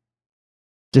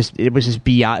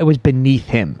beyond. It was beneath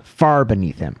him, far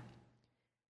beneath him.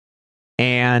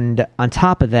 And on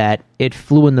top of that, it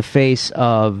flew in the face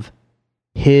of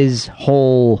his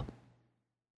whole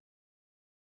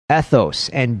ethos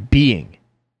and being,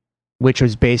 which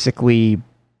was basically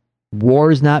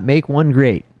wars not make one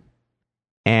great.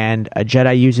 And a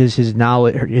Jedi uses his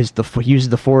knowledge, uses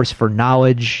the Force for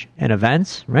knowledge and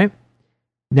events, right?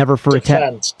 Never for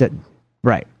attack.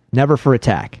 Right. Never for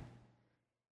attack.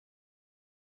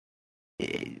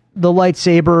 The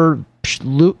lightsaber,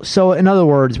 Luke, so in other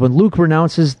words, when Luke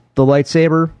renounces the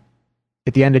lightsaber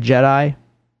at the end of Jedi,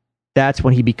 that's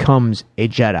when he becomes a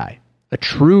Jedi. a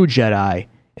true Jedi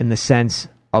in the sense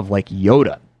of like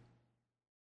Yoda.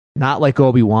 Not like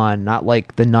Obi-Wan, not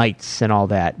like the Knights and all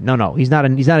that. No, he's not a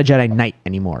Jedi Knight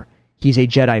anymore. He's a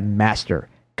Jedi Master.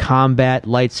 Combat,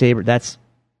 lightsaber, that's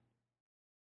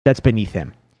beneath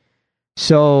him.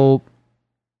 So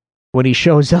when he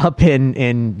shows up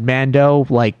in Mando,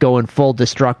 like going full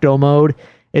Destructo mode,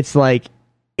 it's like,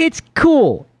 it's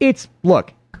cool.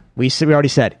 Look, we already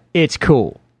said, it's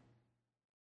cool.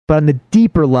 But on the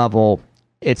deeper level,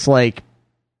 it's like,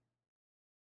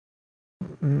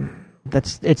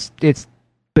 it's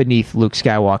beneath Luke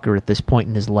Skywalker at this point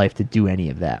in his life to do any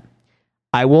of that.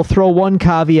 I will throw one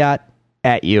caveat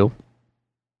at you.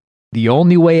 The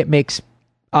only way it makes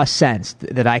a sense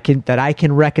that I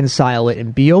can reconcile it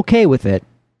and be okay with it,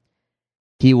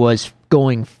 he was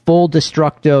going full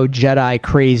Destructo Jedi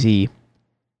crazy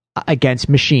against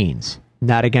machines,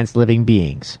 not against living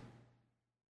beings.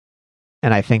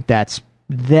 And I think that's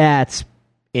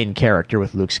in character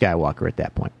with Luke Skywalker at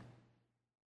that point.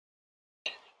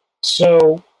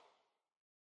 So,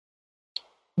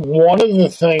 one of the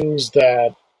things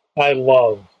that I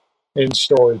love in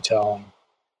storytelling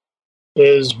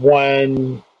is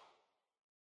when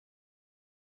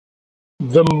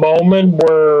the moment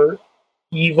where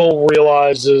evil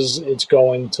realizes it's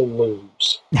going to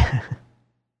lose.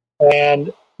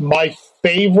 And my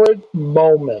favorite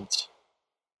moment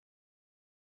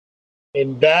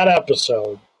in that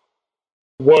episode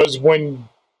was when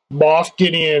Moff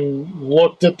Gideon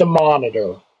looked at the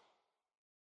monitor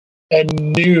and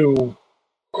knew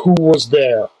who was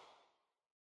there.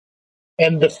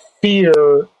 And the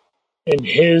fear in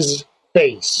his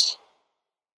face.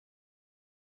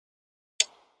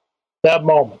 That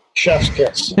moment, chef's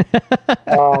kiss.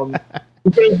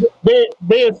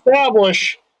 They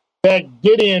establish that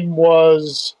Gideon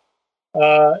was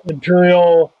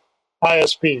Imperial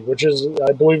ISP, which is,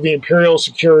 I believe, the Imperial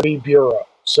Security Bureau.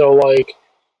 So, like,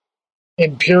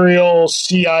 Imperial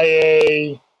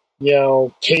CIA,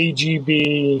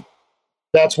 KGB,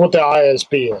 that's what the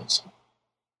ISB is.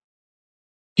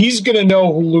 He's going to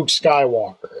know who Luke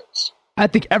Skywalker is. I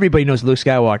think everybody knows who Luke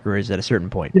Skywalker is at a certain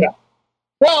point. Yeah.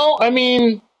 Well, I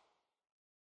mean,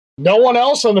 no one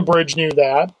else on the bridge knew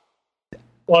that.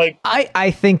 Like,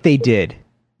 I think they did.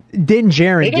 Din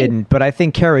Djarin didn't, but I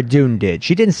think Cara Dune did.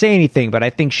 She didn't say anything, but I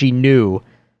think she knew.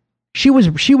 She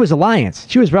was Alliance.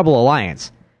 She was Rebel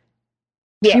Alliance.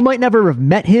 Yeah. She might never have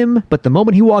met him, but the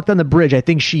moment he walked on the bridge, I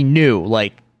think she knew,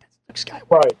 like, that's Luke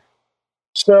Skywalker. Right.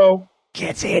 So,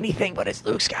 can't say anything, but it's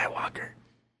Luke Skywalker.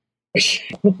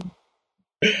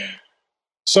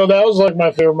 So that was like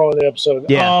my favorite moment of the episode.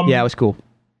 Yeah, it was cool.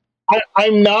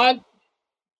 I'm not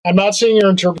saying your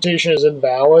interpretation is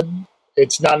invalid.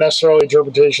 It's not necessarily an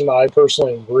interpretation that I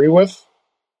personally agree with.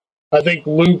 I think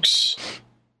Luke's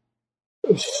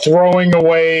throwing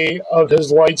away of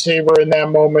his lightsaber in that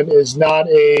moment is not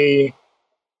a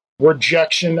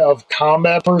rejection of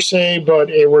combat per se, but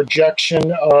a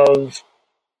rejection of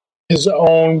his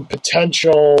own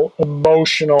potential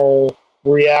emotional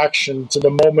reaction to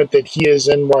the moment that he is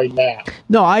in right now.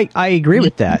 No, I agree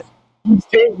with that.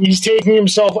 He's taking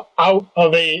himself out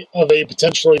of a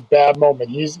potentially bad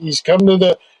moment. He's come to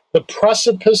the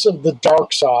precipice of the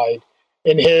dark side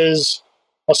in his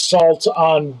assault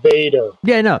on Vader.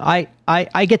 Yeah, no,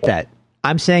 I get that.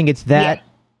 I'm saying it's that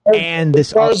and this.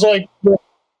 As far as like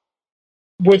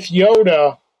with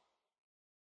Yoda,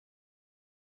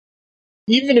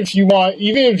 even if you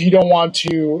don't want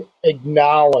to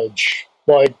acknowledge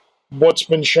like what's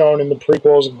been shown in the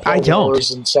prequels and Clone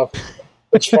Wars and stuff,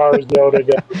 as far as Yoda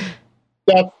goes,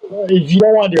 that if you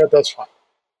don't want to do it, that's fine.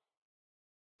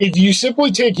 If you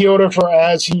simply take Yoda for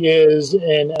as he is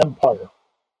in Empire,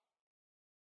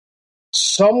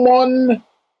 someone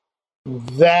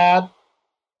that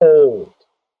old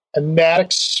and that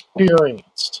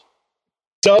experienced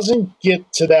doesn't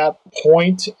get to that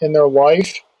point in their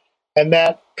life and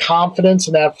that confidence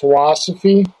and that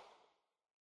philosophy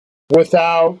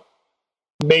without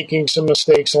making some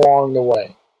mistakes along the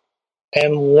way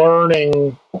and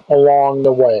learning along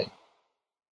the way.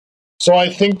 So I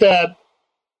think that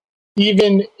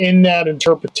even in that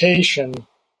interpretation,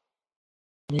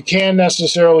 you can't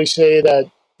necessarily say that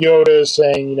Yoda is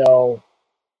saying,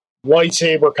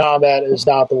 lightsaber combat is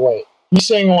not the way. He's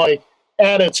saying, like,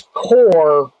 at its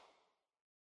core,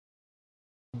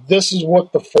 this is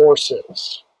what the Force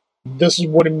is. This is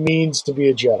what it means to be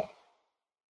a Jedi.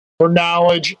 For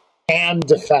knowledge and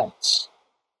defense.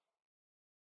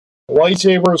 The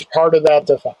lightsaber is part of that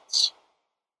defense.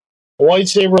 The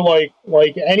lightsaber,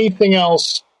 like anything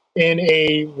else in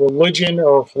a religion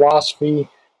or a philosophy,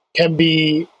 can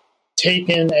be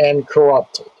taken and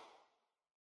corrupted.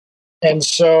 And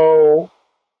so,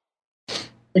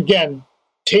 again,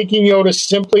 taking Yoda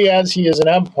simply as he is an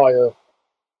Empire,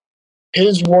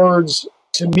 his words,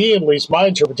 to me at least, my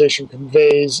interpretation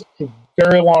conveys a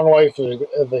very long life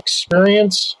of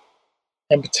experience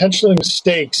and potentially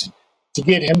mistakes to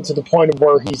get him to the point of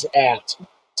where he's at,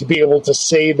 to be able to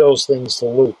say those things to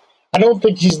Luke. I don't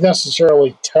think he's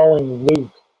necessarily telling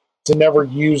Luke to never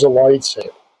use a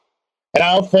lightsaber. And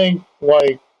I don't think,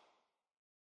 like,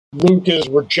 Luke is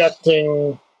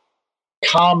rejecting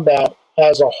combat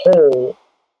as a whole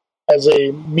as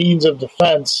a means of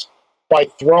defense by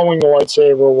throwing the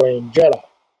lightsaber away in Jedi.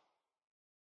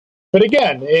 But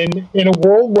again, in a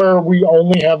world where we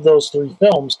only have those three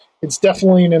films, it's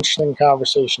definitely an interesting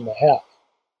conversation to have.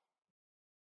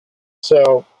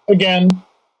 So, again,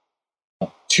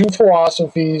 two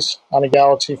philosophies on a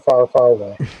galaxy far, far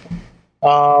away.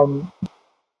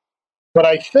 But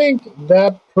I think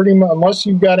that pretty much, unless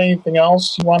you've got anything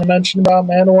else you want to mention about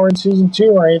Mandalorian Season 2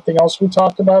 or anything else we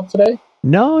talked about today?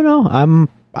 No,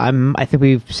 I think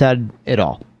we've said it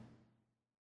all.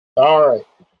 All right.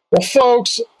 Well,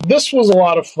 folks, this was a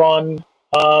lot of fun.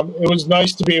 It was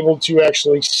nice to be able to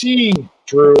actually see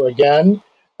Drew again.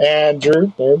 And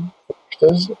Drew,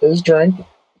 there's his drink.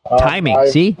 Timing,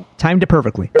 see? Timed it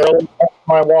perfectly. Barely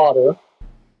my water.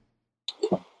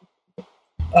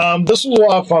 This was a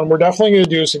lot of fun. We're definitely going to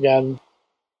do this again,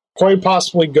 quite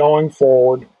possibly going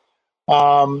forward.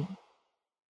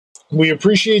 We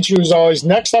appreciate you as always.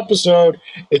 Next episode,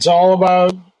 it's all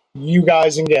about you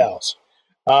guys and gals.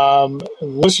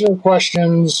 Listener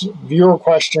questions, viewer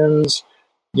questions,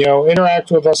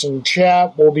 interact with us in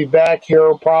chat. We'll be back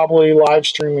here probably live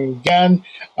streaming again.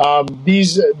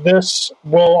 This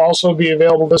will also be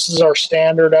available. This is our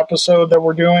standard episode that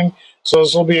we're doing. So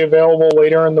this will be available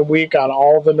later in the week on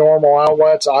all the normal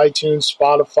outlets, iTunes,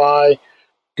 Spotify,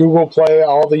 Google Play,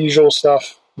 all the usual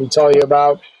stuff we tell you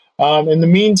about. In the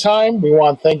meantime, we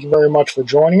want to thank you very much for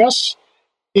joining us.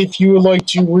 If you would like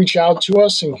to reach out to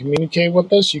us and communicate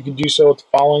with us, you can do so at the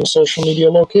following social media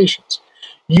locations.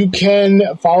 You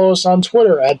can follow us on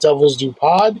Twitter at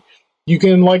DevilsDoPod. You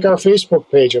can like our Facebook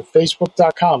page at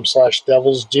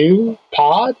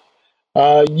facebook.com/DevilsDoPod.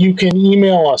 You can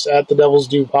email us at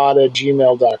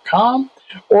thedevilsdupod@gmail.com,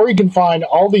 or you can find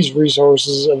all these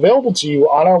resources available to you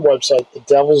on our website,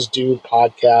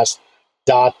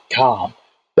 thedevilsdupodcast.com.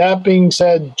 That being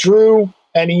said, Drew,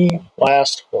 any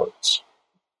last words?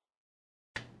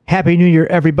 Happy New Year,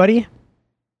 everybody.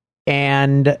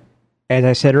 And as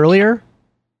I said earlier,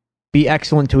 be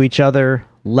excellent to each other.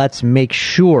 Let's make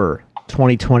sure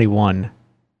 2021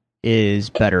 is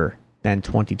better than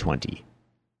 2020.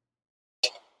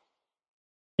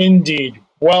 Indeed.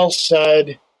 Well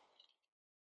said.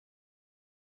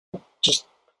 Just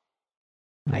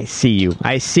I see you.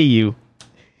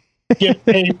 Get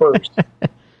papers.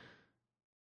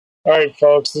 All right,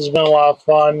 folks. This has been a lot of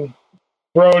fun.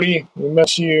 Brodie, we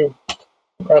miss you.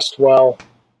 Rest well.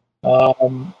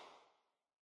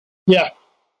 Yeah.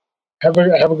 Have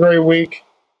a great week.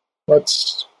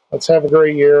 Let's have a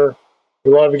great year.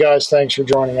 We love you guys. Thanks for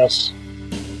joining us.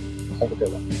 Have a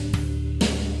good one.